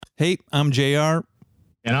Hey, I'm JR.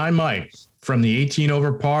 And I'm Mike from the 18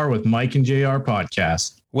 Over Par with Mike and JR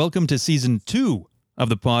podcast. Welcome to Season 2 of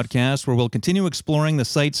the podcast, where we'll continue exploring the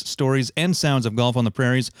sights, stories, and sounds of golf on the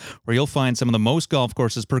prairies, where you'll find some of the most golf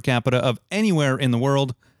courses per capita of anywhere in the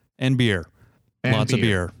world, and beer. Lots of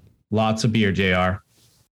beer. Lots of beer, JR.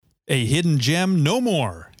 A hidden gem, no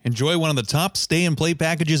more. Enjoy one of the top stay and play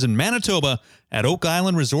packages in Manitoba at Oak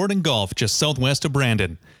Island Resort and Golf, just southwest of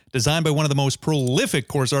Brandon. Designed by one of the most prolific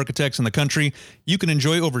course architects in the country, you can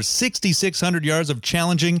enjoy over 6,600 yards of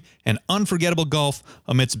challenging and unforgettable golf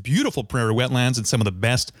amidst beautiful prairie wetlands and some of the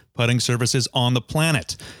best putting surfaces on the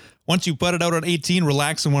planet. Once you put it out on 18,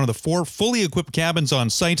 relax in one of the 4 fully equipped cabins on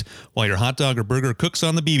site while your hot dog or burger cooks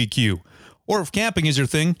on the BBQ. Or if camping is your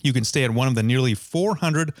thing, you can stay at one of the nearly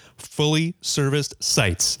 400 fully serviced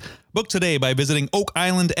sites. Book today by visiting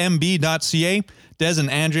oakislandmb.ca. Des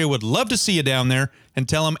and Andrea would love to see you down there, and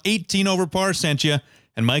tell them 18 Over Par sent you,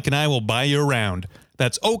 and Mike and I will buy you around.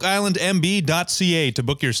 That's oakislandmb.ca to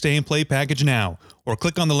book your stay and play package now, or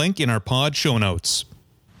click on the link in our pod show notes.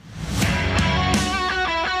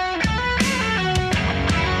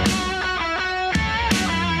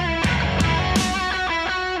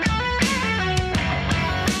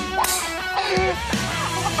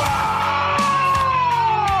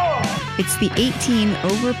 It's the 18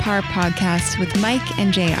 Over Par podcast with Mike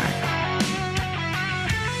and JR.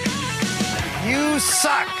 You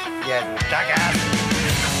suck, you jackass.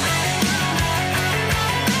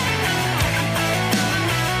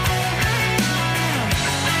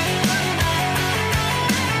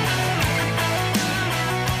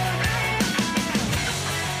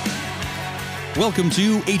 Welcome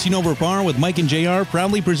to 18 Over Par with Mike and JR,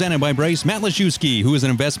 proudly presented by Bryce Matlashewski, who is an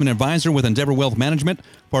investment advisor with Endeavor Wealth Management,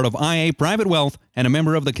 part of IA Private Wealth, and a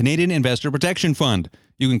member of the Canadian Investor Protection Fund.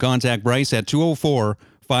 You can contact Bryce at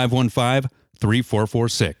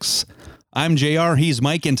 204-515-3446. I'm JR, he's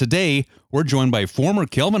Mike, and today we're joined by former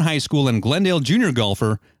Kelvin High School and Glendale Junior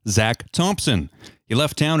golfer, Zach Thompson. He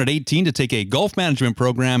left town at 18 to take a golf management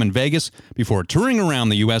program in Vegas before touring around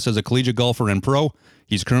the U.S. as a collegiate golfer and pro.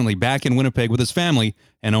 He's currently back in Winnipeg with his family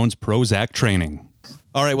and owns Prozac Training.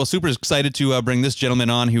 All right, well, super excited to bring this gentleman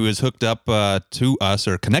on who is hooked up to us,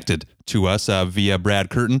 or connected to us via Brad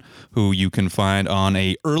Curtin, who you can find on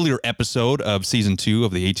a earlier episode of Season 2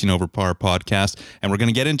 of the 18 Over Par podcast. And we're going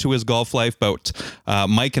to get into his golf life, but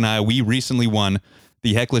Mike and I, we recently won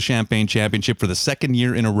the Hecla Champagne Championship for the second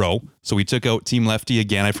year in a row. So we took out Team Lefty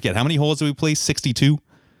again. I forget, how many holes did we play? 62?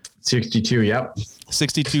 62, yep.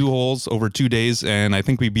 62 holes over 2 days, and I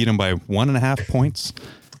think we beat him by 1.5 points.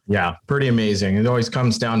 Yeah, pretty amazing. It always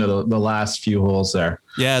comes down to the last few holes there.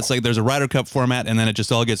 Yeah, it's like there's a Ryder Cup format, and then it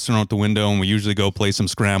just all gets thrown out the window, and we usually go play some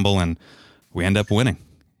scramble, and we end up winning.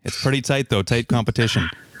 It's pretty tight, though, tight competition.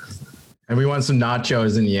 And we won some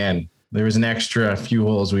nachos in the end. There was an extra few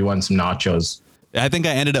holes. We won some nachos. I think I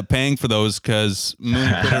ended up paying for those because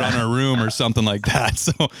Moon put it on our room or something like that.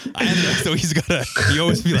 So I ended up, so he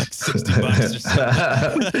owes me like $60 or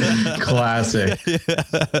something. Classic.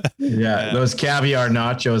 Yeah, those caviar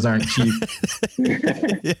nachos aren't cheap.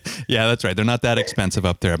 Yeah, that's right. They're not that expensive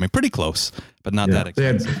up there. I mean, pretty close, but not that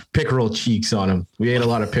expensive. They had pickerel cheeks on them. We ate a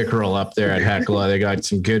lot of pickerel up there at Hecla. They got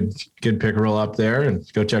some good pickerel up there, and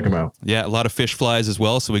go check them out. Yeah, a lot of fish flies as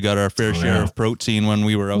well. So we got our fair share of protein when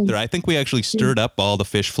we were out there. I think we actually stirred up all the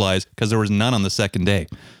fish flies because there was none on the second day.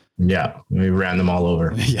 Yeah, we ran them all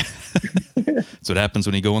over. Yeah, that's what happens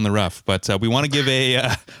when you go in the rough. But we want to give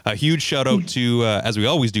a huge shout out to, as we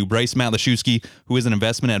always do, Bryce Matlashewski, who is an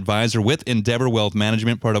investment advisor with Endeavor Wealth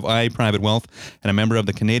Management, part of IA Private Wealth, and a member of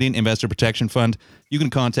the Canadian Investor Protection Fund. You can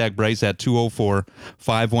contact Bryce at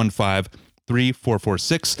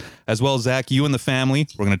 204-515-3446, as well as Zach, you and the family.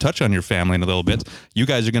 We're going to touch on your family in a little bit. You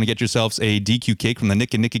guys are going to get yourselves a DQ cake from the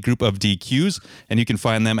Nick and Nicky group of DQs, and you can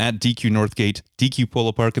find them at DQ Northgate, DQ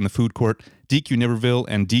Polo Park in the food court, DQ Niverville,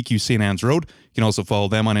 and DQ St. Anne's Road. You can also follow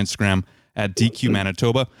them on Instagram at DQ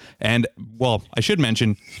Manitoba. And, well, I should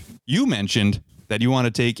mention, you mentioned that you want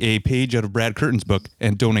to take a page out of Brad Curtin's book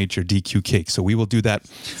and donate your DQ cake. So we will do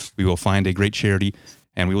that. We will find a great charity,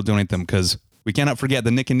 and we will donate them because we cannot forget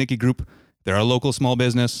the Nick and Nicky group. They're a local small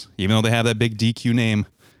business. Even though they have that big DQ name,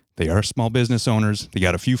 they are small business owners. They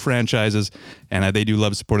got a few franchises, and they do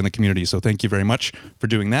love supporting the community. So thank you very much for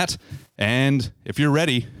doing that. And if you're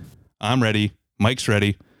ready, I'm ready. Mike's ready.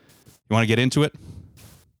 You want to get into it?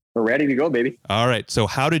 We're ready to go, baby. All right. So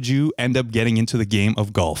how did you end up getting into the game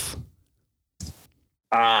of golf?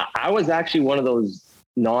 I was actually one of those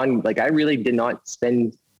I really did not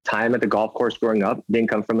spend time at the golf course growing up. Didn't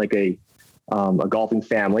come from like a golfing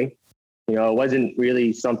family. You know, it wasn't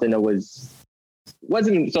really something that was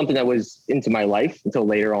wasn't something that was into my life until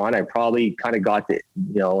later on. I probably kind of got to,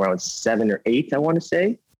 around 7 or 8, I want to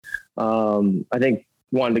say. I think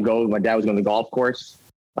wanted to go, my dad was going to the golf course.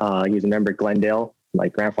 He was a member at Glendale. My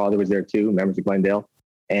grandfather was there too, members of Glendale.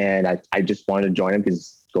 And I just wanted to join him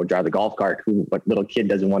because go drive the golf cart. What little kid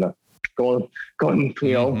doesn't want to go and,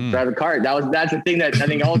 drive a cart? That's the thing that I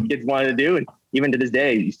think all kids wanted to do. And even to this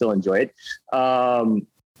day, you still enjoy it. And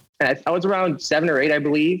I was around 7 or 8, I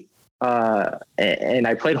believe. And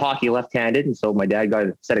I played hockey left-handed. And so my dad got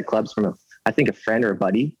a set of clubs from I think a friend or a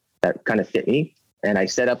buddy that kind of fit me. And I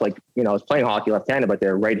set up I was playing hockey left-handed, but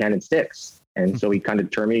they're right-handed sticks. And so he kind of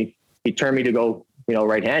turned me to go,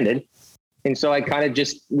 right-handed. And so I kind of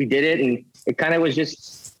we did it, and it kind of was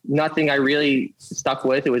just nothing I really stuck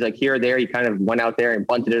with. It was like here or there. He kind of went out there and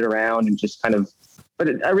bunted it around and just kind of,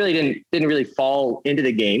 but I really didn't really fall into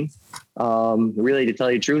the game, really, to tell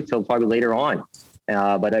you the truth, till probably later on.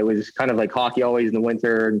 But I was kind of like hockey always in the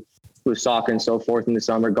winter, and with soccer and so forth in the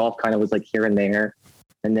summer. Golf kind of was like here and there.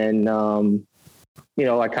 And then,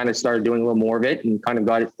 I kind of started doing a little more of it and kind of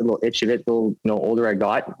got a little itch of it. The older I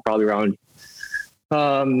got, probably around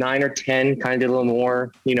 9 or 10, kind of did a little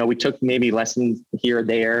more. We took maybe lessons here or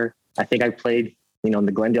there. I think I played, in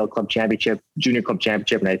the Glendale Club Championship, Junior Club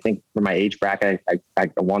Championship. And I think for my age bracket, I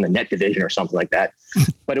won the net division or something like that.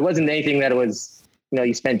 But it wasn't anything that it was,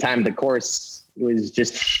 you spend time at the course. It was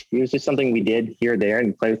just something we did here or there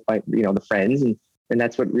and play with the friends. And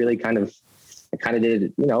that's what really I kind of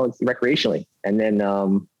did, recreationally. And then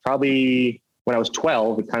probably when I was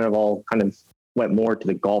 12, it kind of went more to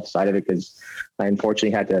the golf side of it, because I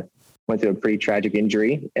unfortunately went through a pretty tragic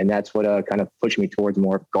injury, and that's what kind of pushed me towards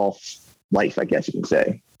more golf life, I guess you can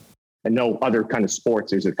say. And no other kind of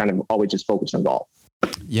sports. There's a kind of always just focused on golf.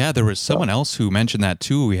 Yeah, there was someone else who mentioned that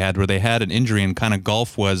too. We had where they had an injury and kind of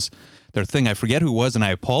golf was their thing. I forget who it was, and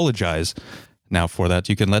I apologize now for that.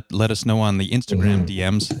 You can let us know on the Instagram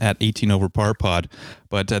DMs at 18overparpod.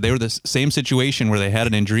 But they were the same situation where they had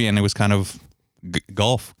an injury, and it was kind of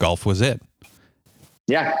golf. Golf was it.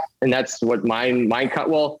 Yeah, and that's what mine.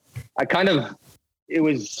 Well, I don't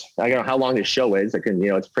know how long this show is. It's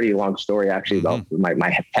a pretty long story actually about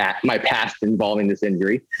my past involving this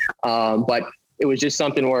injury. But it was just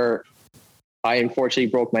something where I unfortunately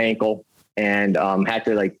broke my ankle and had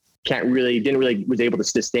to was able to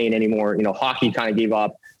sustain anymore. Hockey kind of gave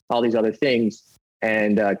up, all these other things,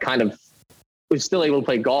 and kind of was still able to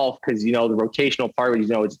play golf because, the rotational part,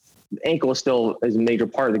 the ankle is a major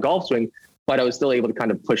part of the golf swing. But I was still able to kind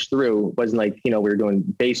of push through. It wasn't like, we were doing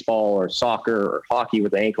baseball or soccer or hockey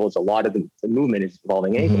with the ankles. A lot of the movement is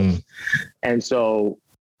involving ankles. And so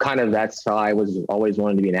kind of that's how I was always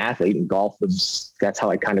wanted to be an athlete, and that's how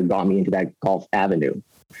I kind of got me into that golf avenue.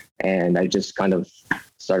 And I just kind of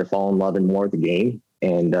started falling in love and more with the game.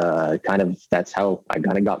 And that's how I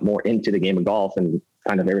kind of got more into the game of golf, and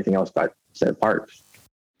kind of everything else got set apart.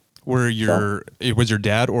 Was your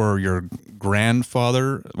dad or your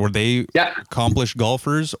grandfather, were they accomplished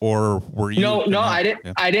golfers, or were you? No,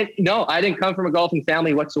 I didn't come from a golfing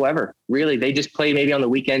family whatsoever. Really. They just played maybe on the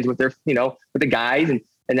weekends with their, with the guys, and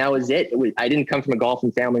that was it. I didn't come from a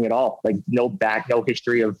golfing family at all. Like no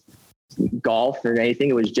history of golf or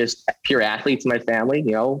anything. It was just pure athletes in my family.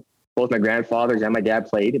 Both my grandfathers and my dad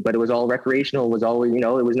played, but it was all recreational. It was always, it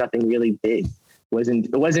was nothing really big.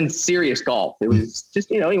 It wasn't serious golf. It was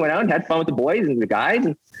just, you went out and had fun with the boys and the guys,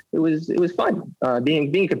 and it was fun.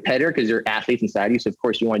 Being a competitor, because you're athletes inside you, so of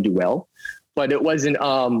course you want to do well. But it wasn't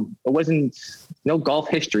no golf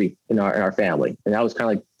history in our family, and that was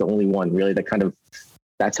kind of like the only one really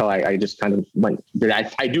that's how I just kind of went.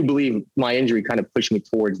 I do believe my injury kind of pushed me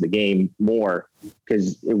towards the game more,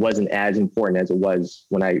 because it wasn't as important as it was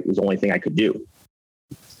when it was the only thing I could do.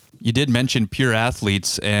 You did mention pure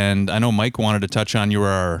athletes, and I know Mike wanted to touch on you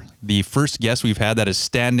are the first guest we've had that is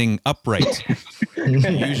standing upright.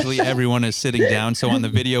 Usually everyone is sitting down. So on the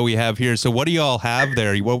video we have here, so what do you all have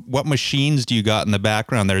there? What machines do you got in the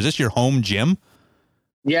background there? Is this your home gym?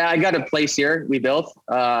 Yeah, I got a place here we built.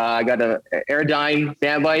 I got a Aerodyne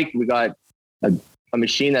fan bike. We got a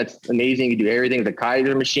machine that's amazing. You do everything. The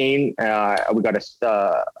Kaiser machine. We got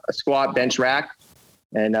a squat bench rack.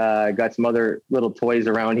 And I got some other little toys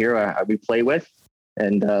around here we play with.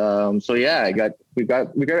 And so yeah,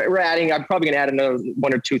 we're adding. I'm probably gonna add another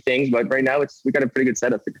 1 or 2 things, but right now we got a pretty good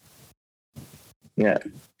setup here. Yeah,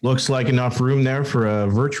 looks like enough room there for a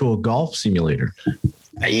virtual golf simulator.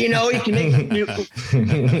 You can make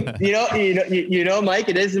Mike.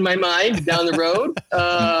 It is in my mind down the road.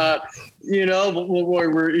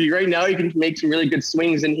 We're right now you can make some really good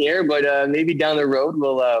swings in here, but maybe down the road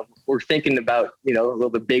we're thinking about a little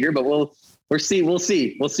bit bigger, but we'll We'll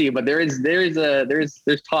see. But there's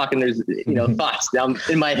talk and there's, thoughts down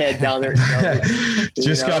in my head down there.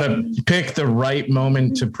 Just got to pick the right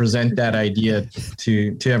moment to present that idea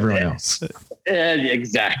to everyone else.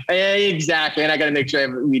 Exactly. And I got to make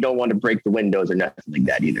sure we don't want to break the windows or nothing like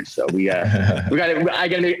that either. So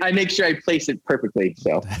I make sure I place it perfectly.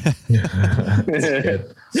 So,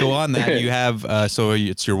 so on that you have, so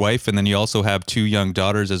it's your wife and then you also have 2 young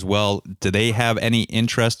daughters as well. Do they have any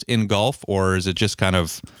interest in golf, or is it just kind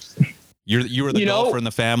of, you were the golfer in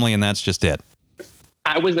the family and that's just it?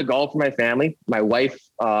 I was the golfer in my family. My wife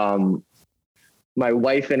and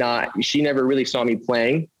I, she never really saw me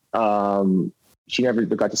playing. She never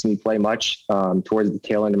got to see me play much towards the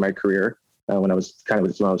tail end of my career when I was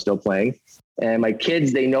still playing. And my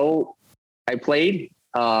kids, they know I played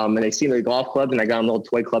and they see the golf clubs, and I got them little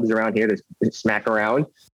toy clubs around here to smack around.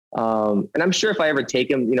 And I'm sure if I ever take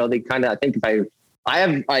them, they kind of, I think if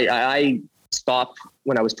I stopped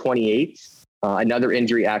when I was 28. Another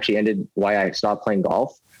injury actually ended why I stopped playing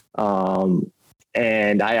golf.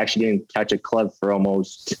 And I actually didn't touch a club for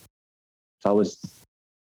almost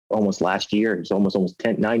last year. It's almost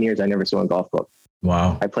 9 years. I never saw a golf club.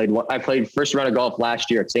 Wow. I played first round of golf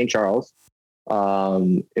last year at St. Charles. It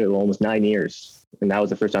was almost 9 years. And that was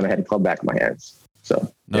the first time I had a club back in my hands.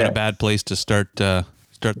 So not a bad place to start the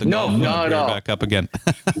golf back up again.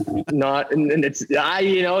 It's not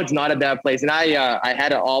a bad place. And I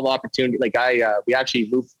had all the opportunity. Like I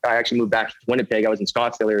actually moved back to Winnipeg. I was in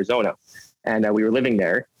Scottsdale, Arizona, and we were living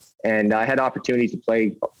there, and I had opportunities to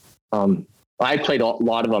play. I played a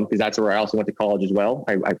lot of them because that's where I also went to college as well.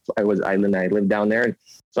 I lived down there, and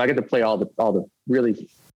so I got to play all the really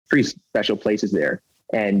pretty special places there.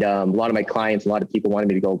 And a lot of my clients, a lot of people wanted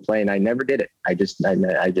me to go play, and I never did it. I just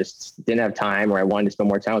didn't have time, or I wanted to spend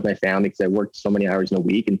more time with my family because I worked so many hours in a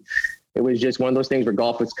week. And it was just one of those things where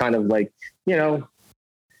golf was kind of like,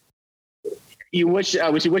 you wish I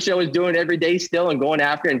was doing it every day still and going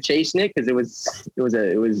after and chasing it because it was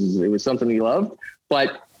something we loved.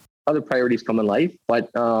 But other priorities come in life.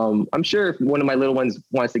 But I'm sure if one of my little ones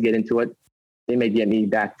wants to get into it, they may get me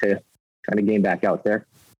back to kind of getting back out there.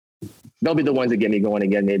 They'll be the ones that get me going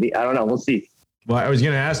again. Maybe. I don't know. We'll see. Well, I was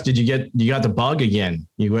going to ask, you got the bug again?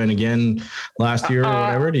 You went again last year or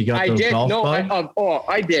whatever? You got the golf bug?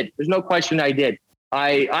 I did. There's no question I did.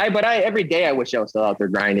 But every day I wish I was still out there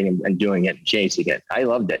grinding and doing it and chasing it. I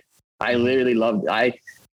loved it. I literally loved it.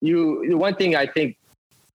 The one thing I think,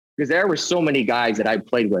 because there were so many guys that I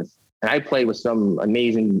played with, and I played with some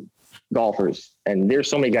amazing golfers, and there's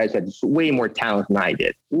so many guys that had way more talent than I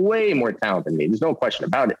did, way more talent than me. There's no question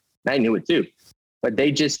about it. And I knew it too, but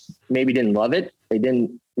they just maybe didn't love it. They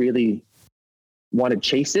didn't really want to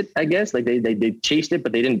chase it, I guess. Like they chased it,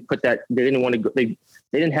 but they didn't put that, they didn't want to go, they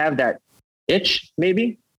didn't have that itch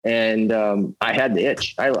maybe. And I had the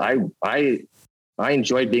itch. I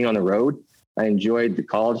enjoyed being on the road. I enjoyed the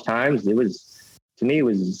college times. It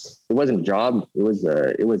wasn't a job.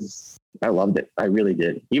 I loved it. I really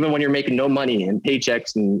did. Even when you're making no money and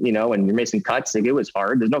paychecks and, and you're missing cuts, like, it was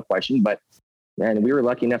hard. There's no question, but man, we were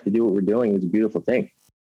lucky enough to do what we're doing. It was a beautiful thing.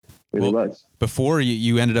 It really was. Before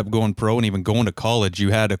you ended up going pro and even going to college,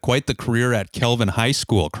 you had quite the career at Kelvin High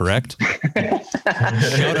School, correct?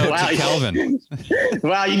 Shout out to Kelvin.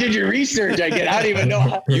 Wow, you did your research. I don't even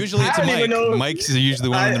know. Usually it's Mike. Mike's usually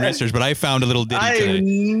the one in the research, but I found a little ditty today. I have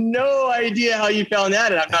no idea how you found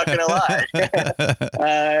that, and I'm not going to lie.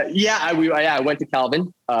 I went to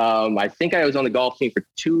Kelvin. I think I was on the golf team for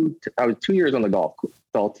 2 years on the golf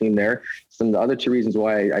team there. Some of the other 2 reasons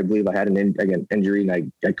why I believe I had an injury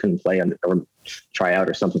and I couldn't play or try out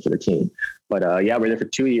or something for the team. But we're there for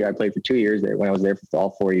 2 years. I played for 2 years there when I was there for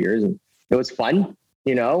all 4 years, and it was fun.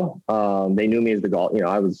 They knew me as the golf.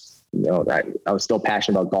 I was still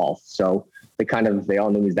passionate about golf, so they all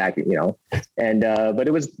knew me as that. And but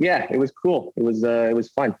it was cool. It was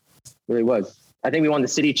fun. It really was. I think we won the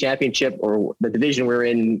city championship or the division we were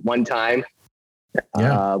in one time.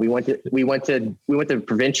 Yeah. We went to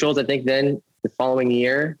provincials, I think, then the following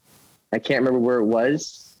year. I can't remember where it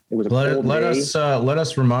was. It was a cold day. Let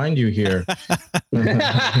us remind you here.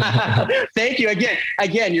 Thank you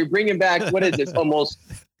again. You're bringing back, what is this?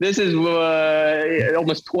 This is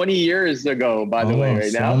almost 20 years ago, by the way,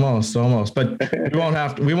 right now. Almost. But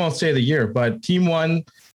we won't say the year, but team won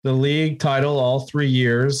the league title all 3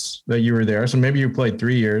 years that you were there. So maybe you played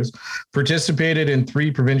 3 years, participated in 3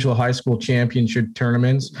 provincial high school championship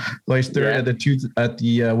tournaments, placed third at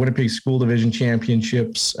the Winnipeg School Division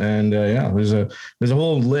Championships. And there's a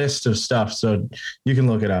whole list of stuff. So you can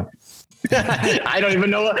look it up. I don't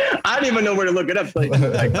even know where to look it up. So I'm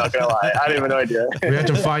not gonna lie. I don't even know idea. We have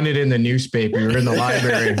to find it in the newspaper. We were in the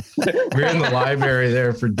library. We were in the library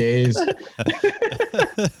there for days.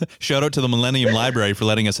 Shout out to the Millennium Library for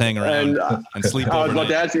letting us hang around and sleep I was overnight. about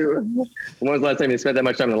to ask you, when was the last time you spent that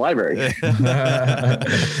much time in the library?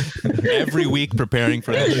 Every week preparing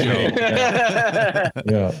for the show.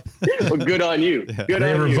 Yeah. Well, good on you. Good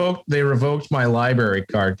on you. They revoked my library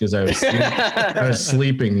card because I was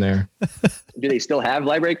sleeping there. Do they still have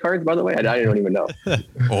library cards, by the way? I don't even know.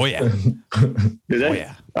 Oh yeah. Do they? Oh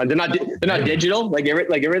yeah. They're not digital like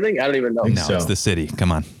everything. I don't even know. No, So. it's the city.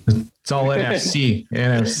 Come on. It's all NFC.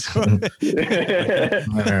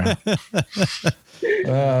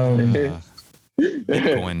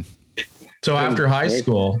 Bitcoin. So after high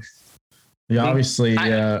school, you obviously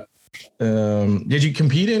did you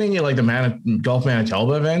compete in any like the Golf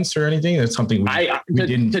Manitoba events or anything? That's something we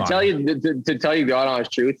didn't. To tell you the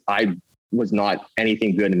honest truth, I was not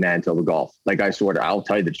anything good in Manitoba golf. Like I sort of, I'll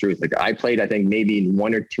tell you the truth. Like I played, I think maybe in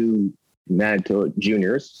 1 or 2 Manitoba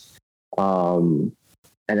juniors. And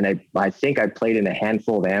then I think I played in a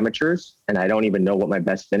handful of amateurs, and I don't even know what my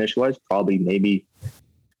best finish was. Probably maybe,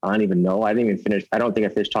 I don't even know. I didn't even finish. I don't think I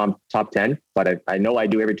finished top 10, but I know I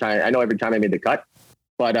do every time. I know every time I made the cut,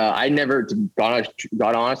 but I never got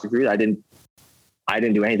honest with you. I didn't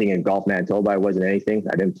do anything in Golf Manitoba. I wasn't anything.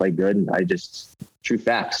 I didn't play good. And true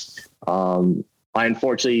facts. I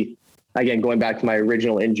unfortunately, again, going back to my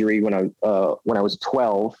original injury when I was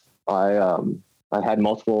 12, I had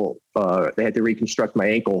multiple, they had to reconstruct my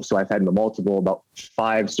ankle. So I've had about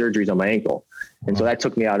 5 surgeries on my ankle. And so that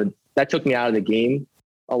took me out of the game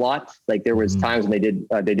a lot. Like there was times when they did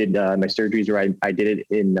my surgeries where I did it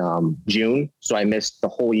in June. So I missed the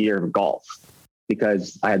whole year of golf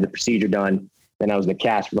because I had the procedure done. Then I was in the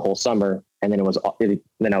cast for the whole summer. And then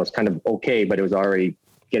then I was kind of okay, but it was already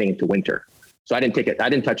getting into winter. So I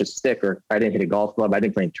didn't touch a stick, or I didn't hit a golf club. I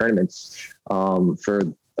didn't play in tournaments for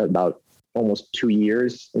about almost 2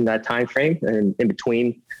 years in that time frame. And in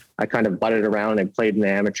between, I kind of butted around and played in the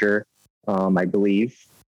amateur, I believe.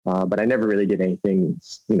 But I never really did anything,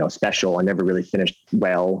 special. I never really finished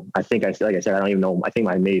well. Like I said, I don't even know. I think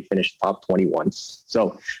I may have finished top 20 once.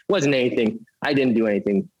 So it wasn't anything. I didn't do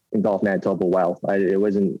anything in Golf Manitoba well. It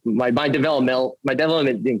wasn't my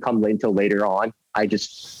development didn't come until later on. I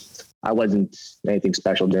wasn't anything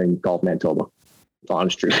special during Golf Manitoba.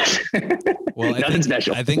 Honest truth. Well, nothing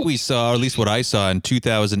special. I think we saw, or at least what I saw in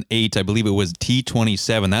 2008, I believe it was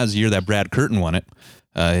T27. That was the year that Brad Curtin won it.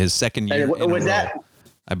 His second year. Was that?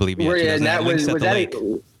 I believe. Yeah, and that was that.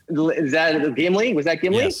 Is that Gimli? Was that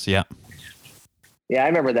Gimli? Yes. Yeah. Yeah, I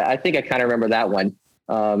remember that. I think I kind of remember that one.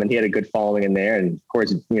 And he had a good following in there, and of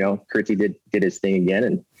course, Curtsy did his thing again,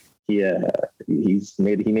 and he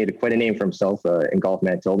made quite a name for himself in Golf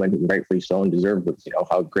Manitoba, and rightfully so, and deserved with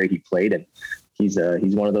how great he played, and he's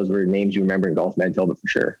one of those names you remember in Golf Manitoba for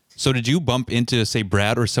sure. So did you bump into, say,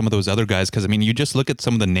 Brad or some of those other guys? Because I mean, you just look at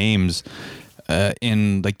some of the names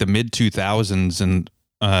in like the mid 2000s and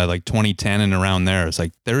like 2010 and around there. It's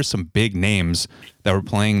like there are some big names that were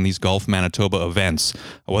playing these Golf Manitoba events,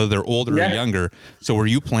 whether they're older or younger. So were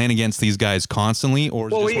you playing against these guys constantly, or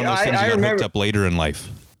is this one of those things you got hooked up later in life?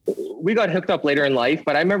 We got hooked up later in life,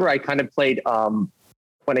 but I remember I kind of played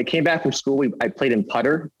when I came back from school. I played in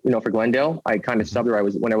putter, for Glendale. I kind of subbed where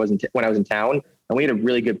when I was in town, and we had a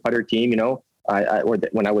really good putter team.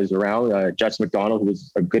 When I was around, Justin McDonald, who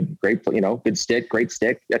was a great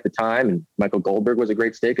stick at the time, and Michael Goldberg was a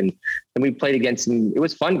great stick, and we played against him. It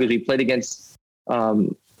was fun because we played against.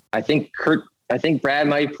 I think Brad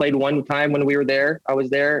might have played one time when we were there. I was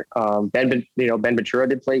there. Ben Ventura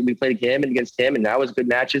did play. We played him and against him, and that was good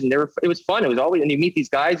matches. And it was fun. It was always, and you meet these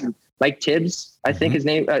guys like Tibbs, I think his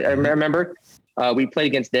name. I remember. We played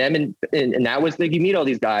against them, and that was like you meet all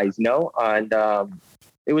these guys, and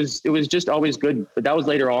it was just always good. But that was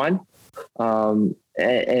later on.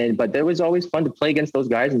 But it was always fun to play against those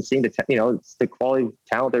guys and seeing the quality of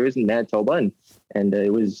talent there is in Manitoba, and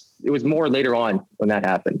it was more later on when that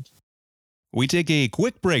happened. We take a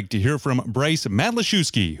quick break to hear from Bryce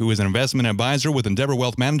Madlashewski, who is an investment advisor with Endeavor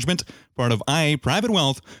Wealth Management, part of IA Private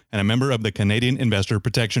Wealth, and a member of the Canadian Investor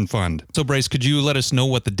Protection Fund. So, Bryce, could you let us know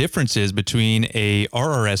what the difference is between a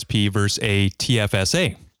RRSP versus a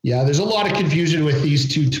TFSA? Yeah, there's a lot of confusion with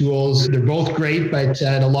these two tools. They're both great, but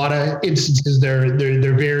in a lot of instances, they're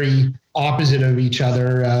very opposite of each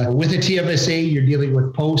other. With a TFSA, you're dealing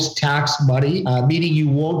with post-tax money, meaning you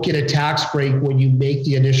won't get a tax break when you make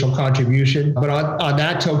the initial contribution. But on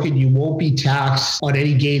that token, you won't be taxed on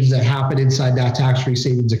any gains that happen inside that tax-free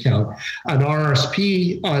savings account. An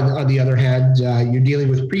RRSP, on the other hand, you're dealing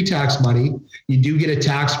with pre-tax money. You do get a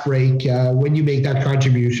tax break when you make that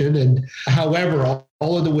contribution. And however,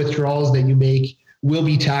 all of the withdrawals that you make will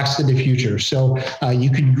be taxed in the future. So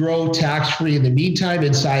you can grow tax-free in the meantime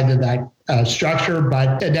inside of that structure,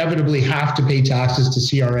 but inevitably have to pay taxes to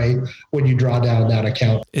CRA when you draw down that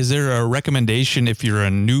account. Is there a recommendation if you're a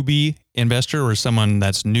newbie investor or someone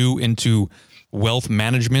that's new into wealth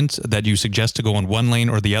management that you suggest to go in one lane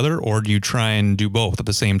or the other, or do you try and do both at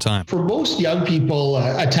the same time? For most young people,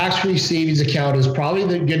 a tax-free savings account is probably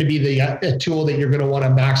going to be the tool that you're going to want to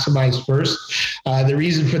maximize first. The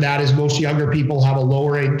reason for that is most younger people have a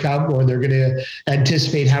lower income, or they're going to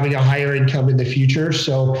anticipate having a higher income in the future.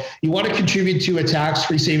 So you want to contribute to a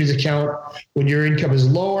tax-free savings account when your income is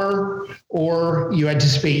lower, or you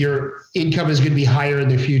anticipate your income is going to be higher in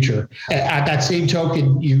the future. At that same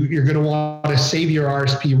token, you're going to want to save your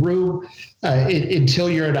RSP room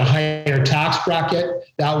until you're in a higher tax bracket.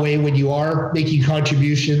 That way, when you are making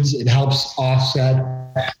contributions, it helps offset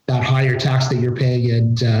that higher tax that you're paying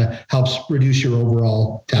and helps reduce your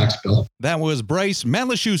overall tax bill. That was Bryce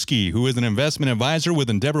Malashewski, who is an investment advisor with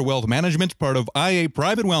Endeavor Wealth Management, part of IA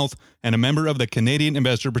Private Wealth, and a member of the Canadian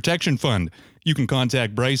Investor Protection Fund. You can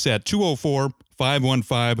contact Bryce at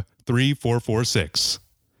 204-515-3446.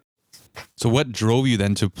 So what drove you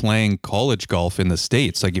then to playing college golf in the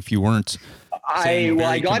States? Like if you weren't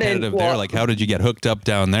I got in there, like how did you get hooked up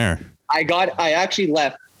down there? I actually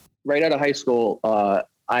left right out of high school. I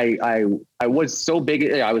was so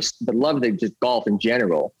big. I loved just golf in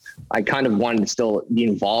general. I kind of wanted to still be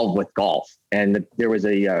involved with golf. And there was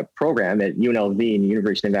a program at UNLV and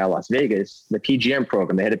University of Nevada, Las Vegas, the PGM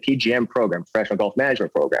program. They had a PGM program, professional golf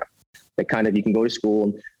management program, that kind of, you can go to school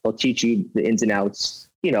and they'll teach you the ins and outs,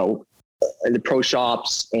 the pro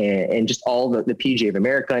shops and just all the PGA of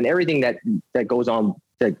America and everything that goes on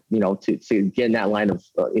to get in that line of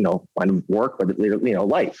work, but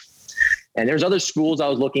life. And there's other schools I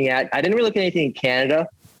was looking at. I didn't really look at anything in Canada.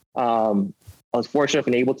 I was fortunate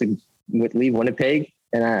and able to leave Winnipeg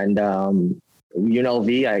and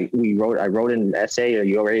UNLV. I wrote an essay, or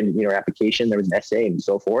you already in your application, there was an essay and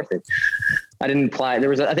so forth. And I didn't apply.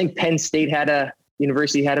 I think Penn State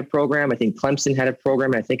University had a program. I think Clemson had a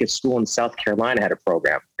program. I think a school in South Carolina had a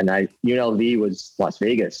program. And UNLV was Las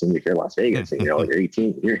Vegas. And if you're Las Vegas, and, you're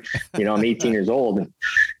 18, I'm 18 years old, and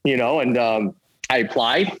I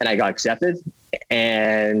applied and I got accepted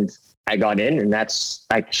and I got in, and that's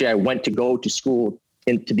actually, I went to go to school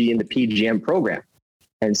to be in the PGM program.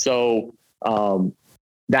 And so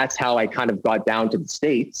that's how I kind of got down to the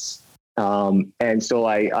States. And so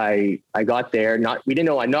I got there, not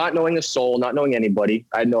knowing a soul, not knowing anybody.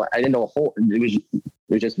 I didn't know a whole, it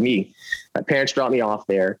was just me. My parents dropped me off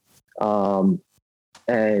there. And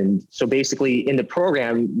so basically in the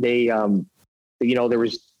program, they, there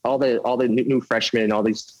was all the new freshmen and all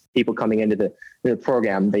these people coming into the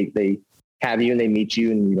program. They have you and they meet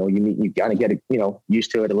you, and, you kind of get,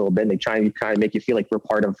 used to it a little bit, and they try and kind of make you feel like we're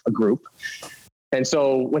part of a group. And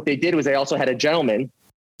so what they did was they also had a gentleman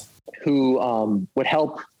who would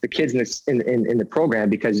help the kids in the program,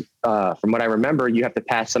 because from what I remember, you have to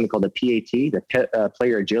pass something called the PAT, the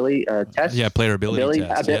player agility test. Yeah, player ability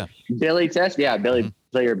test. Ability test. Yeah,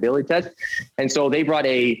 player ability test. And so they brought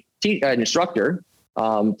an instructor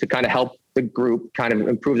to kind of help the group kind of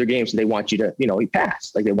improve their game. So they want you to,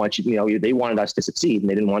 pass. Like they want you, they wanted us to succeed, and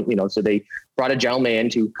they didn't want, so they brought a gentleman in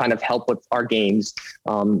to kind of help with our games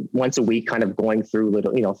once a week, kind of going through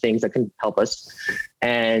little, things that can help us.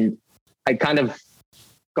 And I kind of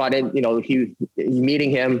got in,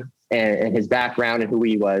 meeting him and his background and who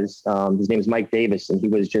he was. His name is Mike Davis, and he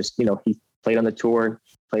was just, he played on the tour,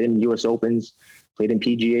 played in US Opens, played in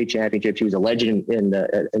PGA championships. He was a legend in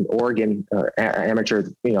Oregon amateur,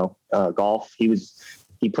 golf. He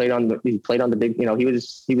played on the big, he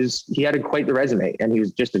had quite the resume, and he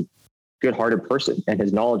was just a good-hearted person, and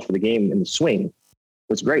his knowledge for the game and the swing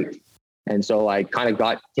was great. And so I kind of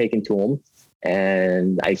got taken to him,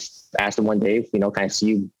 and I asked him one day, can I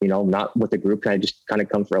see you, not with the group, can I just kind of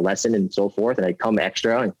come for a lesson and so forth? And I come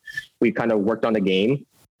extra, and we kind of worked on the game.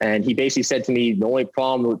 And he basically said to me, the only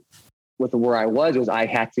problem with where I was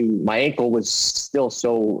my ankle was still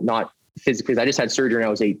so not physically, because I just had surgery when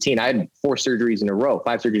I was 18. I had 5 surgeries in a row.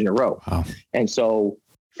 Wow. And so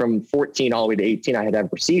from 14 all the way to 18, I had to have a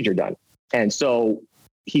procedure done. And so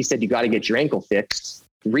he said, you got to get your ankle fixed,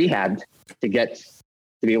 rehabbed to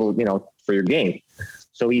be able, for your game.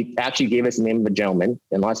 So he actually gave us the name of a gentleman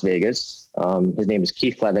in Las Vegas. His name is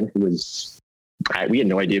Keith Clevin, who was, we had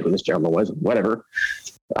no idea who this gentleman was, whatever.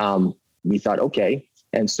 We thought, okay.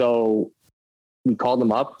 And so we called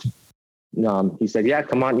him up. He said, yeah,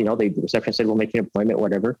 come on. The reception said, we'll make an appointment,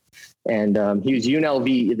 whatever. And he was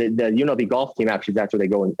UNLV, the UNLV golf team. Actually, that's where they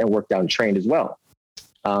go and work out and trained as well.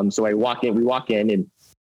 So we walk in and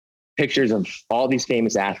pictures of all these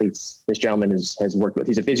famous athletes this gentleman has worked with.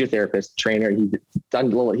 He's a physiotherapist, trainer.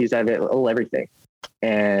 He's had a little everything.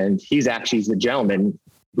 And he's actually the gentleman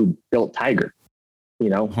who built Tiger.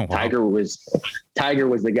 Oh, wow. Tiger was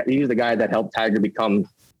the guy. He was the guy that helped Tiger become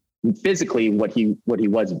physically what he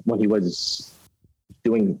was when he was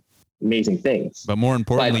doing amazing things. But more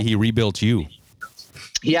importantly, he rebuilt you.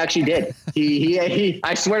 He actually did. He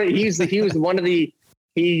I swear he was one of the.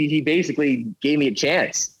 He basically gave me a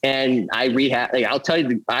chance, and I rehab. I'll tell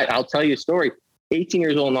you a story. 18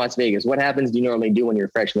 years old in Las Vegas. What happens do you normally do when you're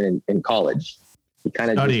a freshman in college? You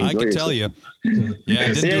kind of I can tell you. Yeah,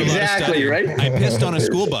 I didn't do a lot of studying. Right? I pissed on a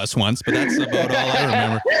school bus once, but that's about all I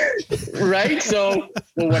remember. Right. So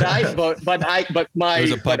what it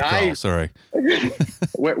was a pub crawl, sorry.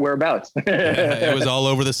 Whereabouts? It was all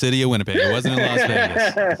over the city of Winnipeg. It wasn't in Las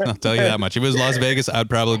Vegas. I'll tell you that much. If it was Las Vegas, I'd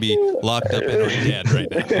probably be locked up and dead right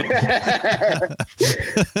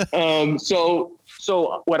now. So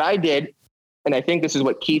what I did, and I think this is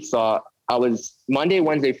what Keith saw. I was Monday,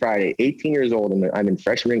 Wednesday, Friday, 18 years old, and I'm in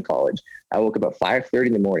freshman in college. I woke up at 5:30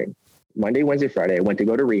 in the morning. Monday, Wednesday, Friday, I went to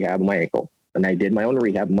go to rehab on my ankle, and I did my own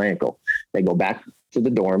rehab on my ankle. I go back to the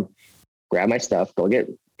dorm, grab my stuff, go get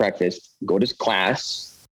breakfast, go to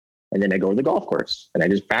class, and then I go to the golf course, and I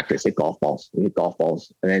just practice, hit golf balls.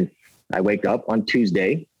 And then I wake up on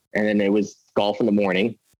Tuesday, and then it was golf in the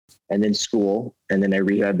morning, and then school, and then I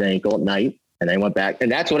rehab the ankle at night. And I went back,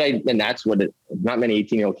 and not many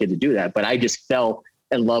 18-year-old kids would do that, but I just fell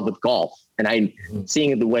in love with golf. And I'm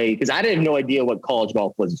seeing the way, because I didn't have no idea what college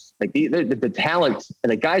golf was. Like the talent,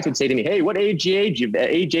 and the guys would say to me, hey, what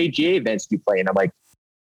AJGA events do you play? And I'm like,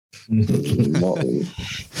 well,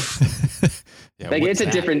 yeah, like it's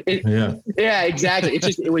a different, yeah, exactly.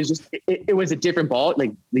 It was a different ball.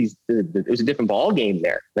 Like it was a different ball game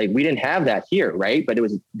there. Like we didn't have that here. Right. But it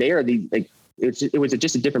was there. It was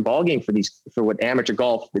just a different ball game for what amateur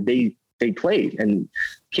golf that they played, and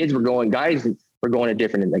guys were going to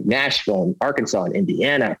different, like Nashville and Arkansas and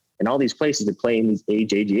Indiana and all these places to play in these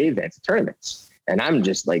AJGA events, tournaments. And I'm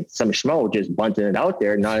just like some schmo just bunting it out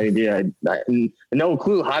there. Not idea, no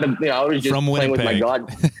clue how to, I was just playing with my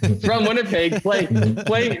God from Winnipeg,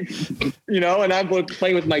 playing, and I'm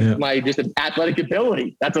playing with my just athletic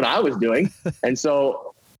ability. That's what I was doing. And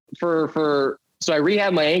so so I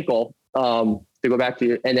rehabbed my ankle, to go back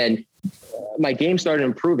to, and then my game started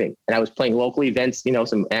improving, and I was playing local events,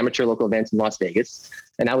 some amateur local events in Las Vegas.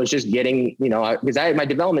 And I was just getting, because my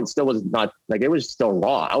development still was not like, it was still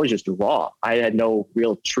raw. I was just raw. I had no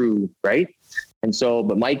real true, right. And so,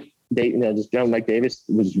 but this gentleman, Mike Davis,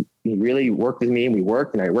 he really worked with me, and we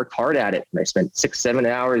worked, and I worked hard at it. And I spent 6-7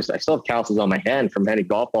 hours. I still have calluses on my hand from hitting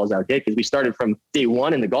golf balls out there, because we started from day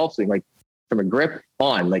one in the golf swing, like from a grip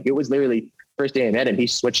on, like it was literally first day I met him, he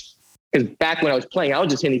switched. Because back when I was playing, I was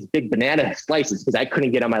just hitting these big banana slices because I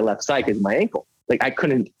couldn't get on my left side because of my ankle. Like I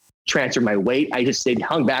couldn't transfer my weight. I just stayed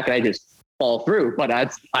hung back, and I just fall through. But I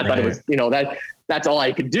thought it was, that's all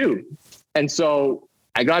I could do. And so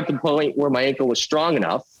I got to the point where my ankle was strong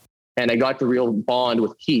enough, and I got the real bond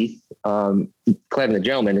with Keith, Clevin, the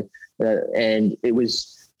gentleman. And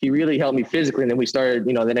he really helped me physically. And then we started,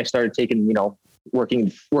 then I started taking,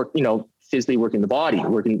 physically working the body,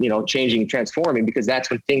 changing, transforming, because that's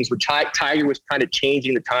when things were, Tiger was kind of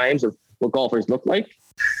changing the times of what golfers look like.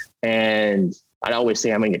 And I'd always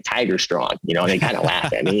say I'm going to get Tiger strong, and they kind of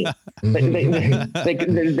laugh at me. they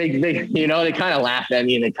kind of laughed at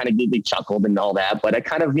me, and they chuckled and all that. But I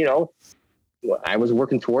kind of, I was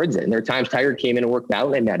working towards it. And there were times Tiger came in and worked out,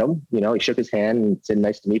 and I met him, he shook his hand and said,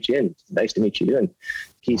 nice to meet you. And nice to meet you. And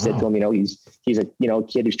he said to him, he's a,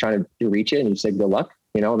 kid who's trying to reach it. And he said, good luck.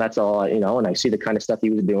 That's all, and I see the kind of stuff he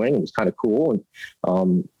was doing. It was kind of cool.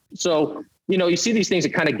 And so, you see these things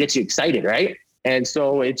that kind of gets you excited, right? And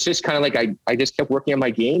so it's just kind of like I just kept working on my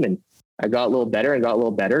game, and I got a little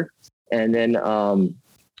better. And then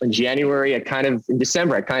in January, in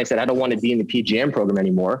December, I kind of said, I don't want to be in the PGM program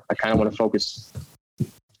anymore. I kind of want to focus.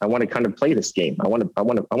 I want to kind of play this game. I want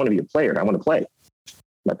to be a player. I want to play.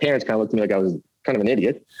 My parents kind of looked at me like I was kind of an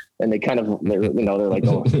idiot, and they're like,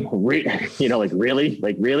 oh, like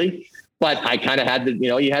really. But I kind of had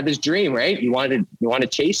you had this dream, right? You wanted to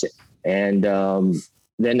chase it, and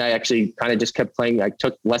then I actually kind of just kept playing. I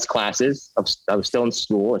took less classes. I was still in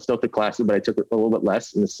school. I still took classes, but I took a little bit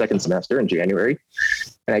less in the second semester in January.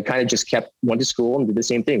 And I kind of just went to school and did the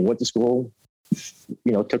same thing. Went to school,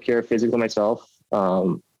 took care of physical myself,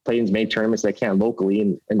 played as many tournaments as I can locally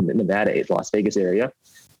in Nevada, Las Vegas area.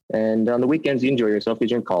 And on the weekends, you enjoy yourself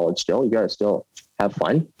because you're in college still. You got to still have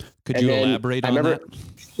fun. Could you elaborate on that?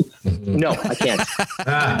 No, I can't.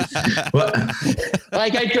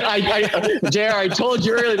 Like JR, I told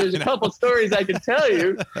you earlier, there's a couple stories I can tell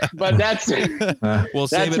you, but we'll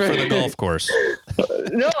save it for the golf course.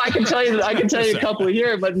 No, I can tell you a couple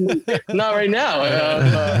here, but not right now.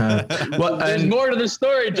 There's more to the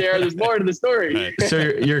story, JR. There's more to the story. Right. So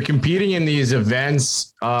you're competing in these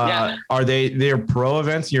events. Are they're pro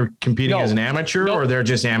events? You're competing as an amateur, or they're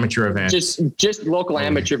just amateur events? Just local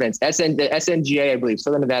amateur events. The SNGA, I believe,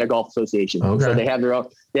 Southern Nevada Golf Association. Okay. So they have their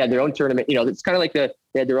own tournament. It's kind of like they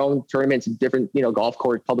had their own tournaments in different, golf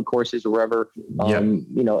course, public courses or wherever,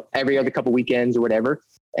 every other couple weekends or whatever.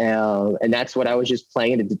 And that's what I was just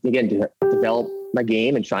playing to develop my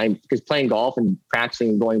game and because playing golf and practicing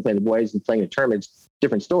and going and playing the boys and playing the tournaments,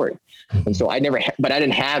 different story. And so I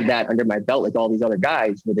didn't have that under my belt like all these other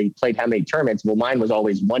guys where they played how many tournaments. Well, mine was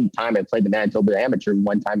always one time. I played the Manitoba Amateur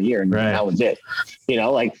one time a year, and that was it.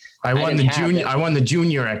 I won the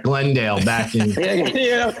junior at Glendale back in.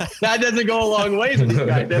 That doesn't go a long way with these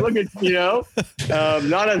guys. They look at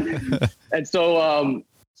and so.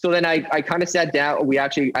 So then I kind of sat down. I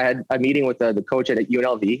had a meeting with the coach at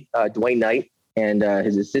UNLV, Dwayne Knight, and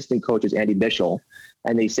his assistant coach is Andy Bischel.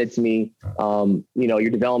 And they said to me, your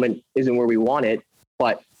development isn't where we want it,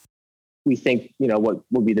 but we think, what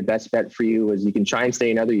will be the best bet for you is you can try and stay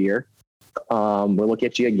another year. We'll look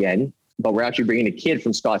at you again, but we're actually bringing a kid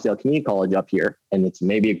from Scottsdale Community College up here. And it's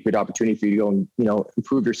maybe a good opportunity for you to go and,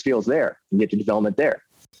 improve your skills there and get your development there.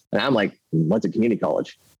 And I'm like, what's a community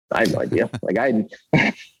college? I have no idea. Like I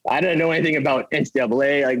didn't know anything about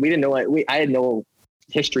NCAA. Like we didn't know I had no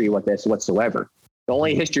history with this whatsoever. The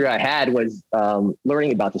only history I had was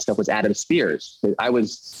learning about this stuff was Adam Spears.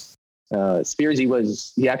 Spears,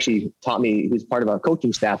 he actually taught me, he was part of a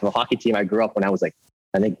coaching staff of a hockey team I grew up when I was like,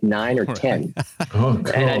 I think 9 or 10. Oh,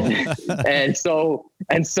 cool. And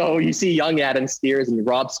so you see young Adam Spears and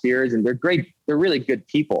Rob Spears, and they're great. They're really good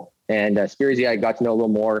people. And Spears, I got to know a little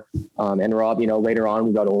more. And Rob, later on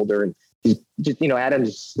we got older, and he's just,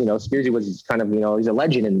 Adam's, Spears was kind of, he's a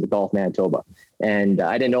legend in the golf Manitoba. And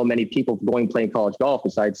I didn't know many people playing college golf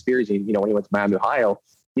besides Spears. When he went to Miami, Ohio,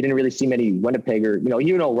 you didn't really see many Winnipegger,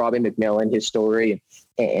 Robin McMillan, his story,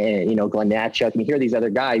 and Glenn Natchuk, and you hear these other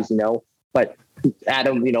guys, but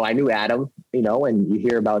Adam, I knew Adam, and you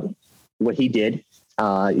hear about what he did.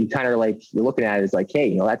 You kind of you're looking at it as like,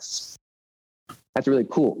 hey, that's really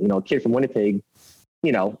cool. A kid from Winnipeg,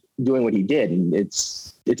 doing what he did, and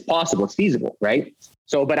it's possible, it's feasible. Right.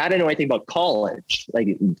 So, but I didn't know anything about college,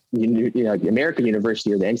 like, American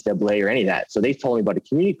University or the NCAA or any of that. So they told me about a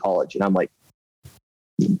community college, and I'm like,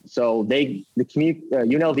 so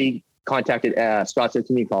UNLV contacted Scottsdale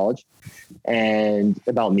Community College and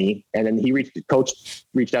about me. And then coach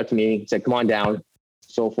reached out to me, said, come on down,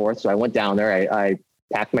 so forth. So I went down there. I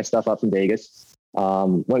packed my stuff up from Vegas,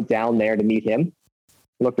 went down there to meet him,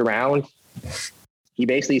 looked around. He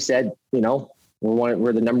basically said,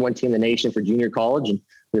 we're the number one team in the nation for junior college, and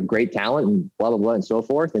we have great talent and blah, blah, blah, and so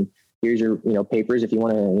forth. And here's your, papers. If you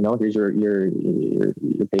want to, here's your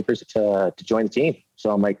papers to join the team. So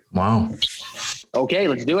I'm like, wow. Okay,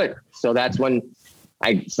 let's do it. So that's when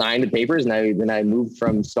I signed the papers, and then I moved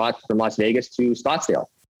from Las Vegas to Scottsdale.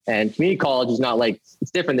 And community college is not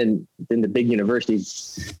it's different than the big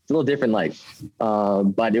universities. It's a little different,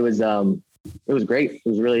 but it was great. It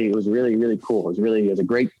was really, really cool. It was a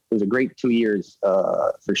great 2 years,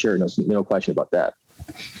 for sure. No question about that.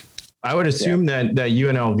 I would assume that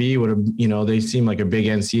UNLV would have, they seem like a big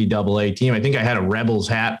NCAA team. I think I had a Rebels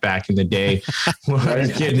hat back in the day when I was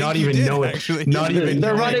a kid. They're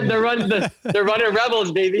running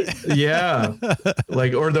Rebels, baby. Yeah,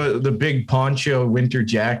 or the big poncho winter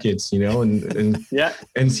jackets, and yeah.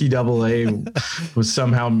 NCAA was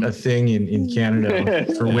somehow a thing in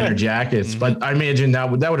Canada for winter jackets. But I imagine that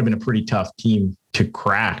would have been a pretty tough team to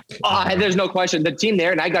crack. There's no question. The team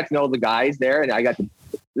there, and I got to know the guys there, and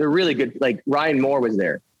they're really good. Like Ryan Moore was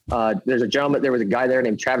there. There was a guy there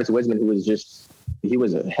named Travis Wisman he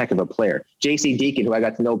was a heck of a player. JC Deacon, who I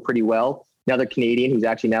got to know pretty well, another Canadian who's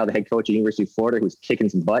actually now the head coach at University of Florida, who's kicking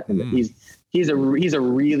some butt. And he's a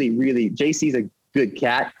really, really, JC's a good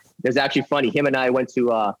cat. It was actually funny. Him and I went to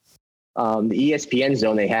the ESPN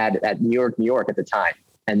zone they had at New York at the time.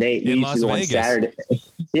 And they used to go on Saturday.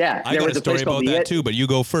 Yeah. I got a story about that too, but you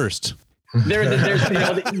go first.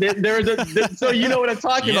 So you know what I'm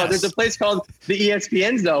talking about. There's a place called the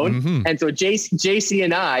ESPN Zone. Mm-hmm. And so JC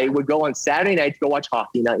and I would go on Saturday night to go watch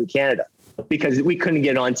Hockey Night in Canada because we couldn't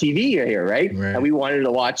get it on TV here, right? And we wanted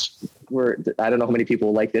to watch. I don't know how many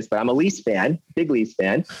people like this, but I'm a Leafs fan, big Leafs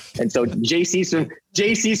fan. And so JC's from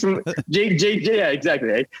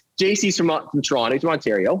Toronto, he's from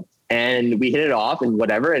Ontario. And we hit it off and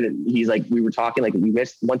whatever. And he's like, we were talking like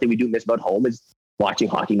one thing we do miss about home is watching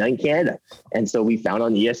Hockey Night in Canada. And so we found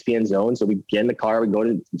on the ESPN Zone. So we get in the car, we go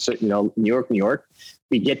to, New York.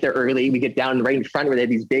 We get there early. We get down right in front where they have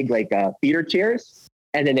these big theater chairs.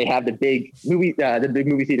 And then they have the big movie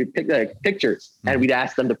theater pictures. And we'd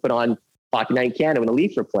ask them to put on Hockey Night in Canada when the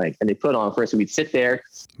Leafs were playing. And they put on first. And we'd sit there,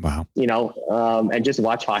 and just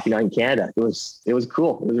watch Hockey Night in Canada. It was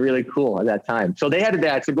cool. It was really cool at that time. So they had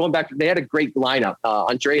that. So going back, they had a great lineup.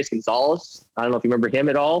 Andreas Gonzalez. I don't know if you remember him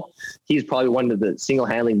at all. He's probably one of the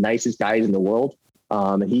single-handedly nicest guys in the world.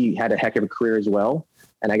 And he had a heck of a career as well.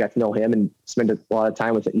 And I got to know him and spent a lot of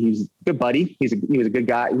time with him. He's a good buddy. He was a good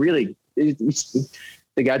guy. Really,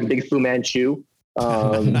 the guy with the big Fu Manchu.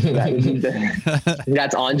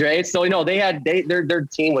 That's Andres. So their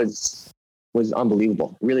team was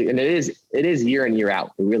unbelievable, really, and it is year in, year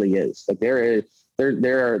out. It really is. Like they're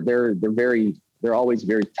always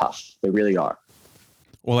very tough. They really are.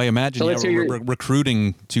 Well, I imagine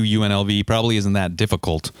recruiting to UNLV probably isn't that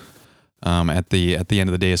difficult at the end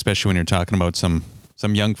of the day, especially when you're talking about some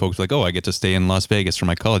young folks like, oh, I get to stay in Las Vegas for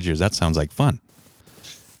my college years. That sounds like fun.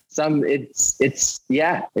 It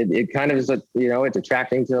kind of is, it's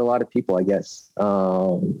attracting to a lot of people, I guess.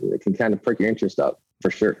 It can kind of perk your interest up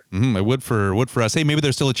for sure. Mm-hmm. It would for us. Hey, maybe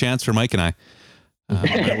there's still a chance for Mike and I.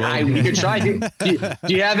 We could try. Do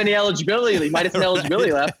you have any eligibility? You might have some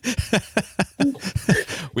eligibility left.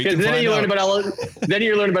 Because then you learn about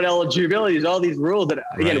eligibility. There's all these rules that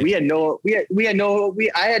again I had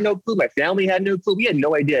no clue. My family had no clue. We had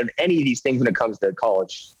no idea of any of these things when it comes to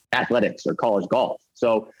college athletics or college golf.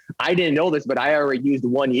 So I didn't know this, but I already used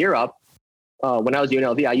 1 year up when I was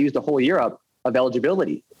UNLV. I used a whole year up of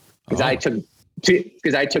eligibility because I took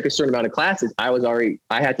a certain amount of classes. I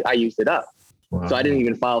used it up. Wow. So I didn't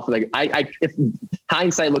even file for if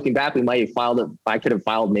hindsight looking back, we might have filed it. I could have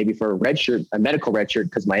filed maybe for a medical red shirt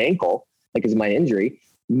because my ankle, because of my injury.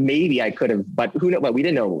 Maybe I could have, but who knows? But we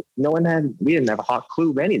didn't know. We didn't have a hot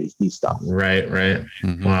clue of any of these stuff. Right.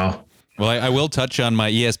 Mm-hmm. Wow. Well, I will touch on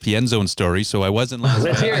my ESPN Zone story. So I was in Las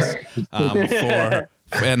Vegas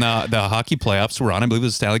and the hockey playoffs were on. I believe it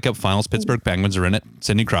was the Stanley Cup Finals. Pittsburgh Penguins are in it.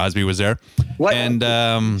 Sidney Crosby was there. What? And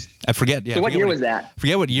I forget. Yeah, so what year was that?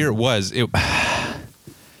 Forget what year it was.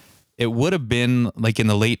 It would have been like in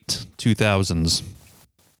the late 2000s.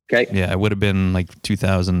 Okay. Yeah, it would have been like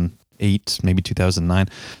 2008, maybe 2009,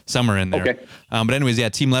 somewhere in there. Okay. But anyways, yeah,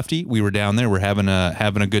 Team Lefty, we were down there. We're having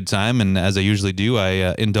a good time, and as I usually do,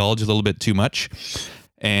 I indulge a little bit too much.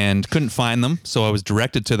 And couldn't find them, so I was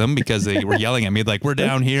directed to them because they were yelling at me like, we're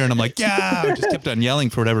down here, and I'm like, yeah, I just kept on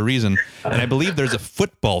yelling for whatever reason. And I believe there's a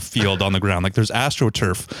football field on the ground, like there's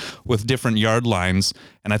AstroTurf with different yard lines,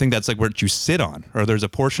 and I think that's like where you sit on, or there's a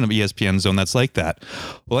portion of ESPN Zone that's like that.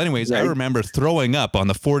 Well, anyways, I remember throwing up on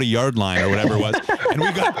the 40-yard line or whatever it was, and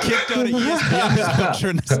we got kicked out of ESPN Zone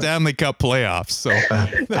during the Stanley Cup playoffs. So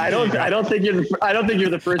I don't think you're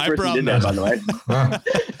the first person who did that, by the way.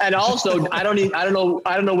 And also, I don't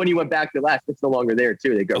know when you went back to last. It's no longer there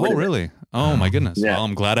too. They got rid of it. Really? Oh my goodness. Yeah. Well,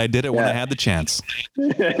 I'm glad I did it when I had the chance.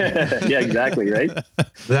 Yeah, exactly. Right.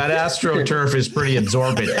 That AstroTurf is pretty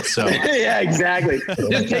absorbent. So yeah, exactly.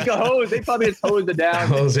 Just take a hose. They probably just hosed it down.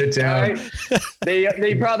 Hose it down. Right?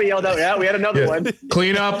 They probably yelled out, "Yeah, we had another one."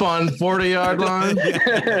 Clean up on 40-yard line.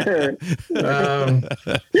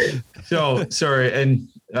 So sorry, and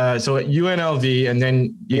so at UNLV, and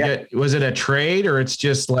then was it a trade or it's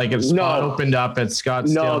just like a spot opened up at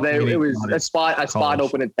Scottsdale? No, it was a spot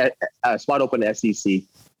open at SEC,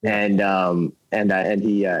 and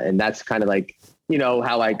that's kind of like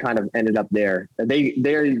how I kind of ended up there.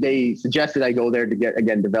 They suggested I go there to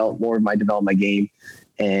develop my game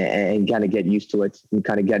and kind of get used to it and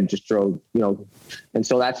kind of and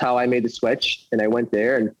so that's how I made the switch, and I went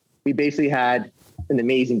there, and we basically had an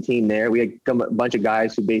amazing team there. We had a bunch of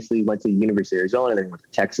guys who basically went to the University of Arizona, then went to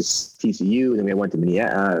Texas TCU, then we went to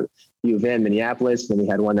U of M, Minneapolis, then we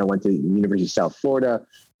had one that went to the University of South Florida.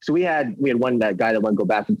 So we had one guy that wanted to go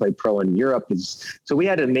back and play pro in Europe. So we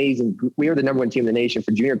had we were the number one team in the nation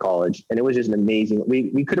for junior college, and it was just an amazing.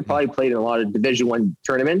 We could have probably played in a lot of Division I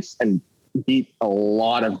tournaments and beat a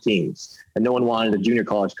lot of teams, and no one wanted a junior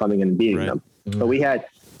college coming in and beating them. Mm-hmm.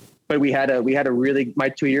 But we had a really, my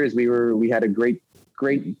 2 years, we had a great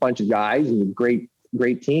bunch of guys and great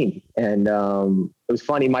great team. And it was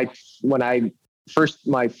funny. My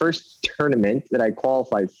first tournament that I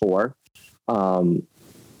qualified for, we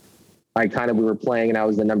were playing and I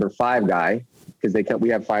was the number 5 guy because we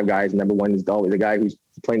have 5 guys. Number 1 is always the guy who's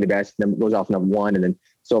playing the best, then goes off number 1 and then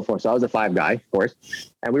so forth. So I was a 5 guy, of course.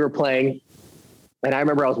 And we were playing, and I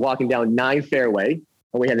remember I was walking down 9 fairway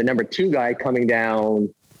and we had the number 2 guy coming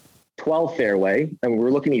down 12 fairway, and we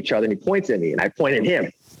were looking at each other and he points at me and I point at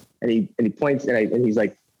him and he points and he's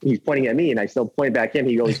like, he's pointing at me and I still point back at him.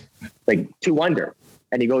 He goes like 2 under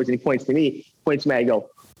and he goes and he points to me, I go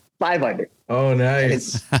 5 under. Oh,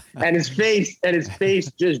 nice. And his face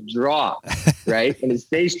just drops, right? And his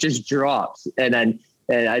face just drops. And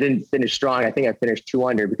I didn't finish strong. I think I finished 2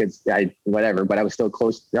 under because but I was still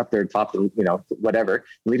close up there, top of,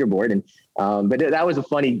 leaderboard. And, but that was a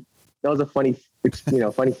funny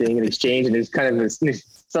thing in exchange. And it's kind of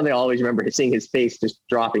something I always remember, seeing his face just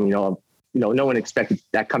dropping, no one expected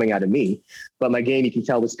that coming out of me, but my game, you can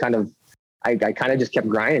tell, was kind of, I kind of just kept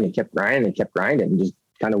grinding and just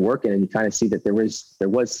kind of working, and you kind of see that there was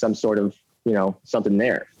some sort of, something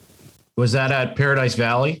there. Was that at Paradise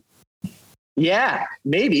Valley? Yeah,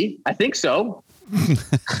 maybe. I think so.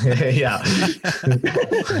 Yeah.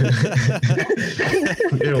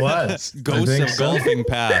 It was. Ghosts of golfing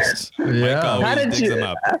past. Yeah. How did you? Them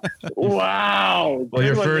up. Wow. Well,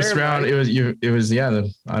 your first round, it was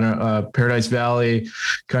the Paradise Valley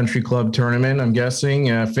Country Club tournament, I'm guessing.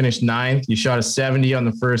 Finished 9th. You shot a 70 on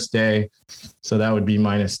the first day, so that would be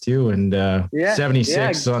 -2, and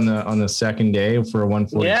 76 on the second day for a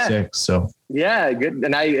 146. Yeah. So. Yeah, good.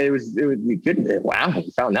 And it was good. Wow, I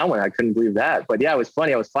found that one. I couldn't believe that. But yeah, it was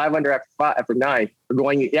funny. I was 5 under after 9.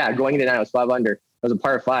 Going into 9, I was 5 under. I was a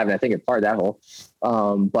par 5, and I think it parred that hole.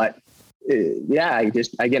 But I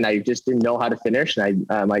just didn't know how to finish. And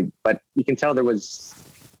but you can tell there was,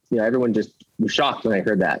 everyone just was shocked when I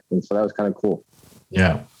heard that, and so that was kind of cool.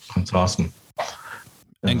 Yeah, that's awesome.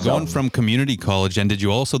 And going from community college, and did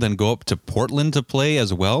you also then go up to Portland to play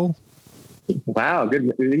as well? Wow,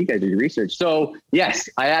 good. You guys do your research. So yes,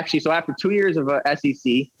 so after 2 years of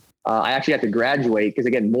SEC, I actually had to graduate because,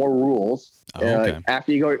 again, more rules. Okay.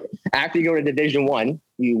 After you go to Division I,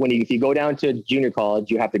 if you go down to junior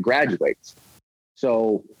college, you have to graduate.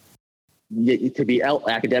 So to be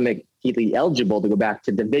academically eligible to go back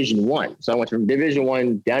to Division I. So I went from Division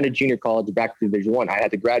I down to junior college, back to Division I. I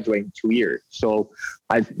had to graduate in 2 years. So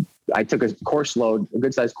I took a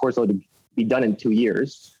good sized course load to be done in 2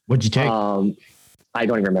 years. What'd you take? I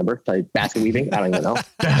don't even remember. Basket weaving. I don't even know.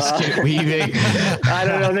 Basket weaving. I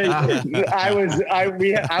don't know. I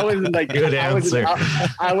was in like, good answer.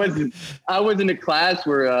 I was in a class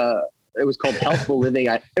where, it was called Healthful Living.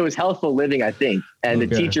 It was Healthful Living, I think. And the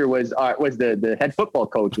teacher was the head football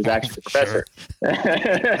coach, was actually the professor.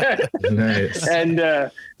 Nice. And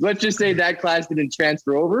let's just say that class didn't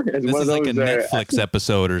transfer over. This is like a Netflix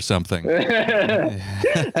episode or something. And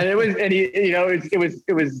it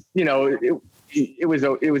was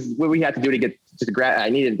what we had to do to get to the grad. I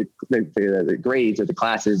needed the grades or the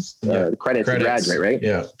classes, the credits to graduate, right?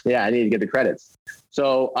 Yeah. Yeah, I needed to get the credits.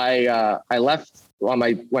 So I left when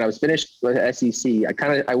I was finished with SEC.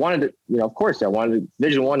 I wanted to, of course I wanted to.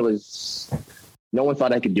 Division I was, no one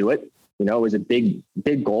thought I could do it. It was a big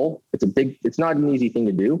goal. It's not an easy thing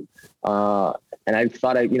to do. And I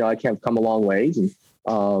thought I can come a long ways, and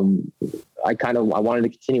I wanted to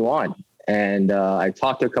continue on. And I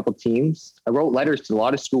talked to a couple of teams. I wrote letters to a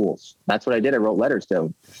lot of schools. That's what I did. I wrote letters to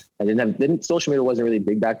them. I social media wasn't really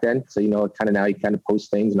big back then. So, kind of now you kind of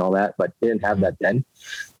post things and all that, but didn't have that then.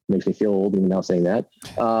 Makes me feel old even now saying that.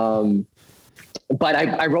 But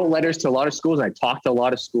I wrote letters to a lot of schools, and I talked to a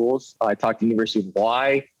lot of schools. I talked to the University of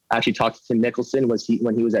Hawaii. I actually talked to Tim Mickelson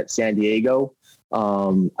when he was at San Diego.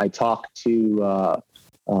 I talked to,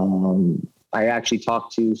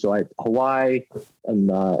 Hawaii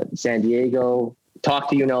and San Diego, talked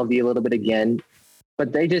to UNLV a little bit again,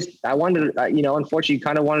 but unfortunately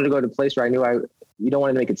kind of wanted to go to a place where I knew you don't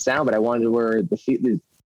want to make it sound, but I wanted to where the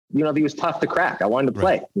UNLV was tough to crack. I wanted to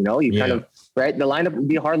play, kind of, right. The lineup would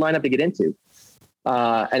be a hard lineup to get into.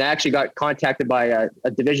 And I actually got contacted by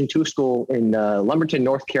a Division II school in Lumberton,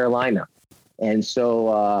 North Carolina. And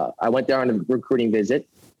so I went there on a recruiting visit,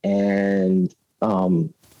 and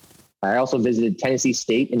I also visited Tennessee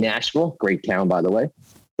State in Nashville, great town, by the way.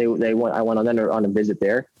 I went on a visit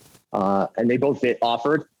there, and they both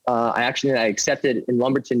offered. I accepted in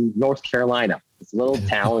Lumberton, North Carolina. It's a little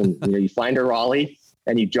town, and you fly into Raleigh,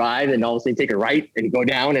 and you drive, and all of a sudden you take a right, and you go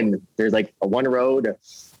down, and there's like a one road,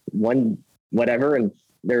 one whatever, and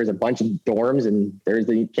there's a bunch of dorms and there's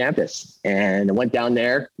the campus. And I went down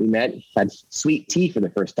there, we met, had sweet tea for the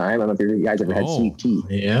first time. I don't know if you guys ever had sweet tea.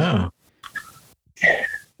 Yeah.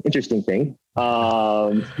 Interesting thing.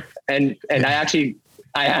 And I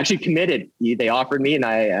actually committed. They offered me,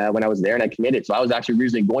 and when I was there, and I committed. So I was actually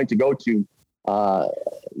originally going to go to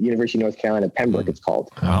University of North Carolina, Pembroke, it's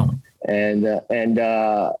called. Wow. And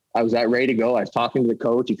I was ready to go. I was talking to the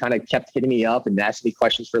coach. He kind of kept hitting me up and asking me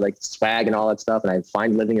questions for like swag and all that stuff. And I'd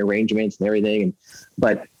find living arrangements and everything.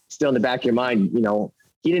 But still in the back of your mind,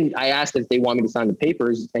 I asked if they want me to sign the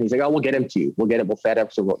papers, and he's like, "Oh, we'll get them to you. We'll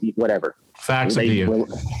FedEx or whatever." Fax them to you.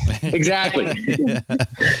 Exactly.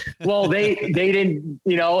 Well, they didn't,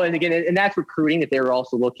 and again, and that's recruiting. If they were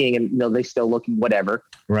also looking, and they still looking, whatever.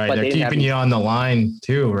 Right. But they're keeping you on the line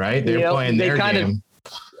too, right? They're playing their game.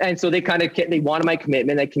 And so they wanted my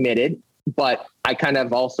commitment. I committed, but I kind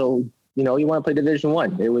of also, you want to play Division I.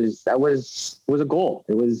 It was a goal.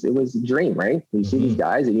 It was a dream, right? You see these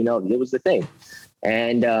guys, and it was the thing.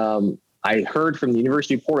 And I heard from the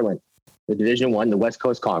University of Portland, the Division I, the West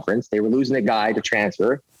Coast Conference, they were losing a guy to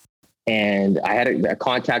transfer. And I had a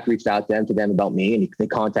contact reached out to them about me, and they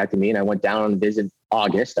contacted me, and I went down on a visit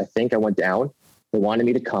August. I think I went down. They wanted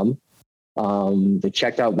me to come. They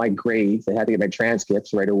checked out my grades. They had to get my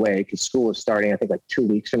transcripts right away because school was starting, I think, like 2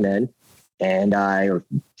 weeks from then, or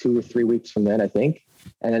 2 or 3 weeks from then, I think.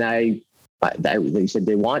 And then they said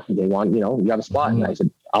they want, you have a spot, and I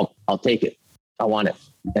said, I'll take it. I want it.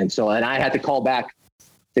 And I had to call back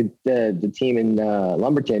the team in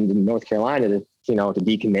Lumberton in North Carolina to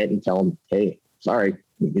decommit and tell them, hey, sorry,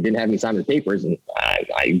 you didn't have me sign the papers, and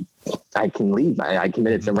I can leave. I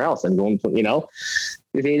committed somewhere else. I'm going to,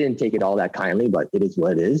 they didn't take it all that kindly, but it is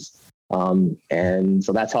what it is. And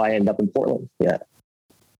so that's how I ended up in Portland. Yeah.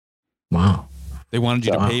 Wow. They wanted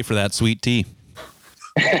you to pay for that sweet tea.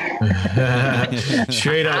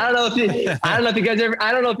 Straight up. I don't know if you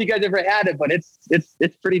guys ever had it, but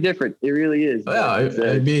it's pretty different. It really is. Yeah,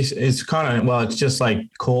 it's kind of, it's just like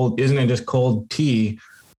cold, isn't it? Just cold tea.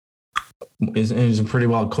 It's pretty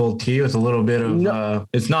well cold tea with a little bit of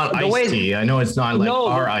it's not iced tea. I know it's not like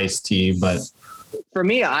our iced tea, but for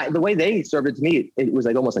me, the way they served it to me, it was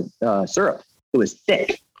like almost like syrup. It was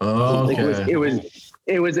thick. Oh, okay.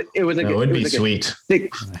 It was like it would be sweet.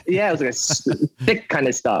 Thick, yeah, it was like a thick kind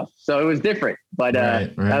of stuff. So it was different, but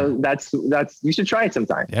right. That's you should try it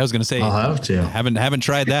sometime. Yeah, I was gonna say I'll have to. Haven't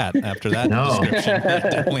tried that after that description.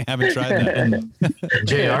 Definitely haven't tried that. And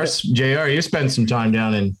JR, you spent some time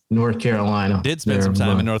down in North Carolina. Did spend some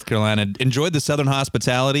time in North Carolina. Enjoyed the Southern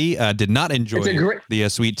hospitality. Did not enjoy the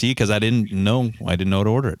sweet tea because I didn't know to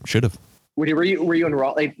order it. Should have. Were you in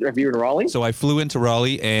Raleigh? Are you in Raleigh? So I flew into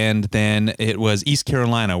Raleigh, and then it was East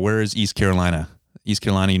Carolina. Where is East Carolina? East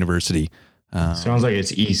Carolina University. Sounds like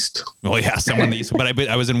it's east. Well, yeah, somewhere in the east. But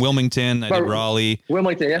I was in Wilmington. I did Raleigh.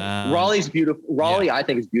 Wilmington, yeah. Raleigh's beautiful. Raleigh, I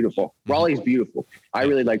think, is beautiful. Raleigh's beautiful. I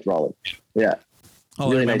really liked Raleigh. Yeah. Oh,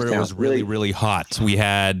 really, I remember it was really, really hot. We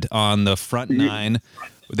had on the front nine,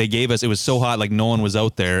 they gave us, it was so hot, like no one was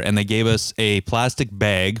out there, and they gave us a plastic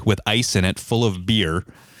bag with ice in it full of beer.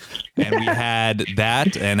 And we had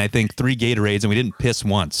that, and I think 3 Gatorades, and we didn't piss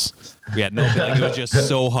once. We had no, like, it was just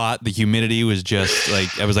so hot. The humidity was just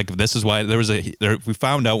like, I was like, this is why we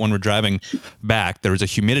found out when we're driving back, there was a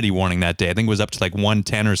humidity warning that day. I think it was up to like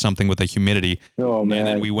 110 or something with the humidity. Oh, man. And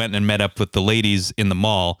then we went and met up with the ladies in the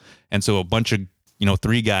mall. And so a bunch of,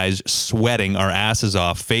 3 guys sweating our asses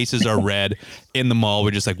off, faces are red in the mall.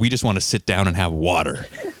 We're just like, we just want to sit down and have water.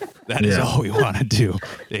 That is all we want to do.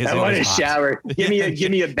 I want to shower. Give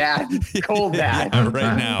me a bath, cold bath.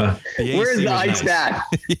 Right now. Where's the ice bath?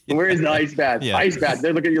 Where's the ice bath? Yeah. Ice bath.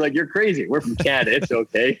 They're looking at you like you're crazy. We're from Canada. It's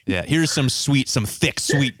okay. Yeah. Here's some thick,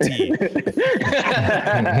 sweet tea.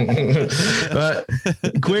 But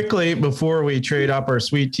quickly, before we trade up our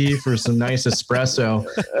sweet tea for some nice espresso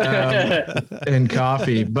and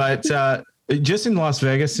coffee, but just in Las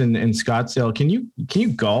Vegas and Scottsdale, can you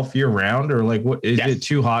golf year round, or like what is it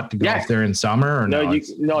too hot to golf there in summer?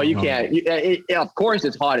 Or you can't. Of course,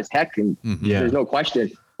 it's hot as heck, and there's no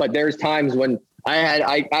question. But there's times when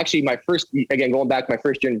I actually my first going back to my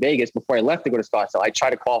first year in Vegas before I left to go to Scottsdale, I tried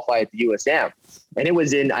to qualify at the USM, and it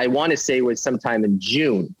was I want to say it was sometime in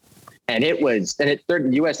June, and the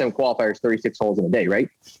USM qualifier is 36 holes in a day, right?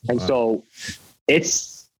 And so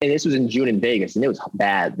and this was in June in Vegas, and it was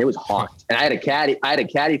bad. It was hot, and I had a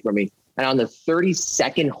caddy for me. And on the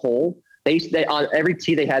 32nd hole, they on every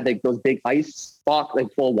tee they had like those big ice box,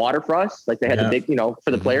 like full of water for us. Like they had the big, for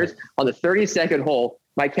the players. On the 32nd hole,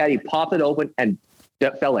 my caddy popped it open and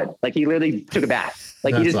fell in. Like he literally took a bath.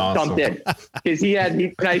 Like he just dumped in because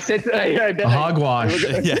and I said, hogwash.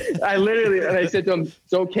 I literally, and I said to him,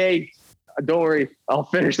 it's okay. Don't worry. I'll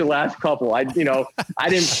finish the last couple. I didn't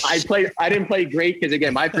play great. Cause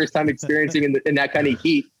again, my first time experiencing in that kind of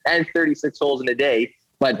heat and 36 holes in a day.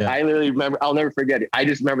 But I literally remember, I'll never forget it. I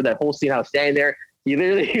just remember that whole scene. I was standing there. He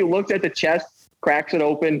literally looks at the chest, cracks it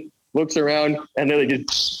open, looks around, and literally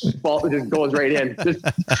just goes right in. Just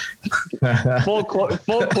full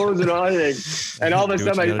closing on it. And all of a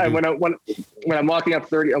sudden, when I'm walking up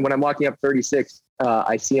 30, when I'm walking up 36,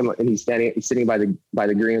 I see him and he's sitting by the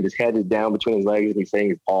green with his head is down between his legs and he's saying,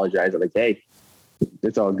 he's apologizing. I'm like, hey,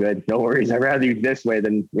 it's all good. No worries. I'd rather you this way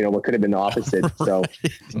than, what could have been the opposite. So,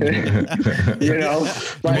 maybe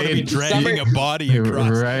dragging a body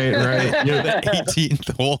across. Right. The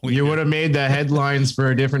 18th hole. You would have made the headlines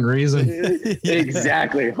for a different reason.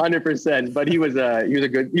 Exactly. 100%. But he was a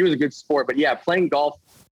good sport. But yeah, playing golf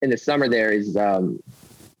in the summer there is,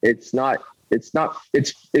 it's not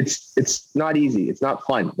easy. It's not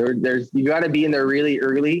fun. You got to be in there really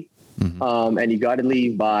early. And you got to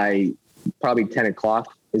leave by probably 10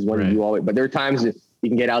 o'clock is when you do always, but there are times that you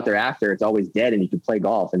can get out there after it's always dead and you can play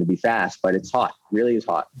golf and it'd be fast, but it's hot. It really is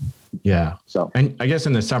hot. Yeah. So, and I guess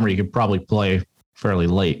in the summer you could probably play fairly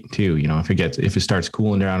late too. If it starts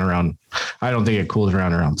cooling down around, I don't think it cools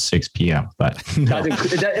around 6 PM, but no,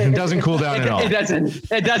 it doesn't cool down at all.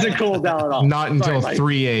 It doesn't cool down at all. Not until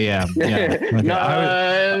 3 AM. Yeah.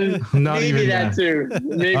 Not maybe even that too.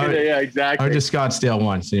 Maybe exactly. I went to Scottsdale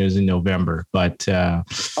once and it was in November, but, then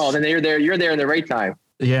you're there in the right time.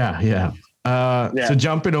 Yeah. So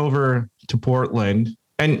jumping over to Portland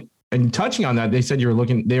and touching on that, they said they were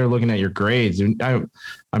looking at your grades. And I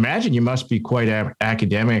imagine you must be quite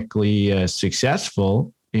academically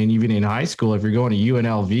successful. And even in high school, if you're going to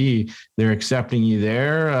UNLV, they're accepting you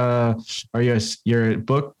there. Are you you're a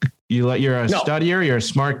studier? You're a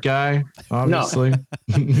smart guy, obviously.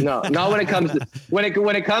 No, not when it comes to when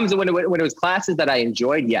it was classes that I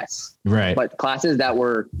enjoyed. Yes. Right. But classes that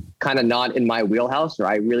were kind of not in my wheelhouse, or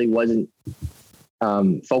I really wasn't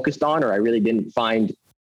focused on, or I really didn't find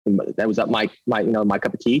that was up my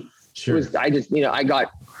cup of tea. Sure.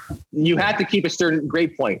 You had to keep a certain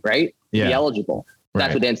grade point, right? Yeah. To be eligible.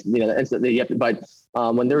 That's what you have to, but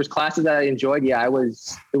when there was classes that I enjoyed, it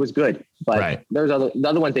was good. But there's the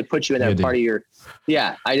other ones they put you in that part of your,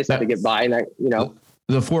 I just had to get by, and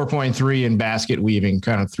the 4.3 in basket weaving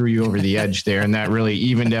kind of threw you over the edge there, and that really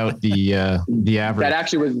evened out the average. That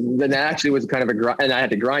actually was kind of a grind, and I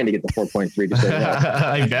had to grind to get the 4.3 to say that.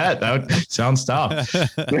 I bet that sounds tough.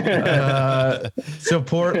 So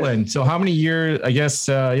Portland. So how many years? I guess.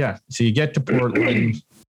 So you get to Portland.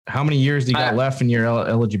 How many years do you got left in your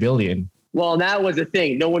eligibility? And well, that was the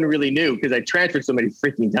thing. No one really knew because I transferred so many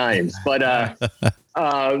freaking times. But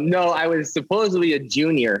no, I was supposedly a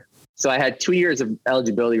junior. So I had 2 years of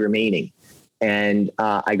eligibility remaining, and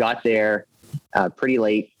I got there pretty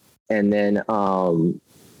late. And then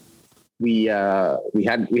we had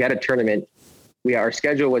a tournament. Our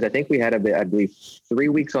schedule was, I think we had I believe 3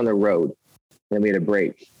 weeks on the road, and then we had a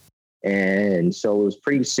break. And so it was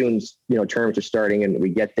pretty soon, terms are starting, and we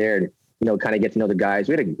get there and, kind of get to know the guys.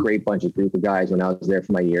 We had a great group of guys when I was there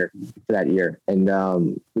for that year. And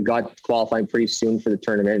we got qualifying pretty soon for the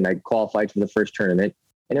tournament, and I qualified for the first tournament.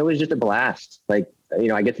 And it was just a blast. Like,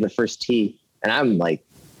 I get to the first tee and I'm like,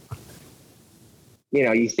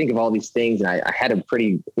 you think of all these things, and I had a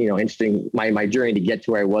pretty, interesting, my journey to get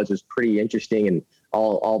to where I was pretty interesting, and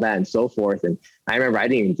all that and so forth. And I remember I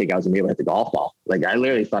didn't even think I was gonna be able to hit the golf ball. Like I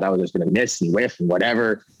literally thought I was just gonna miss and whiff and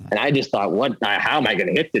whatever. And I just thought, how am I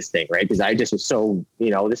gonna hit this thing? Right. Cause I just was so,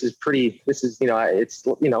 it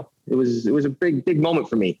was a big moment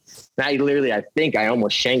for me. And I think I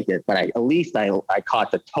almost shanked it, but at least I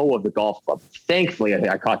caught the toe of the golf club. Thankfully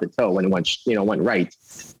I caught the toe when it went right.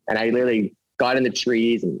 And I literally got in the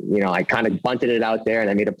trees and, I kind of bunted it out there, and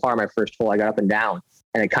I made a par my first hole. I got up and down,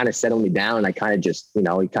 and it kind of settled me down. And I kind of just, it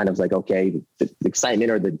kind of was like, okay, the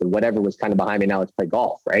excitement or the whatever was kind of behind me. Now let's play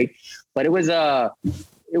golf. Right. But it was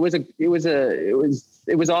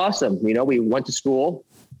awesome. We went to school,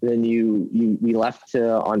 then we left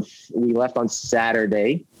on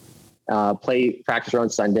Saturday, practice around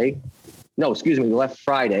Sunday. No, excuse me. We left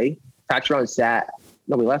Friday,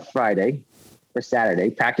 we left Friday or Saturday,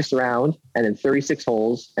 practice around, and then 36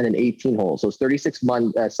 holes and then 18 holes. So it's 36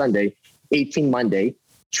 Sunday, 18 Monday,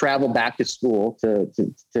 travel back to school to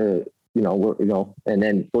and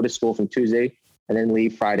then go to school from Tuesday and then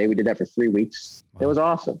leave Friday. We did that for 3 weeks. Wow. It was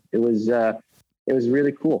awesome. It was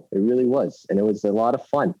really cool. It really was. And it was a lot of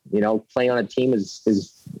fun. Playing on a team is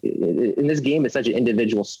in this game, it's such an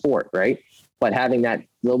individual sport, right? but having that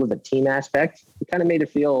little bit of a team aspect, it kind of made it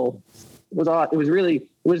feel, it was really,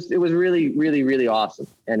 really awesome.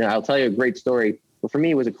 And I'll tell you a great story. Well, for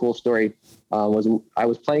me, it was a cool story. We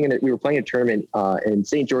were playing a tournament in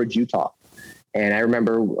St. George, Utah. And I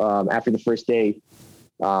remember after the first day,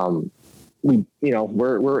 our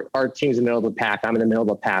team's in the middle of the pack. I'm in the middle of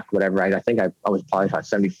the pack, whatever. I think I was probably about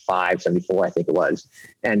 75, 74, I think it was.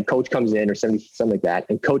 And coach comes in, or 70, something like that.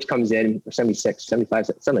 And coach comes in, or 76, 75,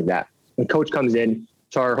 something like that. And coach comes in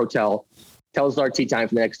to our hotel, tells us our tee time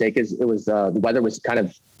for the next day, because it was the weather was kind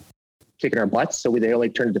of kicking our butts. So they only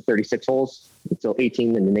turned it to 36 holes. So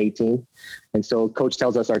 18 and then 18. And so coach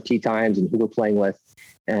tells us our tee times and who we're playing with.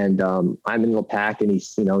 And I'm in the pack, and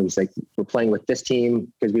he's like, we're playing with this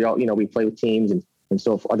team, because we all, we play with teams, and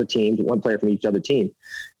so for other teams, one player from each other team.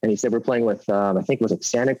 And he said, we're playing with, I think it was like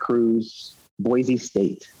Santa Cruz, Boise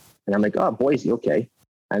State. And I'm like, oh, Boise. Okay.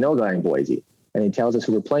 I know a guy in Boise. And he tells us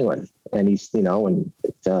who we're playing with. And he's, I'm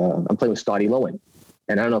playing with Scotty Lowen.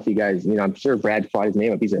 And I don't know if you guys, I'm sure Brad brought his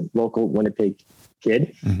name up. He's a local Winnipeg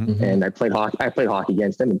kid. Mm-hmm. And I played hockey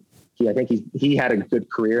against him. And I think he had a good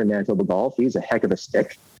career in Manitoba golf. He's a heck of a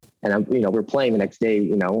stick. And we're playing the next day,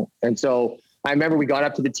 And so I remember we got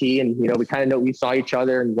up to the tee, and, we kind of know, we saw each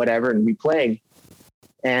other and whatever, and we played.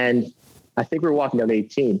 And I think we were walking down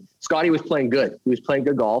 18. Scotty was playing good. He was playing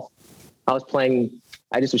good golf. I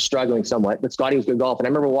just was struggling somewhat, but Scotty was good golf. And I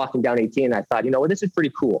remember walking down 18, and I thought, this is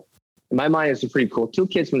pretty cool. In my mind, it's pretty cool. 2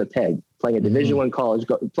 kids from the Peg playing a Division I college,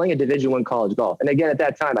 golf. And again, at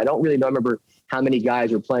that time, I don't really remember how many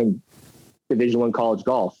guys were playing Division I college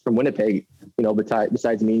golf from Winnipeg,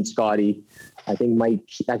 besides me and Scotty. I think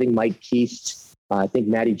Mike Keast, I think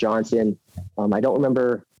Matty Johnson. I don't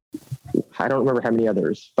remember how many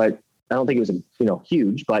others, but I don't think it was,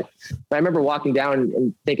 huge, but I remember walking down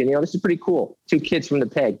and thinking, this is pretty cool. 2 kids from the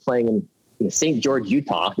Peg playing in St. George,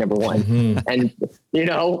 Utah, number one. Mm-hmm. And,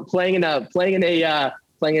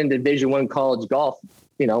 playing in Division I college golf,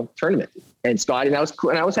 tournament. And Scotty, and that was cool.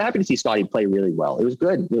 And I was happy to see Scotty play really well. It was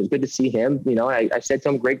good. It was good to see him. I said to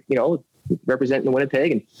him, great, representing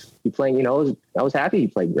Winnipeg, and he playing, I was happy he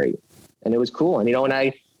played great, and it was cool. And, and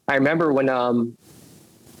I remember when,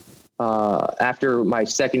 after my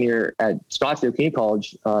second year at Scottsdale Community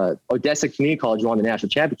College, Odessa Community College won the national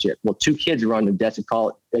championship. Well, 2 kids were on the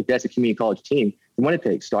Odessa Community College team from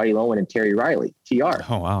Winnipeg, Scotty Lowen and Terry Riley, TR.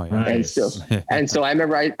 Oh, wow. Yeah. Nice. And so I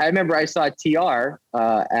remember I saw TR,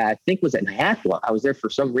 I think was at Nyathwa. I was there for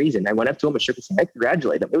some reason. I went up to him and shook his hand,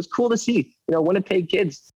 congratulated him. It was cool to see, Winnipeg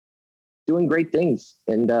kids doing great things.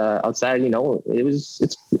 And outside,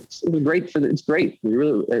 it's great it's great. We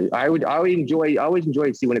really, I always enjoy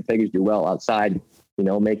to see Winnipeggers do well outside,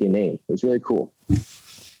 making a name. It's really cool.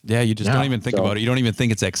 Yeah, you just don't even think about it. You don't even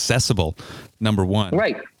think it's accessible, number one.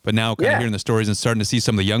 Right. But now kind of hearing the stories and starting to see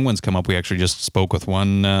some of the young ones come up. We actually just spoke with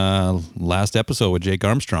one last episode with Jake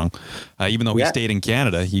Armstrong. Even though he stayed in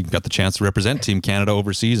Canada, he got the chance to represent Team Canada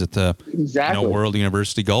overseas at the World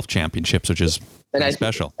University Golf Championships, which is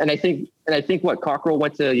special. And I think what Cockrell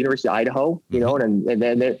went to University of Idaho, and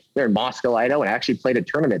then they're in Moscow, Idaho, and I actually played a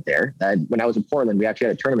tournament there. When I was in Portland, we actually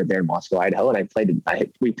had a tournament there in Moscow, Idaho, and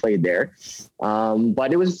we played there.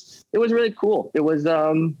 But it was really cool. It was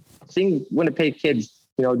seeing Winnipeg kids,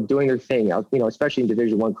 doing their thing, especially in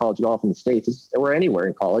Division I college golf in the States, or anywhere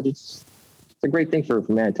in college. It's a great thing for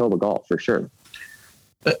Manitoba golf for sure.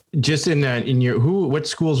 Just in that, what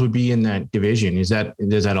schools would be in that division? Is that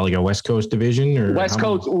like a West Coast division or West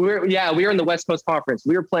Coast? We were in the West Coast Conference.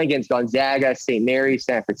 We were playing against Gonzaga, St. Mary's,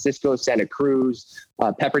 San Francisco, Santa Cruz,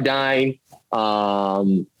 Pepperdine.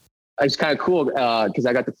 It's kind of cool because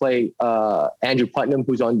I got to play Andrew Putnam,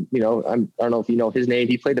 who's on, I don't know if you know his name.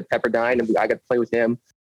 He played at Pepperdine, and I got to play with him.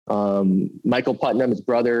 Michael Putnam, his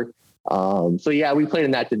brother. We played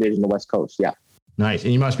in that division, the West Coast. Yeah. Nice.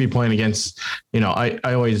 And you must be playing against, I'm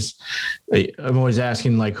always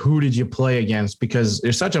asking, like, who did you play against? Because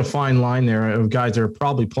there's such a fine line there of guys that are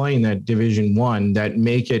probably playing that Division I that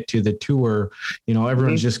make it to the tour.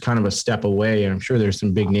 Everyone's just kind of a step away. And I'm sure there's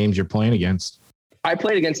some big names you're playing against. I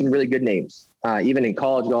played against some really good names, even in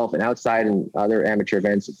college golf and outside and other amateur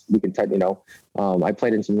events. We can I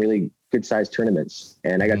played in some really good sized tournaments,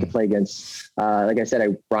 and I got to play against, like I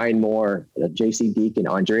said, Brian Moore, JC Deacon,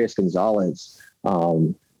 Andreas Gonzalez.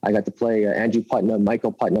 I got to play Andrew Putnam,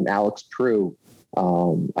 Michael Putnam, Alex Prue.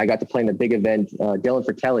 I got to play in a big event, Dylan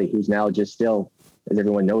Fratelli, who's now just still, as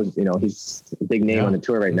everyone knows, he's a big name on the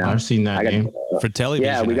tour right now. I've seen that name. Fratelli,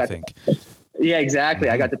 I think. Yeah, exactly.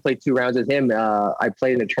 I got to play 2 rounds with him. I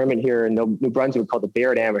played in a tournament here in New Brunswick called the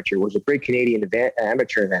Barrett Amateur, which was a great Canadian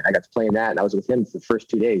amateur event. I got to play in that, and I was with him for the first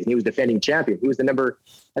 2 days. And he was defending champion. He was the number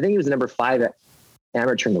 5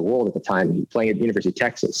 amateur in the world at the time, playing at the University of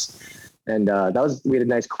Texas. And we had a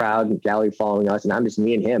nice crowd and gallery following us, and I'm just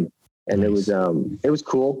me and him. And nice. It was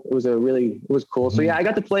cool. It was cool. So yeah, I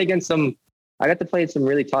got to play some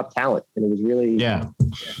really top talent, and it was really, Yeah.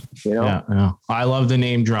 I love the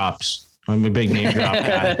name drops. I'm a big name drop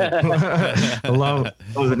guy. I love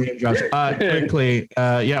the name drops. Quickly,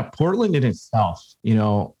 Portland in itself,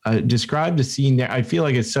 describe the scene there. I feel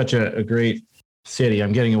like it's such a great city.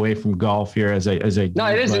 I'm getting away from golf here as I No,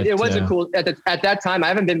 it is. It was a cool at that time. I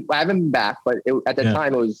haven't been back, but at that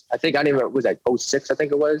time it was. I think I don't even. It was like 06, I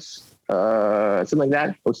think it was. Something like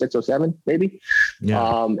that. 06, 07, maybe.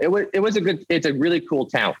 Yeah. It's a really cool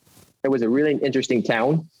town. It was a really interesting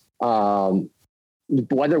town.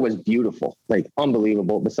 The weather was beautiful, like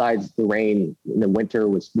unbelievable. Besides the rain in the winter,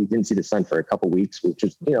 we didn't see the sun for a couple of weeks, which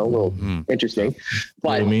is, a little interesting.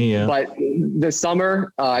 But the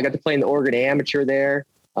summer, I got to play in the Oregon Amateur there.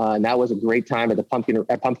 And that was a great time at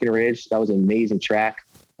Pumpkin Ridge. That was an amazing track.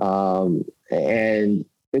 And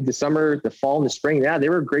the summer, the fall, and the spring, they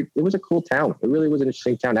were great. It was a cool town. It really was an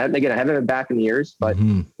interesting town. I haven't been back in years, but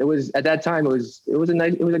it was at that time. It was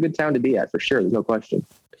a good town to be at for sure. There's no question.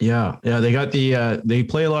 Yeah. They got they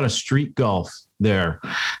play a lot of street golf there.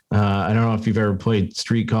 I don't know if you've ever played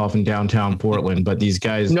street golf in downtown Portland, but these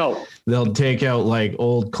guys, they'll take out like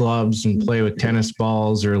old clubs and play with tennis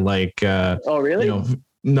balls or like, oh really?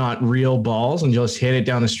 Not real balls, and just hit it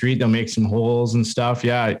down the street. They'll make some holes and stuff.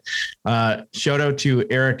 Yeah. Shout out to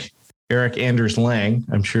Eric Anders Lang.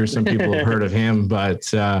 I'm sure some people have heard of him, but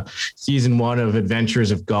season 1 of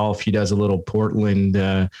Adventures of Golf, he does a little Portland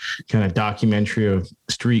kind of documentary of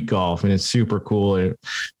street golf, and it's super cool. It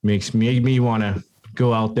made me want to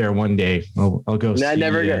go out there one day. I'll go.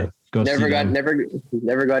 Never got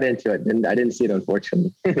into it. And I didn't see it,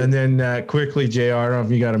 unfortunately. And then quickly, JR, I don't know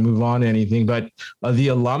if you got to move on to anything, but the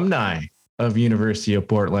alumni of University of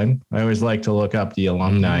Portland. I always like to look up the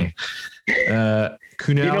alumni. Kunal,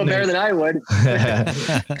 you know better than I would.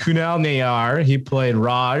 Kunal Nayar, he played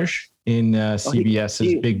Raj in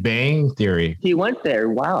CBS's Big Bang Theory. He went there.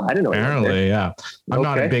 Wow, I didn't know. Apparently, yeah. I'm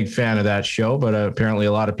not a big fan of that show, but apparently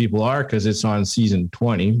a lot of people are because it's on season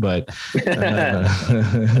 20. But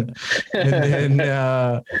and then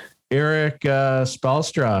Eric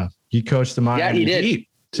Spolstra, he coached the Miami Heat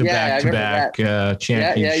to back-to-back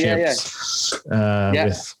championships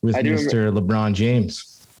with Mr. LeBron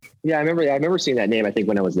James. Yeah, I remember seeing that name. I think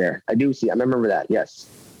when I was there, I remember that. Yes,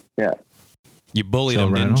 yeah. You bullied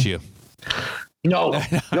him, didn't you? No,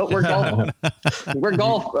 we're golf. We're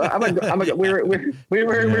golf. We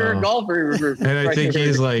were golfers. And I think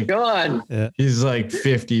he's like, go on. He's like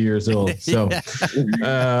 50 years old. So,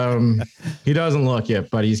 he doesn't look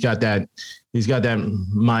it, but he's got that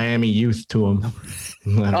Miami youth to him.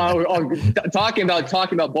 Talking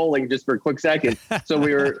about bowling just for a quick second. So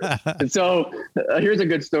here's a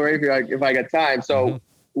good story if I got time. So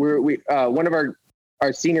one of our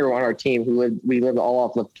senior on our team we lived all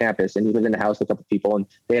off the campus, and he lived in the house with a couple people, and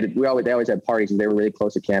they always had parties, and they were really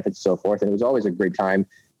close to campus and so forth. And it was always a great time.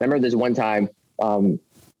 I remember this one time,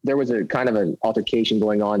 there was a kind of an altercation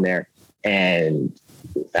going on there, and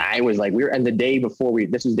I was like, the day before we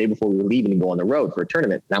were leaving to go on the road for a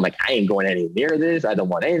tournament. And I'm like, I ain't going any near this. I don't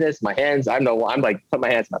want any of this. My hands, I'm like, put my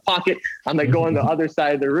hands in my pocket. I'm like going the other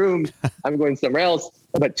side of the room. I'm going somewhere else.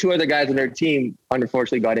 But 2 other guys on their team,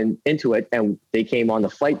 unfortunately, got into it, and they came on the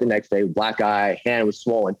flight the next day. Black eye, hand was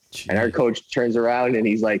swollen. Jeez. And our coach turns around and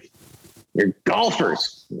he's like, "You're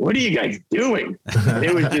golfers. What are you guys doing?" And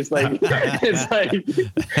it was just like, it's like,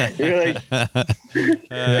 you're like,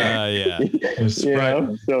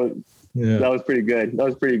 So that was pretty good.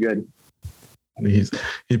 He's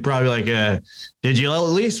probably like, did you at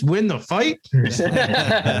least win the fight?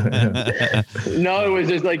 No, it was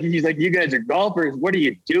just like, he's like, "You guys are golfers. What are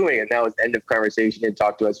you doing?" And that was the end of conversation. He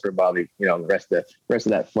talked to us for probably, the rest of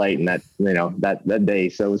that flight and that day.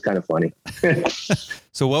 So it was kind of funny.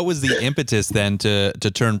 So what was the impetus then to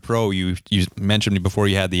turn pro? You mentioned before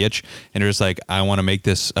you had the itch, and you're just like, I want to make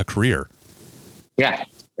this a career. Yeah,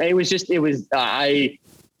 I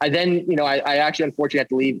actually unfortunately had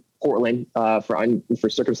to leave Portland for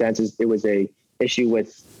circumstances. It was a issue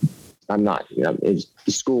with it was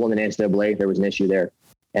the school and the NCAA. There was an issue there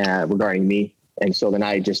regarding me, and so then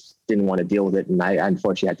I just didn't want to deal with it, and I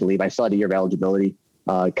unfortunately had to leave. I still had a year of eligibility.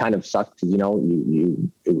 It kind of sucked because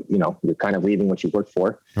you're kind of leaving what you worked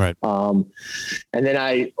for, right? And then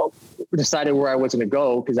I decided where I was going to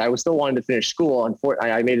go because I was still wanting to finish school.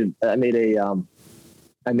 I made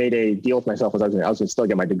a deal with myself as I was going to still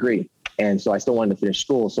get my degree. And so I still wanted to finish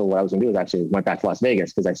school. So what I was going to do is actually went back to Las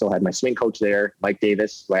Vegas because I still had my swing coach there, Mike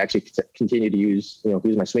Davis, who I actually continued to use, he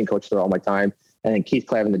was my swing coach for all my time. And then Keith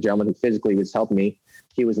Clevin, the gentleman who physically was helping me,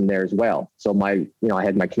 he was in there as well. So I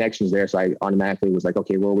had my connections there. So I automatically was like,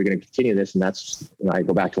 okay, well, we're going to continue this. And that's, I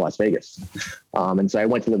go back to Las Vegas. And so I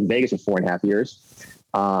went to live in Vegas for 4.5 years.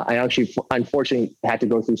 I actually, unfortunately, had to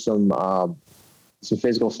go through some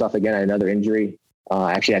physical stuff again. I had another injury.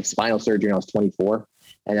 I actually had spinal surgery when I was 24.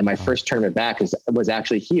 And then my first tournament back was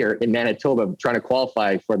actually here in Manitoba, trying to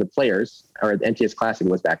qualify for the Players, or the NTS Classic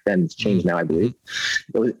was back then. It's changed now, I believe.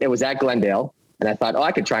 It was at Glendale. And I thought,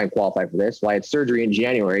 I could try and qualify for this. Well, I had surgery in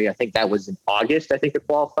January. I think that was in August, I think the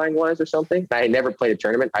qualifying was or something. I had never played a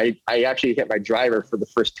tournament. I actually hit my driver for the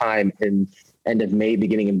first time in end of May,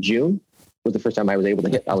 beginning of June. Was the first time I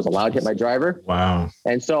was allowed to hit my driver. Wow.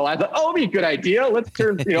 And so I thought, it'd be a good idea. Let's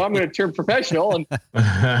turn, I'm going to turn professional. And,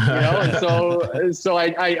 and so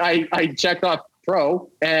I checked off pro,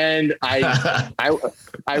 and I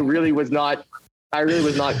really was not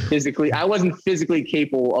physically, I wasn't physically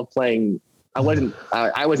capable of playing.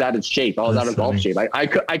 I was out of shape. I was out of golf shape.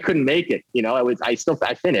 I couldn't make it.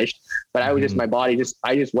 I finished, but I was just, my body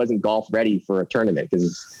I just wasn't golf ready for a tournament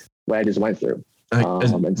because what I just went through.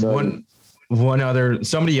 And so one other,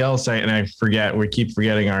 somebody else, I forget, we keep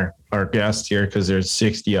forgetting our guests here because there's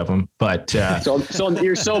 60 of them, but so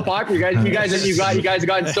you're so popular, you guys have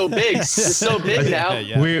gotten so big. You're so big now.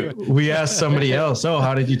 We asked somebody else,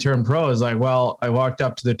 how did you turn pro? It's like, well, I walked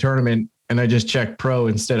up to the tournament and I just checked pro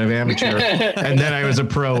instead of amateur. And then I was a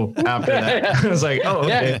pro after that. I was like,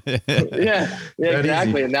 okay. Yeah,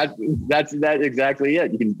 exactly. Easy. And that's exactly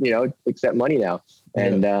it. You can, accept money now.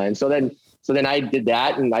 And so then I did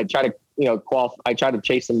that, and I tried to, I tried to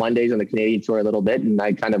chase the Mondays on the Canadian Tour a little bit, and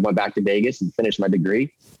I kind of went back to Vegas and finished my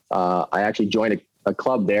degree. I actually joined a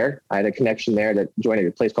club there. I had a connection there that joined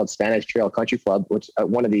a place called Spanish Trail Country Club, which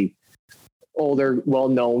one of the older,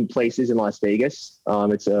 well-known places in Las Vegas.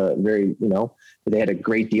 It's a very, they had a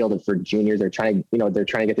great deal for juniors. They're trying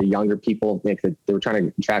to get the younger people. They were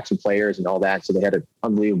trying to attract some players and all that. So they had an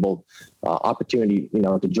unbelievable opportunity,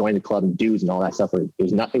 to join the club and dues and all that stuff. It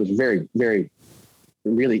was very, very,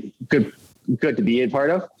 really good to be a part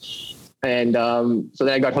of. And so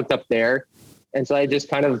then I got hooked up there. And so I just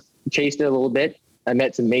kind of chased it a little bit. I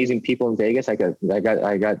met some amazing people in Vegas. I got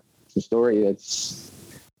some story I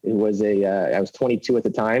was 22 at the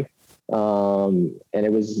time. And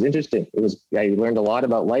it was interesting. I learned a lot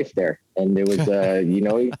about life there, and it was,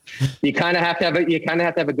 you kind of have to have a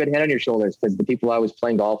good head on your shoulders, because the people I was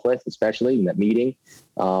playing golf with, especially in that meeting,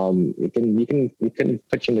 it can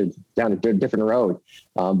put you down a different road.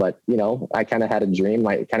 But I kind of had a dream.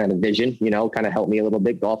 I kind of had a vision, kind of helped me a little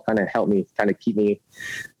bit. Golf kind of helped me, kind of keep me,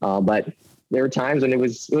 but there were times when it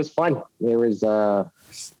was fun. There was,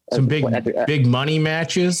 some big money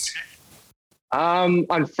matches.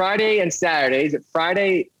 On Friday and Saturdays.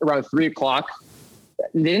 Friday around 3:00,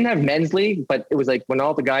 they didn't have men's league, but it was like when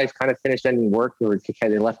all the guys kind of finished ending work, or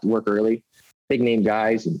they left work early. Big name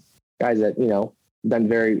guys and guys that done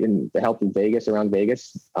very in the help in Vegas, around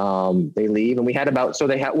Vegas. They leave, and we had about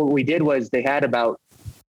what we did was they had about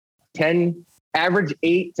 10, average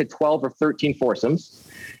 8 to 12 or 13 foursomes,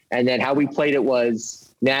 and then how we played it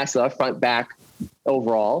was NASA front back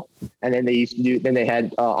overall, and then they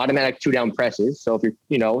had automatic 2-down presses. So if you're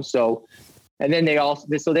and then then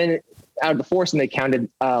out of the foursome they counted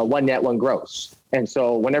 1 net, 1 gross. And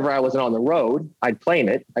so whenever I wasn't on the road, I'd play in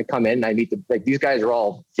it. I'd come in and I meet these guys are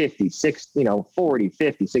all 50, 60, 40,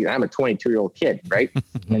 50, 60. I'm a 22-year-old kid, right?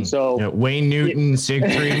 And so Wayne Newton,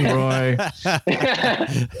 Siegfried Roy.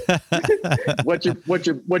 What's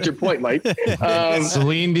your point, Mike?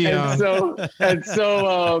 Celine Dion.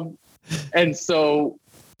 And so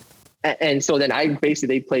then I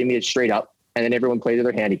basically, they played me straight up, and then everyone played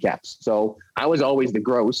their handicaps. So I was always the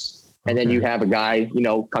gross. And then you have a guy,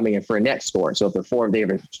 coming in for a net score. So if they have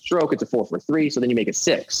a stroke, it's a 4 for 3. So then you make it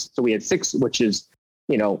 6. So we had 6, which is,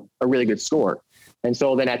 a really good score. And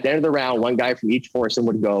so then at the end of the round, one guy from each foursome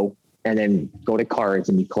would go and then go to cards,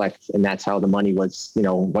 and you collect. And that's how the money was,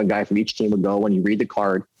 one guy from each team would go when you read the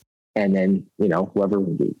card, and then, whoever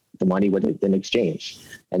the money would then exchange.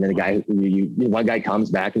 And then the guy, one guy comes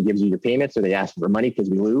back and gives you your payments, or they ask for money because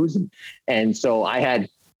we lose. And so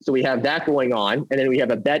so we have that going on. And then we have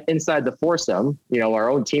a bet inside the foursome. Our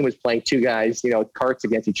own team was playing 2 guys, carts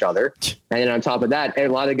against each other. And then on top of that, a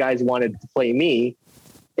lot of guys wanted to play me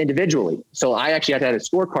individually. So I actually had to have a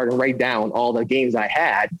scorecard and write down all the games I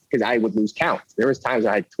had, because I would lose count. There was times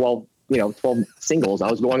I had 12 singles I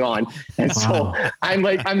was going on. And so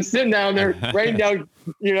I'm sitting down there writing down,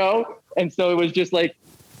 and so it was just like,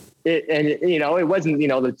 it wasn't,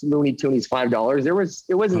 the Looney Tunes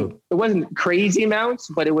 $5. It wasn't crazy amounts,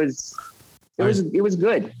 but it was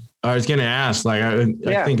good. I was going to ask, like, I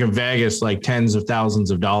think of Vegas, like tens of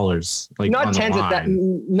thousands of dollars, like not tens of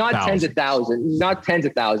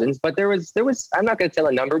thousands, but there was, I'm not going to tell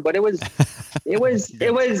a number, but it was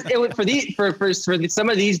for some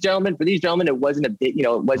of these gentlemen, it wasn't a bit,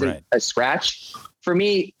 it wasn't a scratch. For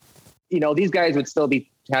me, these guys would still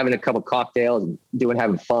be having a couple cocktails and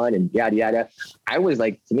having fun and yada, yada. I was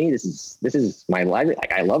like, to me, this is my livelihood.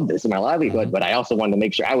 Like, I love this in my livelihood, but I also wanted to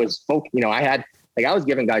make sure I was focused. I was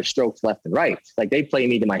giving guys strokes left and right. Like, they play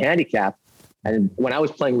me to my handicap. And when I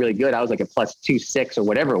was playing really good, I was like a plus 2.6 or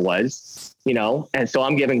whatever it was, and so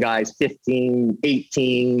I'm giving guys 15,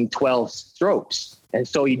 18, 12 strokes. And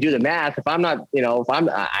so you do the math. If I'm not,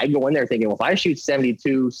 I go in there thinking, well, if I shoot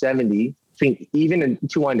 72, 70, even in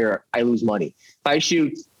 2 under, I lose money. If I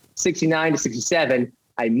shoot 69 to 67,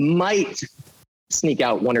 I might sneak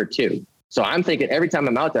out 1 or 2. So I'm thinking every time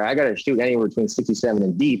I'm out there, I got to shoot anywhere between 67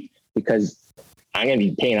 and deep, because I'm going to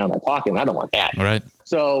be paying out of my pocket, and I don't want that. Right.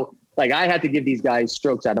 So, like, I had to give these guys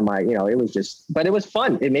strokes out of my, but it was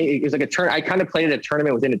fun. It was like a turn. I kind of played it a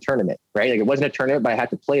tournament within a tournament, right? Like, it wasn't a tournament, but I had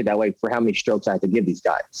to play it that way for how many strokes I had to give these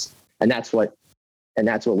guys. And that's what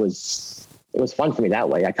was, it was fun for me that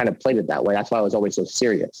way. I kind of played it that way. That's why I was always so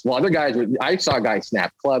serious. Well, other guys I saw guys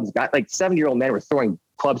snap clubs, got like 70-year-old men were throwing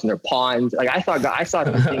clubs in their ponds. Like, I saw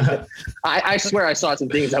some things I swear I saw some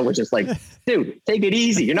things that were just like, dude, take it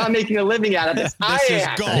easy. You're not making a living out of this. This is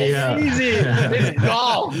golf. Yeah. Easy. It's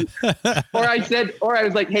golf. Or I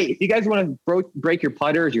was like, hey, if you guys want to break your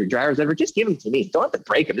putters, your drivers, whatever, just give them to me. Don't have to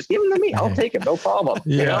break them. Just give them to me. I'll take them. No problem.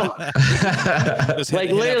 Just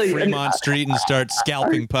like, literally Fremont Street and start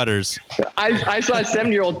scalping putters. I saw a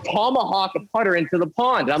 7-year-old tomahawk a putter into the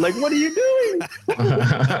pond. I'm like, what are you doing?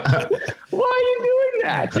 Why are you doing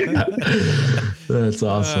that? That's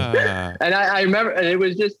awesome. And I remember, and it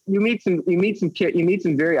was just, I met some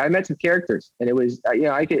characters, and it was,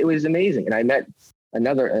 it was amazing. And I met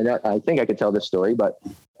another, I think I could tell this story, but,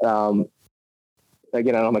 again, I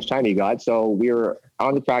don't know how much time you got. So we were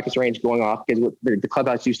on the practice range going off, because the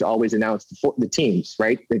clubhouse used to always announce the teams,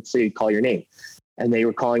 right? They'd say, call your name. And they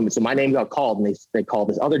were calling, so my name got called, and they called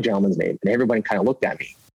this other gentleman's name, and everybody kind of looked at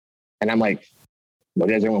me. And I'm like,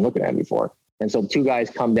 what is everyone looking at me for? And so 2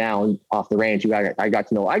 guys come down off the range. I got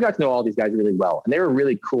to know all these guys really well. And they were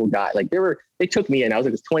really cool guys. Like, they took me in. I was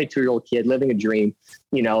like this 22-year-old kid living a dream.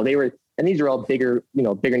 And these are all bigger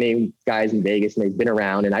name guys in Vegas, and they've been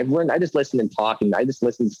around. And I just listened and talked, and I just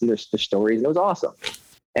listened to their stories. And it was awesome.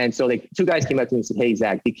 And so 2 guys came up to me and said, hey,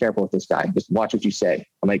 Zach, be careful with this guy. Just watch what you say.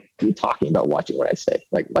 I'm like, what are you talking about watching what I say?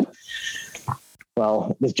 Like, what?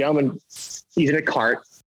 Well, this gentleman, he's in a cart,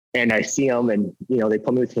 and I see him, and, they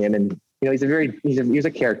put me with him, and, he's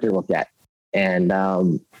a character to look at. And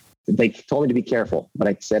they told me to be careful, but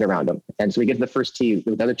I sat around him. And so we get to the first tee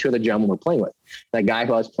with the other 2 of the gentlemen we're playing with. That guy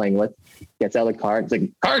who I was playing with gets out of the cart. It's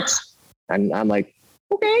like, carts! And I'm like,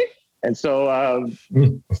 okay. And so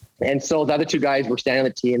the other 2 guys were standing on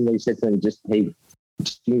the tee, and they said to me, just, hey,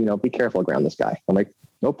 be careful around this guy. I'm like,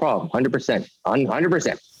 no problem. 100%.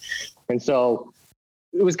 And so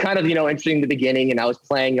it was kind of, interesting in the beginning, and I was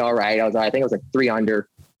playing all right. I think I was like 3 under.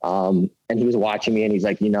 And he was watching me, and he's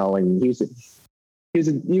like, and he was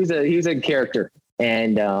a character.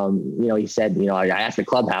 And, he said, I asked the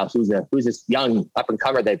clubhouse, who's this young up and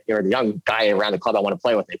comer the young guy around the club I want to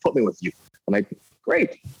play with. They put me with you. I'm like,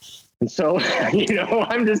 great. And so,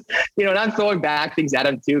 I'm just, and I'm throwing back things at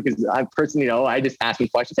him too, because I'm personally, I just ask him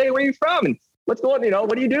questions. Hey, where are you from? And what's going on?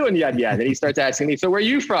 What are you doing? Yeah. Then he starts asking me, so where are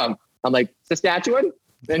you from? I'm like, Saskatchewan.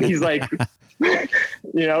 And he's like, he's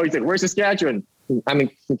like, where's Saskatchewan? I'm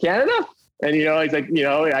in Canada. And, he's like,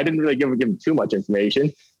 I didn't really give him too much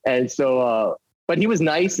information. And so, but he was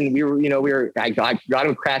nice, and I got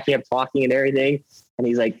him cracking up, talking and everything. And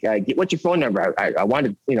he's like, what's your phone number? I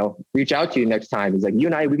wanted to, reach out to you next time. He's like, you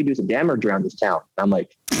and I, we could do some damage around this town. I'm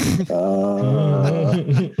like,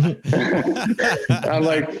 so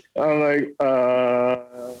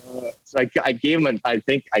I gave him I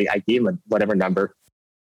gave him whatever number.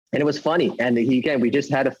 And it was funny. And we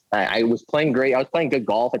just had I was playing great. I was playing good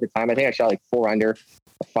golf at the time. I think I shot like 4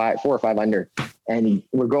 or 5 under. And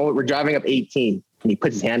we're driving up 18, and he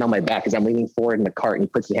puts his hand on my back as I'm leaning forward in the cart, and he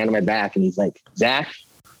puts his hand on my back, and he's like, Zach,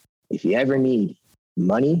 if you ever need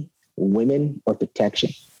money, women, or protection,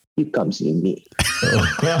 you come see me.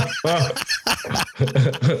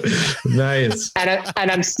 Nice.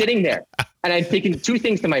 And I'm sitting there, and I'm thinking 2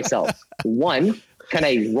 things to myself. 1, can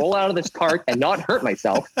I roll out of this cart and not hurt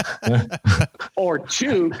myself? Or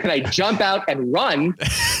 2, can I jump out and run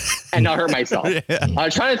and not hurt myself? Yeah. I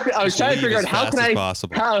was trying to figure out how can I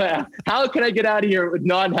get out of here with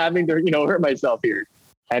not having to, hurt myself here.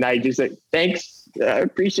 And I just said, thanks. I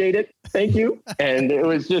appreciate it. Thank you. And it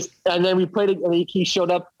was just, and then we played it, and he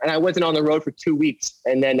showed up, and I wasn't on the road for 2 weeks.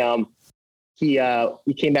 And then he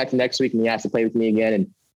came back the next week, and he asked to play with me again,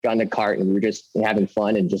 and got in the cart, and we were just having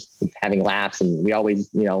fun and just having laughs. And we always,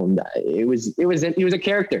 it was he was a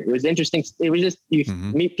character. It was interesting. It was just, you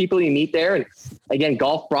meet people you meet there. And again,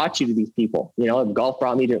 golf brought you to these people, golf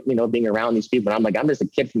brought me to, being around these people. And I'm like, I'm just a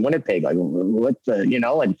kid from Winnipeg. Like, what the,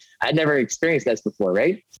 and I'd never experienced this before.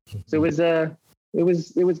 Right. So it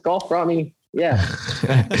was golf brought me. Yeah.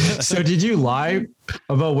 So did you lie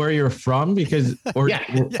about where you're from? Because,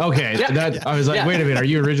 okay. Yeah. That I was like, wait a minute. Are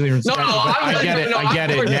you originally from Scotland? I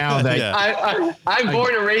get it now that I'm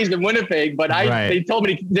born and raised in Winnipeg, but they told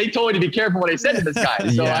me to be careful what I said to this guy.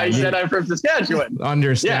 So I said I'm from Saskatchewan.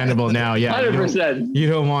 Understandable now. Yeah. 100%. You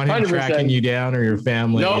don't want him 100%. Tracking you down or your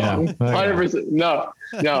family. No, 100%. No,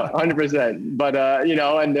 100%. But,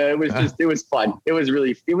 and it was fun. It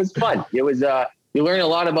was fun. It was, you learn a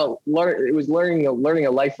lot about learning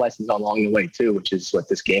a life lessons along the way too, which is what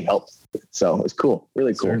this game helps. So it was cool,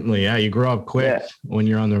 really cool. Certainly, yeah. You grow up quick when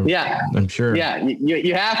you're on the. Yeah, I'm sure. Yeah,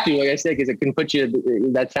 you have to, like I said, because it can put you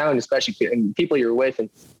in that town, especially and people you're with, and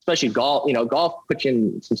especially golf. Golf puts you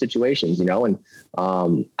in some situations, and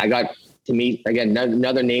I got to meet again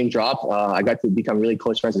another name drop. I got to become really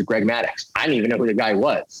close friends with Greg Maddux. I didn't even know who the guy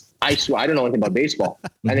was. I swear I don't know anything about baseball.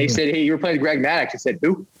 And they said, "Hey, you were playing with Greg Maddux." I said,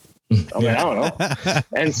 "Who?" I mean, I don't know.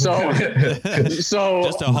 And so just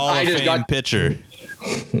a Hall of Fame pitcher.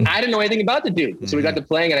 I didn't know anything about the dude. So we got to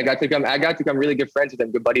playing, and I got to become really good friends with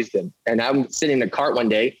him, good buddies with him. And I'm sitting in the cart one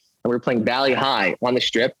day, and we were playing Valley High on the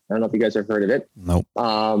Strip. I don't know if you guys have heard of it. Nope.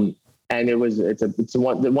 And it's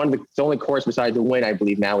the only course besides the Wynn, I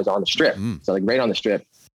believe now, is on the Strip. So like right on the Strip.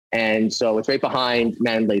 And so it's right behind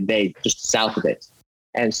Mandalay Bay, just south of it.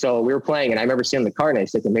 And so we were playing, and I remember seeing the cart, and I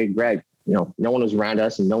said to me, Greg, no one was around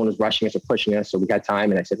us and no one was rushing us or pushing us. So we got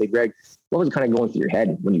time. And I said, "Hey, Greg, what was kind of going through your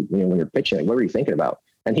head when you're pitching? Like, what were you thinking about?"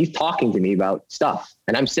 And he's talking to me about stuff.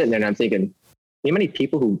 And I'm sitting there and I'm thinking, how many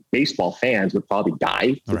people who baseball fans would probably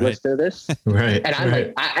die to listen to this? Right. And I'm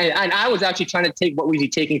like, I was actually trying to take what was he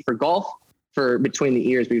taking for golf for between the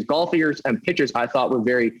ears, because golfers and pitchers I thought were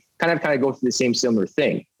very kind of go through the same similar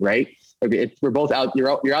thing, right? We're both out,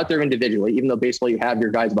 you're out there individually, even though baseball, you have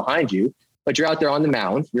your guys behind you. But you're out there on the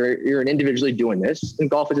mound, you're individually doing this, and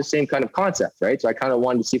golf is the same kind of concept, right? So I kind of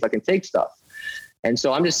wanted to see if I can take stuff. And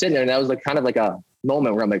so I'm just sitting there, and that was like kind of like a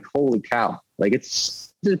moment where I'm like, holy cow, like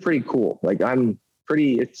this is pretty cool. Like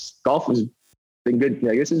golf has been good.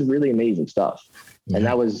 Like, this is really amazing stuff. Yeah. And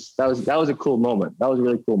that was a cool moment. That was a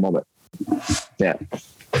really cool moment. Yeah.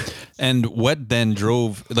 And what then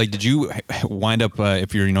drove, like, did you wind up,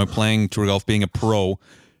 if you're, playing tour golf, being a pro,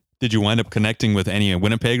 did you wind up connecting with any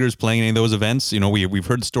Winnipeggers playing any of those events? We've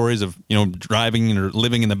heard stories of, driving or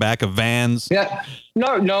living in the back of vans. Yeah.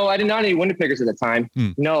 No, I did not any Winnipeggers at the time.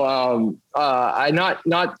 No, I not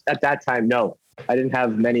at that time. No, I didn't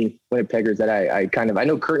have many Winnipeggers that I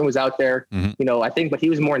know Curtin was out there, I think, but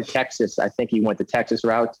he was more in Texas. I think he went the Texas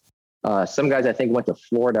route. Some guys I think went to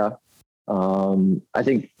Florida. I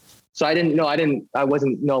think, so I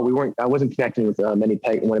wasn't connecting with many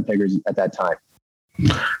Winnipeggers at that time.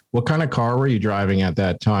 What kind of car were you driving at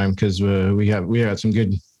that time? Because we had some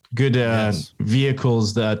good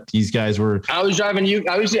vehicles that these guys were. I was driving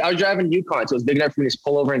Yukon, so it was big enough for me to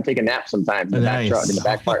pull over and take a nap sometimes in the back truck, in the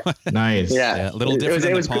back part. Nice. Yeah, a little different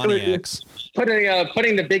than the Pontiacs.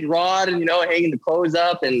 Putting the big rod and hanging the clothes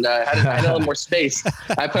up, and had a little more space.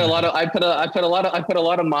 I put a lot of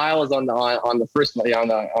miles on the first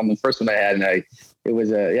one I had, and I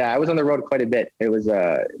was on the road quite a bit. It was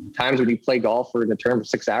times when you play golf for the term for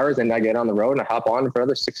 6 hours, and I get on the road and I hop on for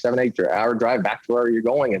another 6, 7, 8 hour drive back to where you're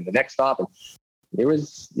going and the next stop. And it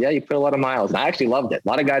was, you put a lot of miles, and I actually loved it. A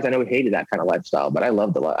lot of guys I know hated that kind of lifestyle, but I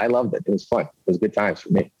loved it. I loved it. It was fun. It was good times for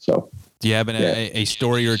me. So. Do you have a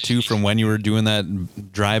story or two from when you were doing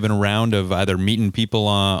that, driving around, of either meeting people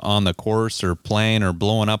on the course or playing or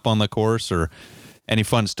blowing up on the course, or any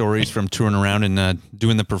fun stories from touring around and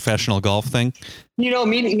doing the professional golf thing?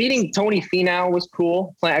 Meeting Tony Finau was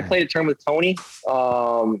cool. I played a term with Tony.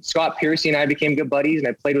 Scott Piercy and I became good buddies, and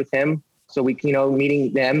I played with him. So we,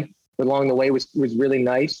 meeting them along the way was really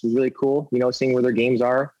nice. It was really cool. Seeing where their games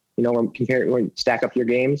are. Stack up your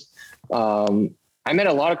games. I met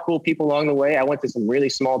a lot of cool people along the way. I went to some really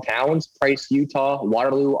small towns: Price, Utah;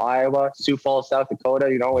 Waterloo, Iowa; Sioux Falls, South Dakota.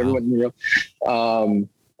 Everyone's real.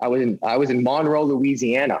 I was in Monroe,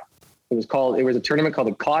 Louisiana. It was a tournament called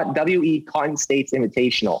the WE Cotton States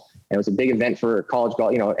Invitational. And it was a big event for college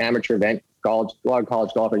golf, amateur event. A lot of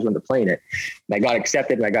college golfers went to play in it. And I got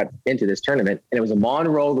accepted, and I got into this tournament, and it was in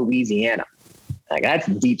Monroe, Louisiana. Like, that's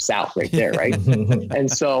deep South right there, right?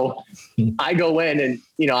 And so I go in, and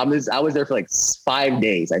I was there for like 5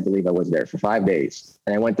 days. I believe I was there for 5 days,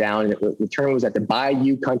 and I went down, and the tournament was at the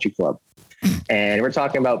Bayou Country Club. And we're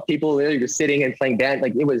talking about people literally just sitting and playing band.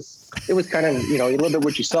 Like it was kind of, a little bit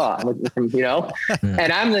what you saw,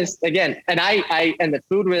 and I'm this again, and and the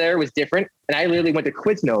food over there was different. And I literally went to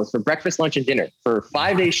Quiznos for breakfast, lunch, and dinner for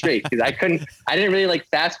 5 days straight. Cause I didn't really like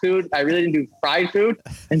fast food. I really didn't do fried food.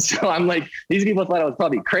 And so I'm like, these people thought I was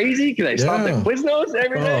probably crazy because I stopped at Quiznos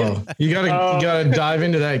every day. Oh, you gotta dive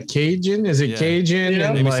into that Cajun. Is it Cajun?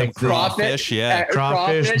 And maybe like some crawfish.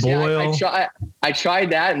 Crawfish boil. Yeah, I tried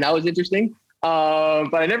that, and that was interesting.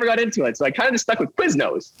 But I never got into it, so I kind of just stuck with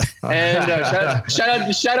Quiznos. And shout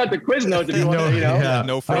out to Quiznos if you want to, Yeah.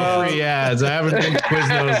 No free ads. I haven't been to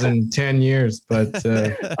Quiznos in 10 years, but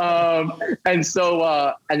and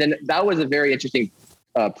so and then that was a very interesting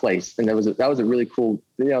place, and that was a really cool.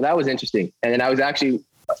 That was interesting. And then I was actually,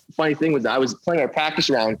 funny thing was I was playing a practice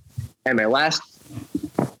round, and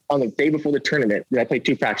on the day before the tournament, I played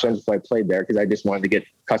 2 practice rounds before I played there because I just wanted to get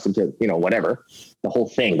accustomed to, whatever, the whole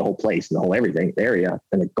thing, the whole place, and the whole everything, the area,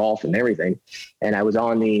 and the golf and everything. And I was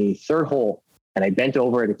on the 3rd hole, and I bent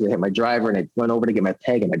over to hit my driver, and I went over to get my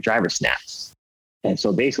peg, and my driver snaps. And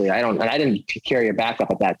so basically, I didn't carry a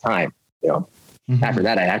backup at that time. After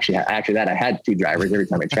that, I had 2 drivers every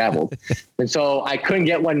time I traveled. And so I couldn't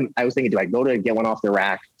get one. I was thinking, do I go to get one off the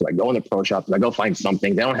rack? Do I go in the pro shop? Do I go find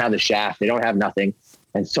something? They don't have the shaft. They don't have nothing.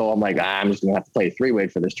 And so I'm like, I'm just going to have to play a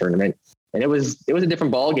 3-wood for this tournament. And it was a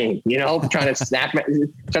different ball game, trying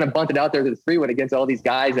to bunt it out there to the 3-wood against all these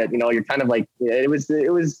guys that, you're kind of like, it was,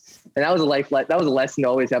 and that was a lesson to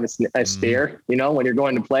always have a spare, when you're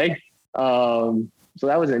going to play. So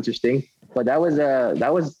that was interesting, but that was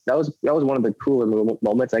one of the cooler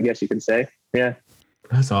moments, I guess you could say. Yeah.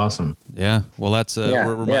 That's awesome. Yeah. Well, that's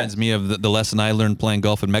reminds me of the lesson I learned playing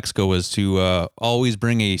golf in Mexico was to always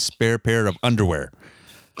bring a spare pair of underwear.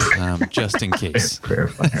 Just in case.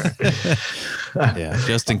 Yeah,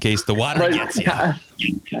 just in case the water gets you.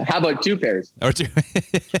 How about 2 pairs? Or 2.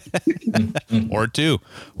 Or 2.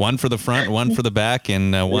 One for the front, one for the back,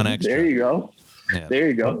 and one extra. There you go. Yeah. There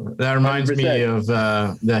you go. That reminds 100%. Me of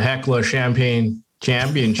the Hecla Champagne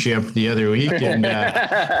Championship the other week, and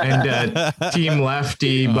Team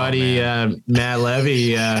Lefty buddy Matt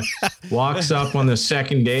Levy walks up on the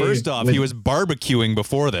second day. First off, he was barbecuing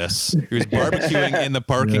before this. He was barbecuing in the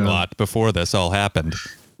parking lot before this all happened.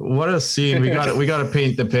 What a scene. We got to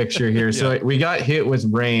paint the picture here. Yeah. So we got hit with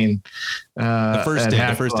rain the first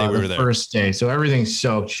day we were there. First day. So everything's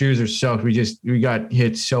soaked. Shoes are soaked. We got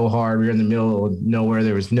hit so hard. We were in the middle of nowhere.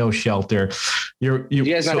 There was no shelter. You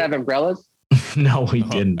guys not have umbrellas? No, we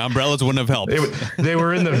didn't. Umbrellas wouldn't have helped. They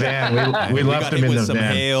were in the van. We left them in the some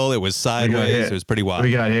van. Hail. It was sideways. It was pretty wild.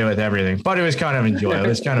 We got hit with everything, but it was kind of enjoyable. It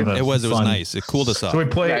was kind of it was nice. It cooled us off. So we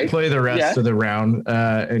play the rest of the round,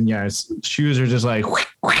 and shoes are just like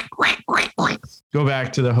go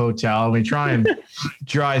back to the hotel. We try and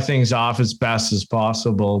dry things off as best as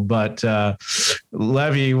possible, but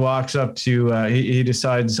Levy walks up to he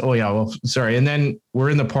decides, and then we're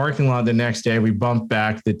in the parking lot the next day. We bumped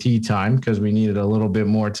back the tee time because we needed a little bit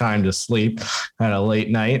more time to sleep at a late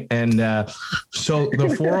night. And so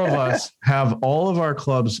the 4 of us have all of our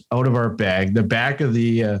clubs out of our bag. The back of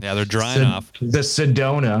the they're drying off. The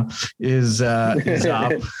Sedona is up,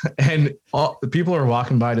 and the people are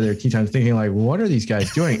walking by to their tee time thinking like, what are these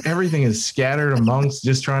guys doing? Everything is scattered amongst,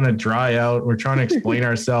 just trying to dry out. We're trying to explain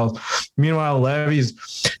ourselves. Meanwhile,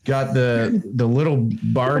 Levy's got the little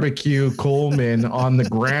barbecue Coleman on the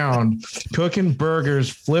ground, cooking burgers,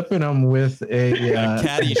 flipping them with a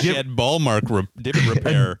caddy shed ball mark divot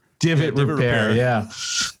repair. Divot repair, yeah.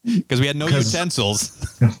 Because we had no utensils.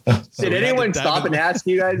 Did anyone stop and ask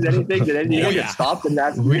you guys anything? Did anyone get stopped and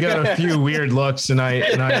ask? We got a few weird looks, and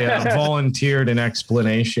I volunteered an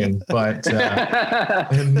explanation, but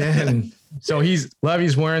and then. So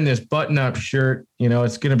Levy's wearing this button-up shirt.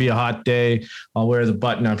 It's going to be a hot day. I'll wear the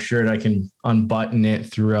button-up shirt. I can unbutton it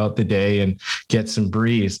throughout the day and get some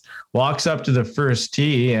breeze. Walks up to the first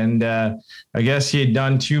tee, and I guess he had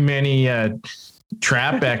done too many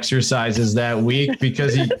trap exercises that week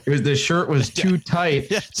because the shirt was too tight,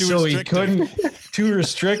 too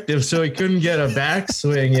restrictive, so he couldn't get a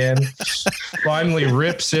backswing in. Finally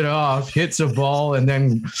rips it off, hits a ball, and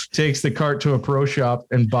then takes the cart to a pro shop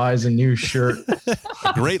and buys a new shirt.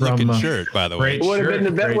 Great looking shirt, by the way. Would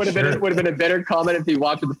have been a better comment if he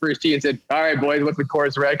walked to the first tee and said, "All right, boys, what's the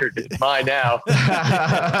course record? It's mine now."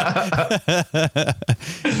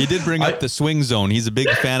 He did bring up the swing zone. He's a big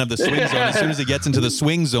fan of the swing zone. As soon as he gets into the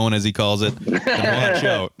swing zone, as he calls it, watch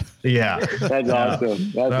out. Yeah, that's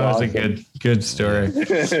awesome. That was a good start. story.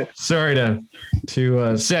 Sorry to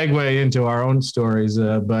segue into our own stories,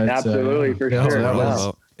 but absolutely for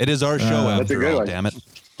sure. It is our show after all. Damn it.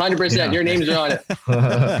 100%. Your names are on it.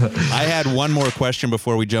 I had one more question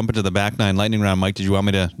before we jump into the back nine lightning round. Mike, did you want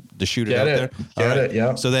me to shoot it out there? Get it,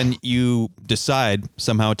 yeah. So then you decide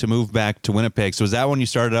somehow to move back to Winnipeg. So was that when you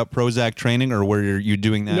started up Prozac training, or were you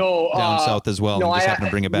doing that down south as well? No, and just happened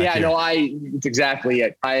to bring it back here? It's exactly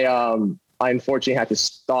it. I unfortunately had to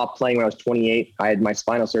stop playing when I was 28. I had my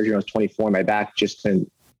spinal surgery when I was 24. My back just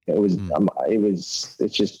couldn't.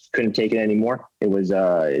 It just couldn't take it anymore.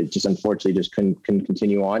 It just unfortunately just couldn't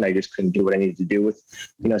continue on. I just couldn't do what I needed to do with,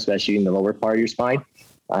 especially in the lower part of your spine.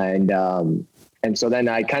 And so then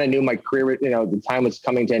I kind of knew my career, the time was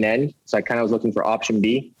coming to an end. So I kind of was looking for option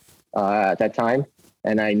B at that time.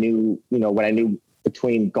 And I knew, what I knew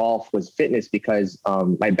between golf was fitness, because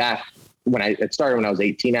my back, it started when I was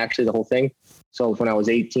 18, actually, the whole thing. So when I was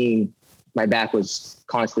 18, my back was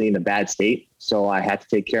constantly in a bad state. So I had to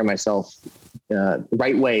take care of myself the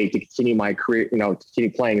right way to continue my career, to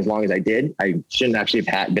continue playing as long as I did. I shouldn't actually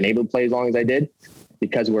have been able to play as long as I did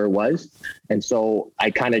because of where it was. And so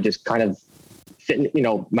I kind of fit,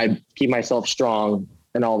 keep myself strong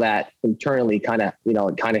and all that internally it kind of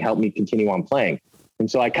helped me continue on playing. And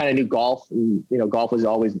so I kind of knew golf, and, golf was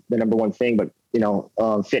always the number one thing, but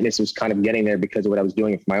fitness was kind of getting there because of what I was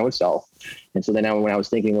doing for my own self. And so then when I was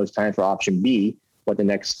thinking it was time for option B, what the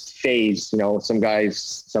next phase, some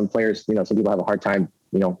players, some people have a hard time,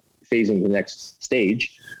 phasing to the next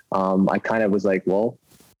stage. I kind of was like, well,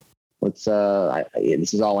 this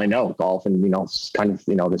is all I know, golf and, kind of,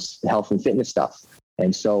 this health and fitness stuff.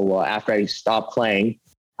 And so after I stopped playing,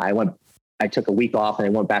 I took a week off and I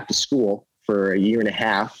went back to school for a year and a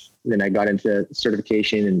half. And then I got into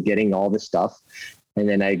certification and getting all this stuff. And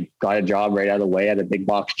then I got a job right out of the way at a big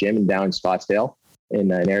box gym down in Scottsdale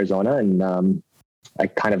in Arizona. And I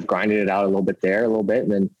kind of grinded it out a little bit,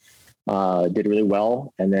 and then did really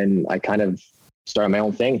well. And then I kind of started my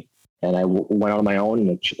own thing, and I went on my own,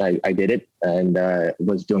 which I did it, and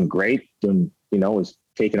was doing great, was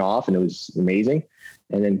taking off, and it was amazing.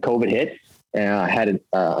 And then COVID hit, and I had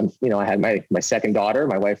my second daughter,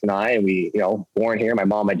 my wife and I, and we, born here. My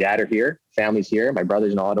mom, my dad are here. Family's here. My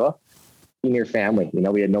brother's in Ottawa. Near family.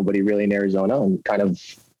 We had nobody really in Arizona, and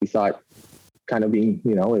we thought being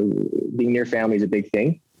near family is a big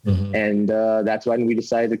thing. Mm-hmm. And that's when we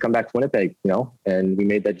decided to come back to Winnipeg, and we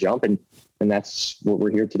made that jump, and that's what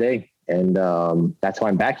we're here today. And that's why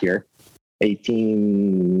I'm back here.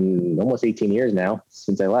 Almost 18 years now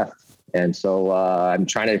since I left. And so I'm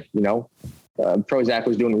trying to, Prozac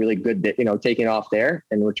was doing really good, taking off there,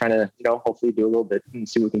 and we're trying to, hopefully do a little bit and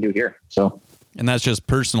see what we can do here. So. And that's just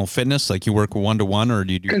personal fitness, like you work 1-to-1, or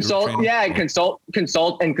do you do consult? Yeah, consult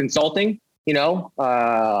and consulting. And I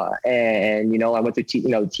went to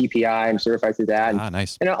TPI. I'm certified through that.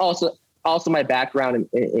 Nice. And also my background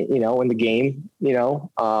in the game,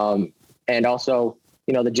 and also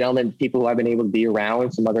the people who I've been able to be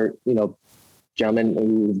around, some other gentlemen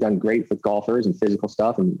who've done great with golfers and physical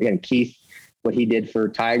stuff. And again, Keith, what he did for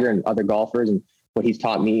Tiger and other golfers, and what he's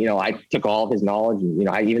taught me, I took all of his knowledge, and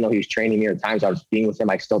even though he was training me at times I was being with him,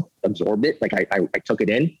 I still absorbed it. Like I took it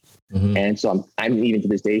in. Mm-hmm. And so I'm even to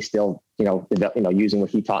this day still, using what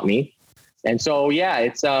he taught me. And so, yeah,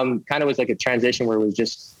 it's kind of was like a transition where it was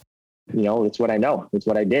just, it's what I know, it's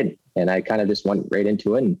what I did. And I kind of just went right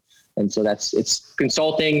into it. And so it's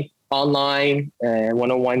consulting online and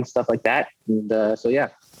 101 stuff like that. And so, yeah.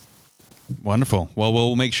 Wonderful. Well,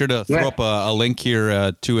 we'll make sure to throw up a link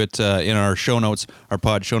here to it in our show notes, our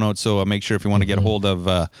pod show notes. So make sure if you want to get a hold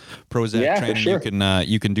of Prozac training, sure.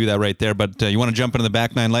 you can do that right there. But you want to jump into the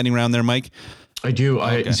back nine lightning round there, Mike? I do.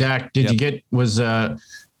 Okay. Zach, did you get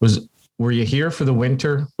were you here for the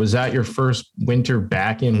winter? Was that your first winter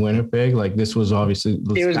back in Winnipeg? Like this was obviously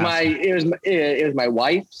it was my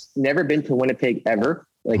wife's never been to Winnipeg ever.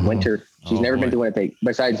 Like winter, she's never been to Winnipeg.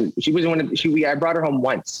 Besides, I brought her home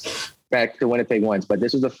once. Back to Winnipeg once, but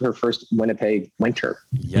this was her first Winnipeg winter.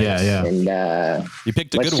 Yes. Yeah. And you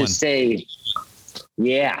picked a good one. Let's just say,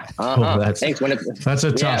 yeah. Thanks, Winnipeg. That's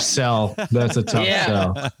a tough sell. That's a tough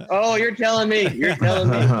sell. Oh, you're telling me.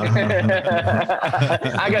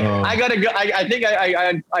 I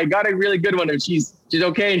got a really good one, and she's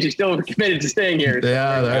okay, and she's still committed to staying here.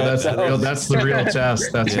 Yeah, that's the real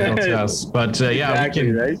test. That's the real test. But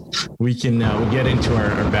we can we'll get into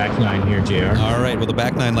our back nine here, JR. All right. Well, the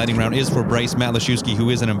back nine lightning round is for Bryce Matlashewski, who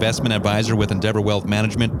is an investment advisor with Endeavor Wealth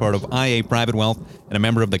Management, part of IA Private Wealth, and a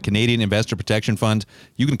member of the Canadian Investor Protection Fund.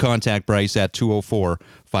 You can contact Bryce at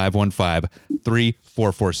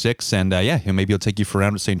 204-515-3446. And maybe he'll take you for a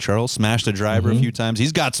round to St. Charles, smash the driver a few times.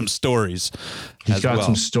 He's got some stories. He's got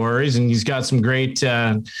some stories, and he's got some great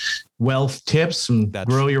wealth tips, some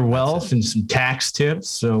grow your wealth, and some tax tips.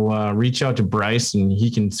 So reach out to Bryce, and he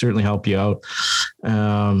can certainly help you out.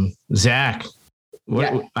 Zach,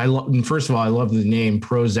 first of all, I love the name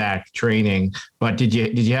Prozac Training. But did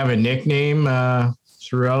you have a nickname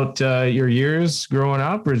throughout your years growing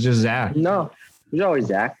up, or just Zach? No, it was always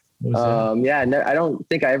Zach. I don't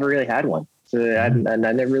think I ever really had one. So I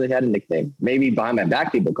never really had a nickname. Maybe behind my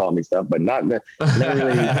back, people call me stuff, but never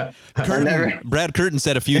really. Brad Curtin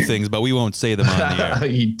said a few things, but we won't say them on the air.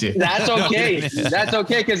 He did. That's okay. That's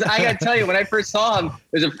okay. Because I got to tell you, when I first saw him,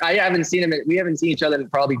 I haven't seen him. We haven't seen each other in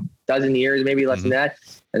probably a dozen years, maybe less than that.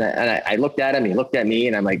 And I looked at him, he looked at me,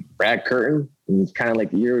 and I'm like, Brad Curtin. And he's kind of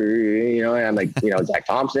like, and I'm like, Zach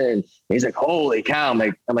Thompson. And he's like, holy cow. I'm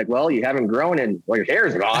like, well, you haven't grown and your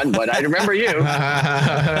hair's gone, but I remember you.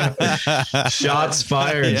 Shots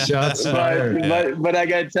fired. Yeah. Shots fired. But I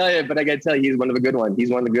gotta tell you, he's one of the good ones. He's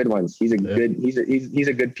one of the good ones. He's a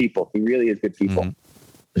good people. He really is good people.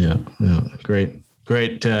 Yeah. Great.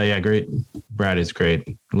 Great. Brad is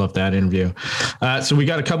great. Love that interview. So we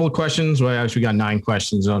got a couple of questions. Well, actually, we got 9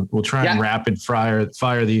 questions. We'll try and rapid fire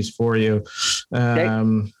these for you.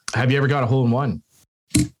 Have you ever got a hole in one?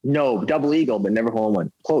 No, double eagle, but never hole in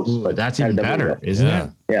one. Close. Ooh, but that's even better, isn't it?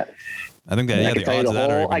 Yeah. I think that, I can tell you the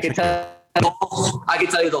whole. I can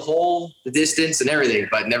tell you the whole, the distance, and everything,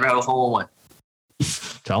 but never had a hole in one.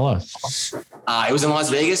 Tell us. It was in Las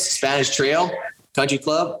Vegas, Spanish Trail Country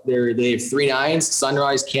Club. They have 3 nines: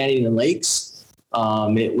 Sunrise, Canyon, and Lakes.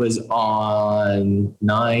 It was on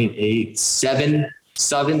 9, 8, 7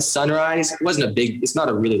 Sunrise. It wasn't a big. It's not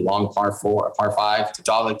a really long par 5 to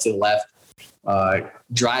dog to the left.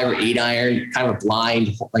 Driver 8-iron, kind of a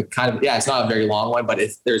blind, it's not a very long one, but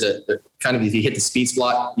if there's a kind of, if you hit the speed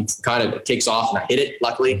spot, it takes off, and I hit it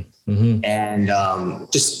luckily. And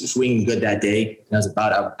just swinging good that day. And I was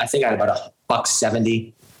I think I had about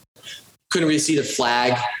 $170. Couldn't really see the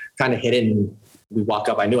flag, kind of hit it, and we walk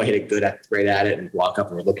up. I knew I hit it good right at it, and walk up,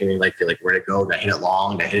 and we're looking at like where to go. Did I hit it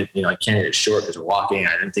long? Did I hit it, I can't hit it short because we're walking.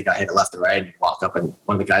 I didn't think I hit it left or right, and walk up, and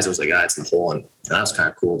one of the guys was like, it's the hole. And that was kind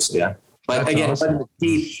of cool. So yeah. But that's again, awesome.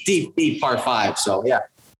 deep par 5. So yeah.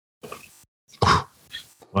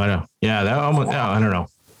 Wow. Yeah, that almost. I don't know.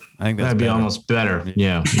 I think that'd be almost better.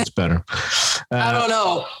 Yeah, it's better. I don't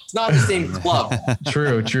know. It's not the same club.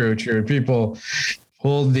 True. People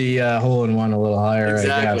hold the hole in one a little higher,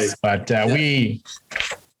 exactly. I guess. But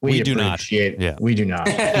we do not. Yeah. We do not.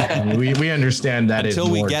 we understand that until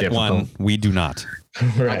is we more get difficult. One. We do not.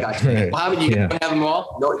 Right. Well, how many you don't have them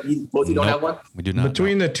all? No, both you don't have one. We do not.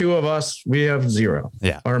 Between the two of us, we have 0.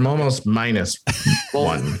 Yeah, or I'm almost minus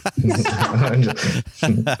 1.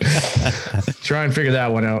 Try and figure that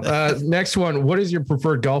one out. Next one. What is your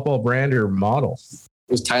preferred golf ball brand or model?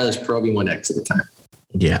 It was Tyler's Pro V1X at the time.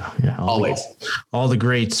 Yeah. Always. All the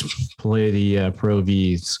greats play the Pro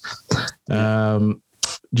Vs.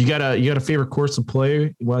 You got a favorite course to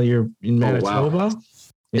play while you're in Manitoba? Wow.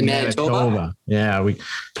 In Manitoba? Yeah.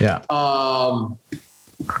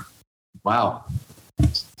 Wow.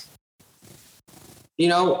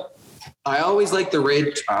 I always like the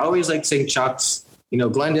Ridge. I always like St. Chuck's.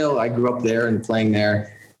 Glendale, I grew up there and playing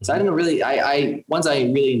there. So I didn't really, ones I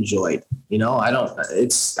really enjoyed, I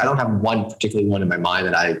don't have one particular one in my mind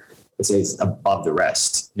that I would say is above the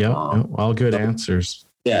rest. Yeah. All good answers.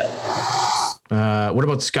 Yeah. What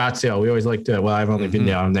about Scottsdale? We always like to. Well, I've only been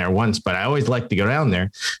down there once, but I always like to go down there.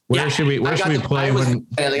 Where should we play when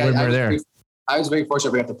we're there? I was very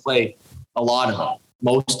fortunate. We got to play a lot of them,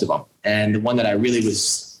 most of them, and the one that I really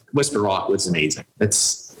was, Whisper Rock, was amazing.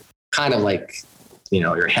 It's kind of like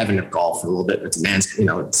your heaven of golf a little bit. It's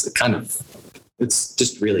it's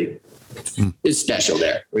just really, it's special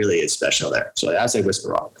there. Really is special there. So I say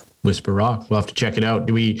Whisper Rock. Whisper Rock. We'll have to check it out.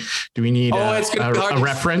 Do we need a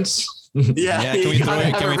reference? Yeah. Can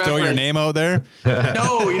we throw your name out there?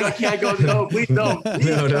 No, can't go. No, please don't. Please.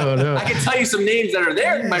 No. I can tell you some names that are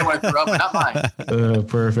there. You might want to throw up, but not mine.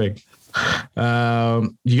 Perfect.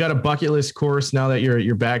 You got a bucket list course now that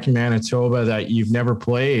you're back in Manitoba that you've never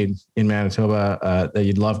played in Manitoba that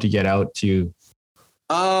you'd love to get out to?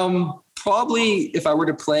 Probably if I were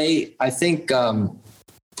to play, I think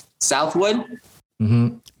Southwood.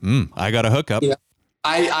 Mm-hmm. I got a hookup. Yeah.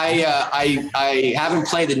 I haven't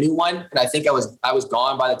played the new one, and I think I was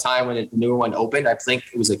gone by the time when the newer one opened. I think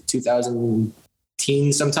it was like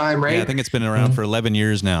 2010 sometime, right? Yeah, I think it's been around for 11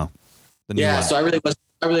 years now. So I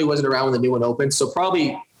really wasn't around when the new one opened. So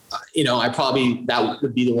probably, that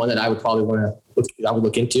would be the one that I would probably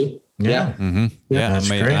look into. Yeah. Mm-hmm. Yeah, that's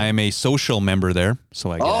great. I am a social member there,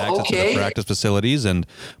 so I get access to the practice facilities. And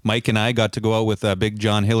Mike and I got to go out with Big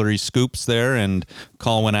John Hillary Scoops there and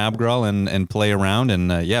Colwyn Abgrall and play around.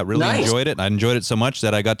 And really enjoyed it. I enjoyed it so much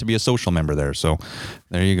that I got to be a social member there. So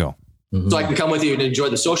there you go. So I can come with you and enjoy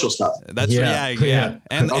the social stuff. That's yeah.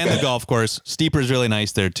 And the golf course. Steeper's really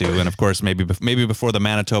nice there too. And of course, maybe before the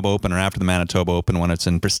Manitoba Open or after the Manitoba Open when it's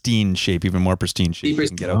in pristine shape, even more pristine shape.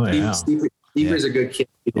 Steeper's, you can get out there. Steeper's a good kid.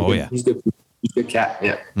 He's good. He's a good cat.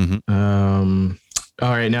 Yeah. Mm-hmm. All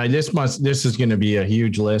right. Now this is going to be a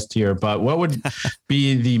huge list here, but what would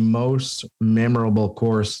be the most memorable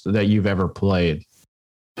course that you've ever played?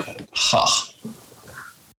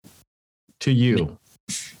 To you?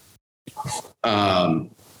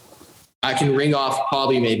 I can ring off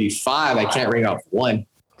probably maybe 5. I can't ring off 1.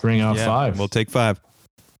 Ring off 5. We'll take 5.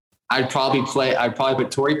 I'd probably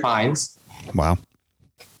put Torrey Pines. Wow.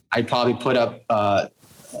 I'd probably put up the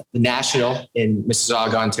National in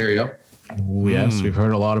Mississauga, Ontario. Yes, we've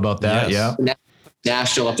heard a lot about that. Yes. Yeah.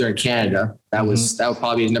 National up there in Canada. That would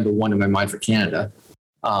probably be number 1 in my mind for Canada.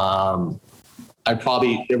 There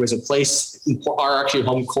was a place, our actually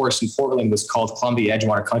home course in Portland was called Columbia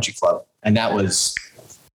Edgewater Country Club. And that was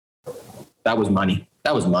money.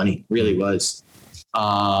 That was money, really was.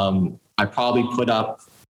 I probably put up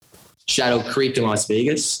Shadow Creek in Las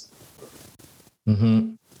Vegas. Mm-hmm.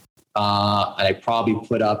 And I probably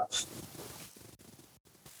put up,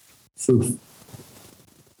 I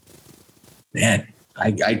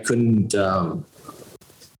couldn't,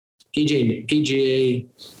 PGA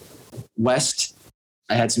West.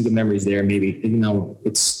 I had some good memories there, maybe, even though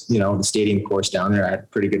it's, the stadium course down there.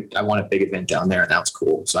 I won a big event down there and that was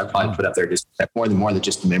cool. So I probably put up there just more than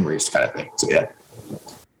just the memories kind of thing. So yeah.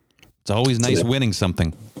 It's always nice winning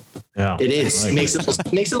something. Yeah. It is. It makes it a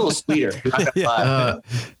little sweeter. I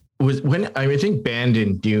think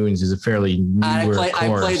Bandon Dunes is a fairly newer course. I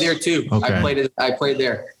played there too. Okay. I played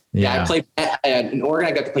there. Yeah. I played in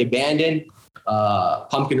Oregon. I got to play Bandon,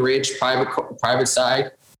 Pumpkin Ridge, private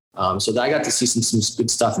side. So I got to see some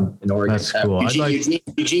good stuff in Oregon. That's cool.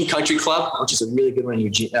 Eugene Country Club, which is a really good one in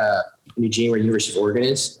Eugene, where University of Oregon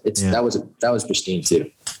is. That was pristine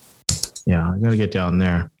too. Yeah, I got to get down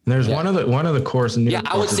there. And there's one of the courses. Yeah,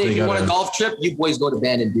 I would say if you want a golf trip, you boys go to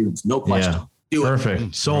Bandon Dunes. No question. Yeah. Do Perfect.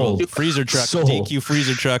 It. Sold. Freezer truck. Sold. DQ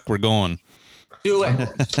freezer truck. We're going. Do it.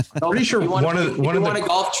 Pretty sure if you want a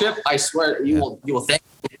golf trip, I swear you will thank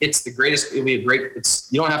me. It's the greatest. It'll be a great.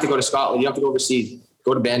 You don't have to go to Scotland. You don't have to go overseas.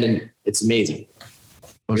 Go to Bandon. It's amazing.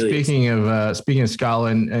 Well, really speaking of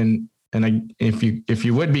Scotland, and if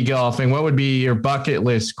you would be golfing, what would be your bucket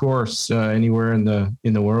list course anywhere in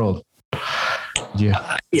the world?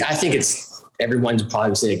 Yeah, I think it's everyone's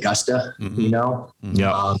probably say Augusta. Mm-hmm.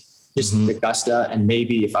 Yeah. Just Augusta, and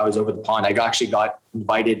maybe if I was over the pond, I actually got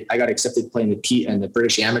invited. I got accepted to play in the Pete and the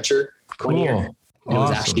British Amateur one year.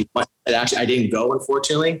 Awesome. It was actually I didn't go,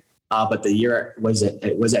 unfortunately, but the year it was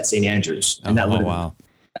at St. Andrews, and that would have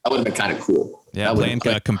been kind of cool. Yeah, playing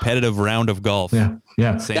a competitive round of golf. Yeah.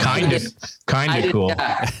 Kind of cool.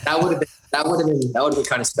 Yeah, that would have been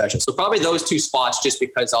kind of special. So probably those 2 spots, just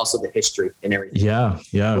because also the history and everything. Yeah.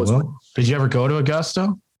 Well, did you ever go to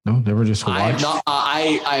Augusta? No, never. Just watched.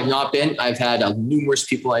 I have not been. I've had numerous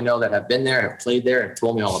people I know that have been there, have played there, and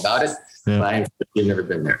told me all about it. Yeah. But I've never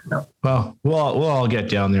been there. No. Well, we'll all get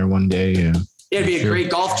down there one day. Yeah. It'd be a great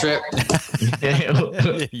golf trip.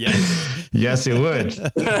 Yes, it would.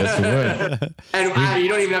 And you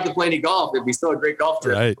don't even have to play any golf. It'd be still a great golf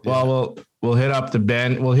trip. Right. Well, we'll hit up the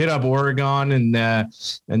Bend. We'll hit up Oregon, and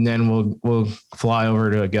then we'll fly over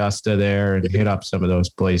to Augusta there and hit up some of those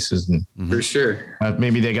places. And for sure,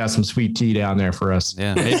 maybe they got some sweet tea down there for us.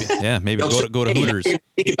 Yeah, maybe. Yeah, maybe go to Hooters. Think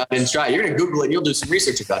about it and try. You're gonna Google it. And you'll do some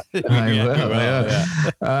research about it. I will.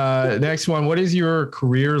 Yeah. Next one. What is your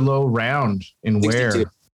career low round and 62. where?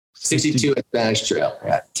 62 at Spanish Trail.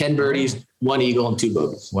 Yeah. 10 birdies, 1 eagle, and 2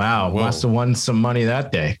 bogeys. Wow. Whoa. Must have won some money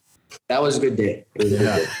that day. That was a good day.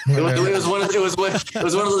 It was one of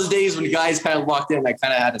those days when the guys kind of walked in. I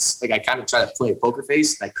kind of had I kind of tried to play a poker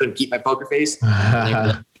face. And I couldn't keep my poker face.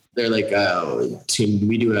 They're like, "Can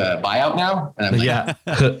we do a buyout now?" And I'm like, "Yeah,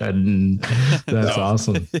 that's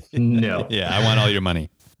awesome." No, yeah, I want all your money.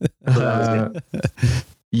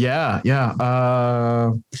 Yeah.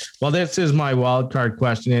 Well, this is my wild card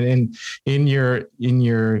question, and in your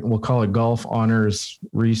we'll call it golf honors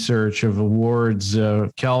research of awards,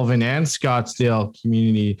 Kelvin and Scottsdale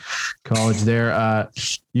Community College. There,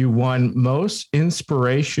 you won most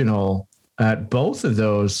inspirational at both of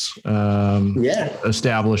those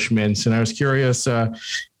establishments, and I was curious,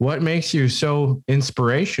 what makes you so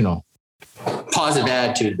inspirational? Positive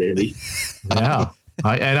attitude, baby. Yeah.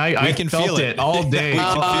 I can felt feel it all day.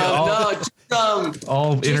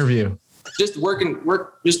 All interview. Just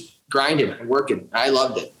grinding and working. I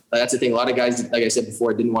loved it. That's the thing. A lot of guys, like I said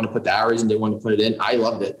before, didn't want to put the hours and didn't want to put it in. I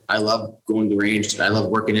loved it. I love going to the range. I love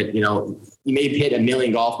working it. You know, you may hit 1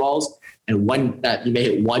 million golf balls, and one that you may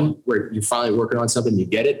hit one where you're finally working on something, you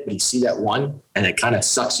get it, but you see that one, and it kind of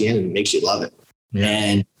sucks you in and makes you love it. Yeah.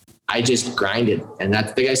 And I just grinded, and that's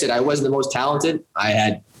the thing I said. I wasn't the most talented.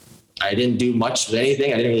 I didn't do much of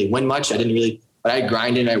anything. I didn't really win much. But I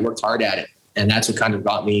grinded. I worked hard at it, and that's what kind of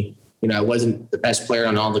got me. You know, I wasn't the best player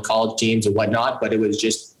on all the college teams and whatnot, but it was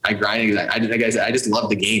just, I grinded. I just loved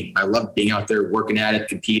the game. I loved being out there, working at it,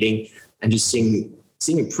 competing, and just seeing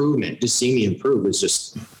improvement, just seeing me improve. It was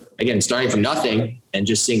just, again, starting from nothing and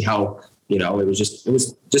just seeing how, you know, it was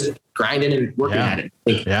just grinding and working at it.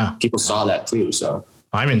 I think people saw that too. So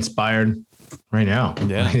I'm inspired right now.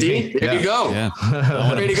 Yeah. See, there you go. Yeah. You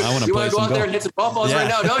want to go out there and hit some golf balls right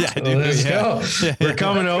now, don't you? Let's go. We're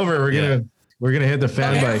coming over. We're gonna hit the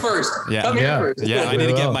fan bike first. Yeah, first. Yeah. I need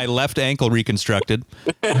to get my left ankle reconstructed,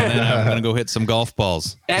 and then I'm gonna go hit some golf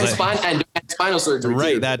balls. And spinal surgery.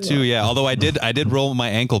 Right, too. that too. Yeah. Although I did roll my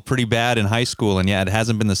ankle pretty bad in high school, and it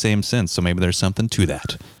hasn't been the same since. So maybe there's something to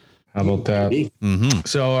that. How about that? Mm-hmm.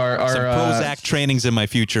 So our some Prozac training's in my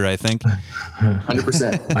future, I think.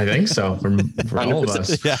 100%. I think so for all of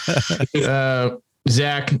us. Yeah.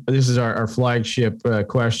 Zach, this is our flagship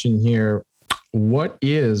question here. What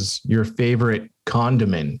is your favorite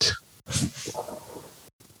condiment?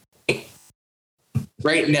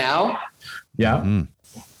 Right now? Yeah.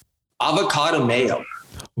 Avocado mayo.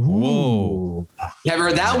 Whoa. You haven't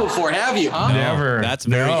heard that one before, have you? Huh? Never. That's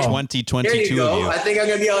very 2022 there you go. of you. I think I'm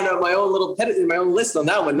going to be on my own little my own list on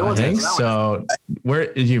that one. No I one's think so.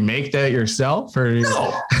 Where did you make that yourself or?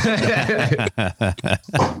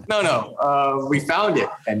 No. We found it,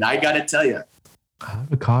 and I got to tell you,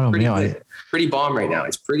 avocado mayo. Pretty bomb right now.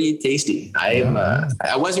 It's pretty tasty. I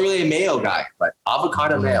wasn't really a mayo guy, but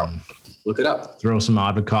avocado mayo. Look it up. Throw some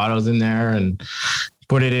avocados in there and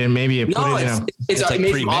put it in. Maybe it's like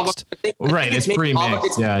pre-mixed. Right, it's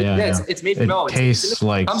pre-mixed. It's made from it tastes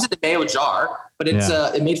like. It comes in a mayo jar, but it's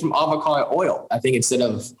made from avocado oil. I think instead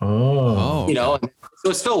of you know, so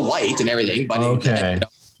it's still white and everything, but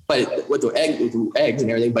but with the eggs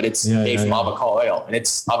and everything, but it's made from avocado oil, and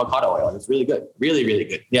it's avocado oil, and it's really good, really, really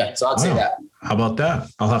good. Yeah, so I'd say that. How about that?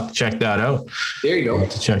 I'll have to check that out. There you go. I'll have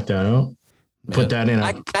to check that out. Put that in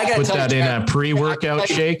a pre-workout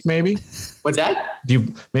shake, maybe. What's that? Do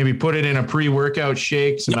you maybe put it in a pre-workout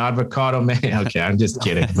shake, some avocado mayo? Okay, I'm just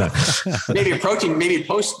kidding. But maybe a protein, maybe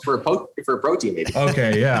for a protein, maybe.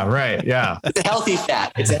 Okay, yeah, right, yeah. It's a healthy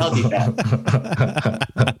fat. That's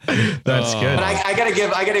good. But I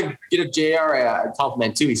gotta give JR a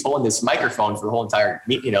compliment too. He's holding this microphone for the whole entire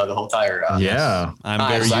I'm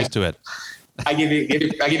very used to it. I give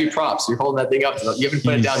you props. You're holding that thing up. You haven't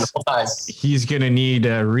put it down the whole time. He's going to need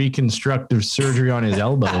reconstructive surgery on his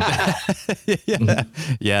elbow.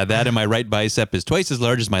 Yeah, that and my right bicep is twice as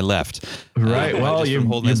large as my left. Right. Well, you're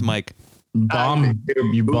holding this mic. bomb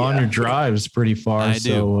your drives pretty far. I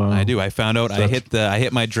do. I found out I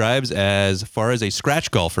hit my drives as far as a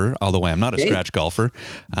scratch golfer, although I'm not a scratch golfer.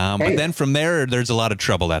 But then from there, there's a lot of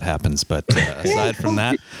trouble that happens. But aside from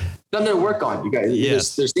that, something to work on. You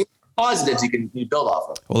guys, there's things positives you build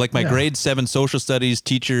off of. Well, like my grade 7 social studies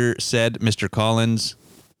teacher said, Mr. Collins,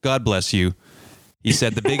 God bless you. He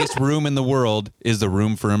said the biggest room in the world is the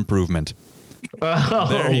room for improvement. Oh,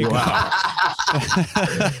 there you go.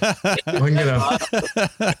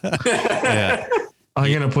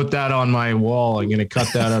 I'm gonna put that on my wall. I'm gonna cut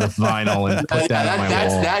that out of vinyl and put that on my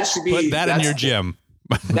wall. That should be put that in your gym.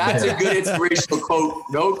 That's a good inspirational quote,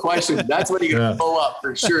 no question. That's what you're gonna pull up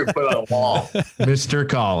for sure and put on a wall. Mr.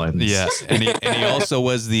 Collins. Yes, and he also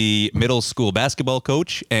was the middle school basketball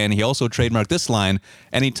coach, and he also trademarked this line: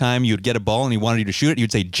 anytime you'd get a ball and he wanted you to shoot it,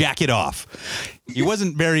 you'd say "jack it off." He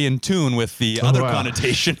wasn't very in tune with the other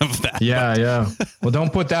connotation of that. Yeah. Well,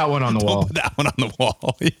 don't put that one on the wall. Put that one on the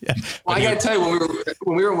wall. Yeah. Well, I gotta tell you,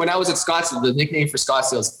 when I was at Scottsdale, the nickname for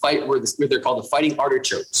Scottsdale is they're called the Fighting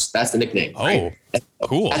Artichokes. That's the nickname. Oh, right?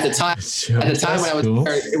 Cool. At the time when I was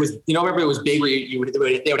there, it was, remember it was big where they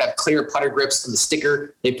would have clear putter grips and the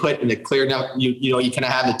sticker they put in the clear. Now you kind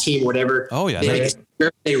of have the team, whatever. Oh yeah.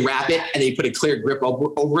 They wrap it and they put a clear grip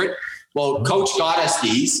over it. Well, Coach got us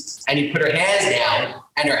these, and he put her hands down,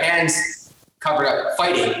 and her hands covered up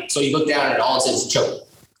fighting. So you look down, and all it says choke.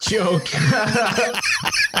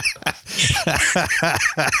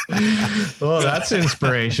 Well, that's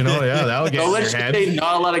inspirational. Yeah, that'll get in your head.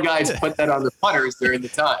 Not a lot of guys put that on the putters during the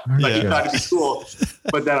time. But you thought it'd be cool.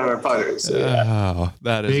 Put that on our putters. So, Oh,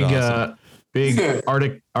 that is awesome. big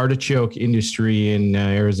artichoke industry in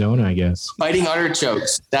Arizona, I guess. Fighting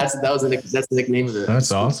Artichokes. That's the nickname of it.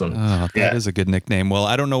 That's awesome. Oh, that is a good nickname. Well,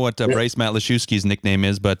 I don't know what Bryce Matlashewski's nickname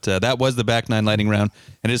is, but that was the back nine lighting round,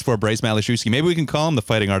 and it is for Bryce Matlashewski. Maybe we can call him the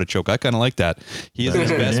Fighting Artichoke. I kind of like that. He is an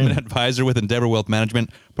investment advisor with Endeavor Wealth Management,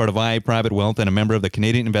 part of IA Private Wealth, and a member of the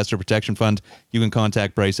Canadian Investor Protection Fund. You can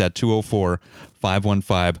contact Bryce at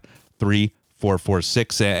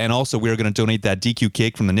 204-515-3446. And also, we are going to donate that DQ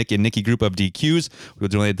cake from the Nick and Nikki group of DQs. We'll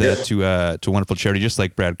donate that to a wonderful charity, just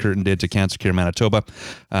like Brad Curtin did to Cancer Care Manitoba.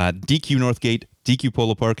 DQ Northgate, DQ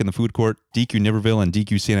Polo Park in the food court, DQ Niverville, and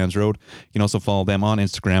DQ St. Anne's Road. You can also follow them on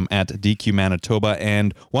Instagram at DQ Manitoba.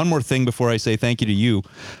 And one more thing before I say thank you to you,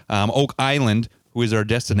 Oak Island, who is our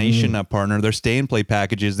destination partner, their stay and play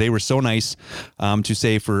packages. They were so nice to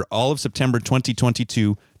say for all of September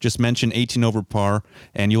 2022, just mention 18 over par,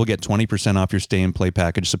 and you'll get 20% off your stay and play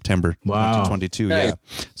package September 2022. Hey. Yeah.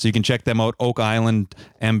 So you can check them out,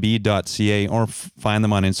 oakislandmb.ca, or find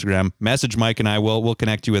them on Instagram. Message Mike and I will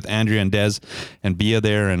connect you with Andrea and Des and Bia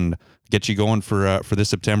there and get you going for this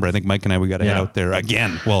September. I think Mike and I, we got to head out there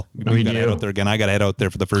again. Well, we got to head out there again. I got to head out there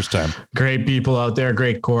for the first time. Great people out there,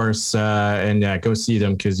 great course, and go see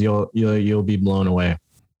them because you'll be blown away.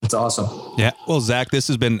 It's awesome. Yeah. Well, Zach, this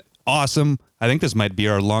has been awesome. I think this might be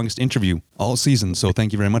our longest interview all season. So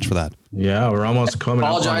thank you very much for that. Yeah, we're almost coming.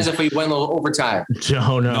 Apologize if we went a little overtime.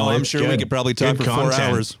 No, I'm sure we could probably talk for 4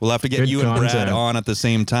 hours. We'll have to get you and Brad on at the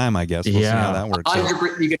same time, I guess. We'll see how that works.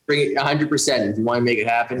 100%, you can bring it 100% if you want to make it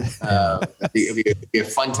happen. It'll be a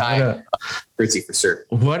fun time. Fritzy, for sure.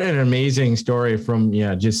 What an amazing story from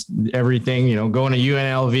just everything, going to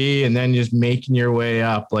UNLV and then just making your way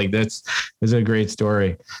up. Like that's a great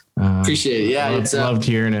story. Appreciate it. Yeah, loved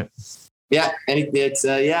hearing it. Yeah, and it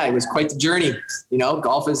was quite the journey.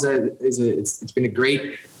 Golf it's been a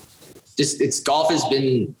great. Golf is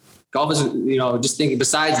just thinking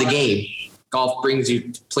besides the game, golf brings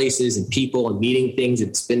you to places and people and meeting things.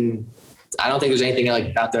 I don't think there's anything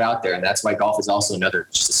like that out there, and that's why golf is also another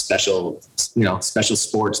just a special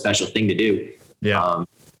sport, special thing to do. Yeah.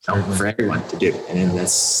 For everyone to do, and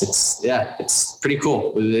it's pretty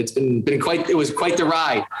cool. It was quite the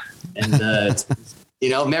ride, and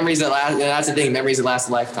memories that last. That's the thing, memories that last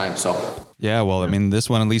a lifetime. So yeah, well, I mean, this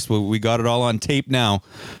one at least we got it all on tape now.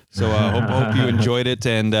 So hope you enjoyed it,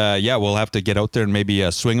 and we'll have to get out there and maybe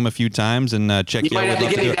swing them a few times and check. You might have to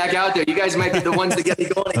get me back out there. You guys might be the ones that get me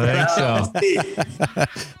going. I think so.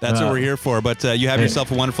 That's what we're here for. But you have yourself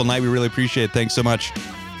a wonderful night. We really appreciate it. Thanks so much.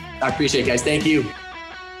 I appreciate it, guys. Thank you.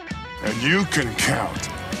 And you can count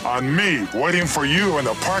on me waiting for you in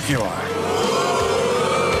the parking lot.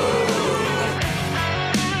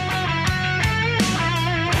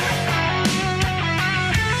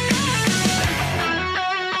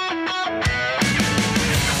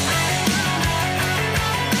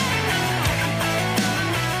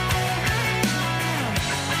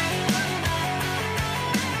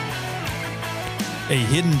 A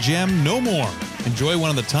hidden gem no more. Enjoy one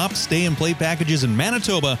of the top stay and play packages in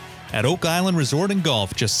Manitoba at Oak Island Resort and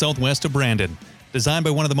Golf, just southwest of Brandon. Designed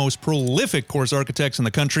by one of the most prolific course architects in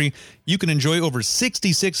the country, you can enjoy over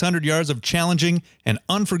 6,600 yards of challenging and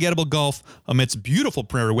unforgettable golf amidst beautiful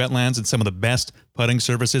prairie wetlands and some of the best putting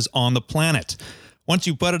surfaces on the planet. Once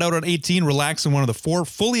you put it out on 18, relax in one of the 4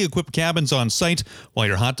 fully equipped cabins on site while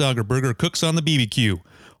your hot dog or burger cooks on the BBQ.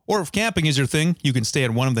 Or if camping is your thing, you can stay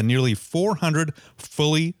at one of the nearly 400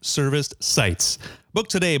 fully serviced sites. Book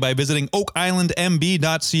today by visiting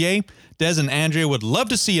oakislandmb.ca. Des and Andrea would love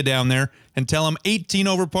to see you down there, and tell them 18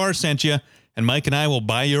 over par sent you, and Mike and I will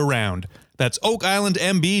buy you around. That's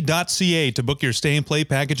oakislandmb.ca to book your stay and play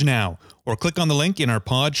package now, or click on the link in our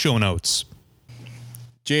pod show notes.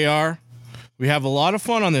 JR, we have a lot of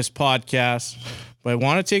fun on this podcast, but I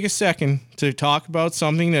want to take a second to talk about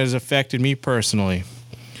something that has affected me personally.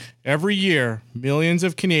 Every year, millions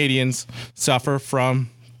of Canadians suffer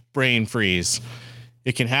from brain freeze.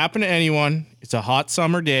 It can happen to anyone. It's a hot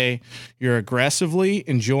summer day. You're aggressively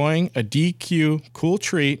enjoying a DQ cool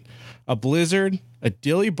treat, a blizzard, a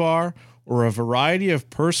dilly bar, or a variety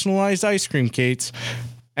of personalized ice cream cakes,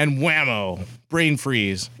 and whammo, brain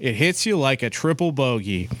freeze. It hits you like a triple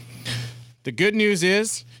bogey. The good news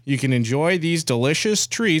is you can enjoy these delicious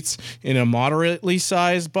treats in a moderately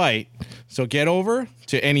sized bite. So get over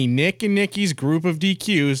to any Nick and Nikki's group of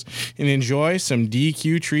DQs and enjoy some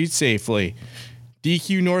DQ treats safely.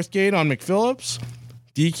 DQ Northgate on McPhillips,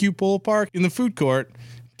 DQ Polo Park in the food court,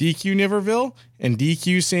 DQ Niverville, and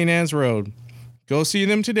DQ St. Anne's Road. Go see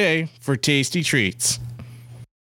them today for tasty treats.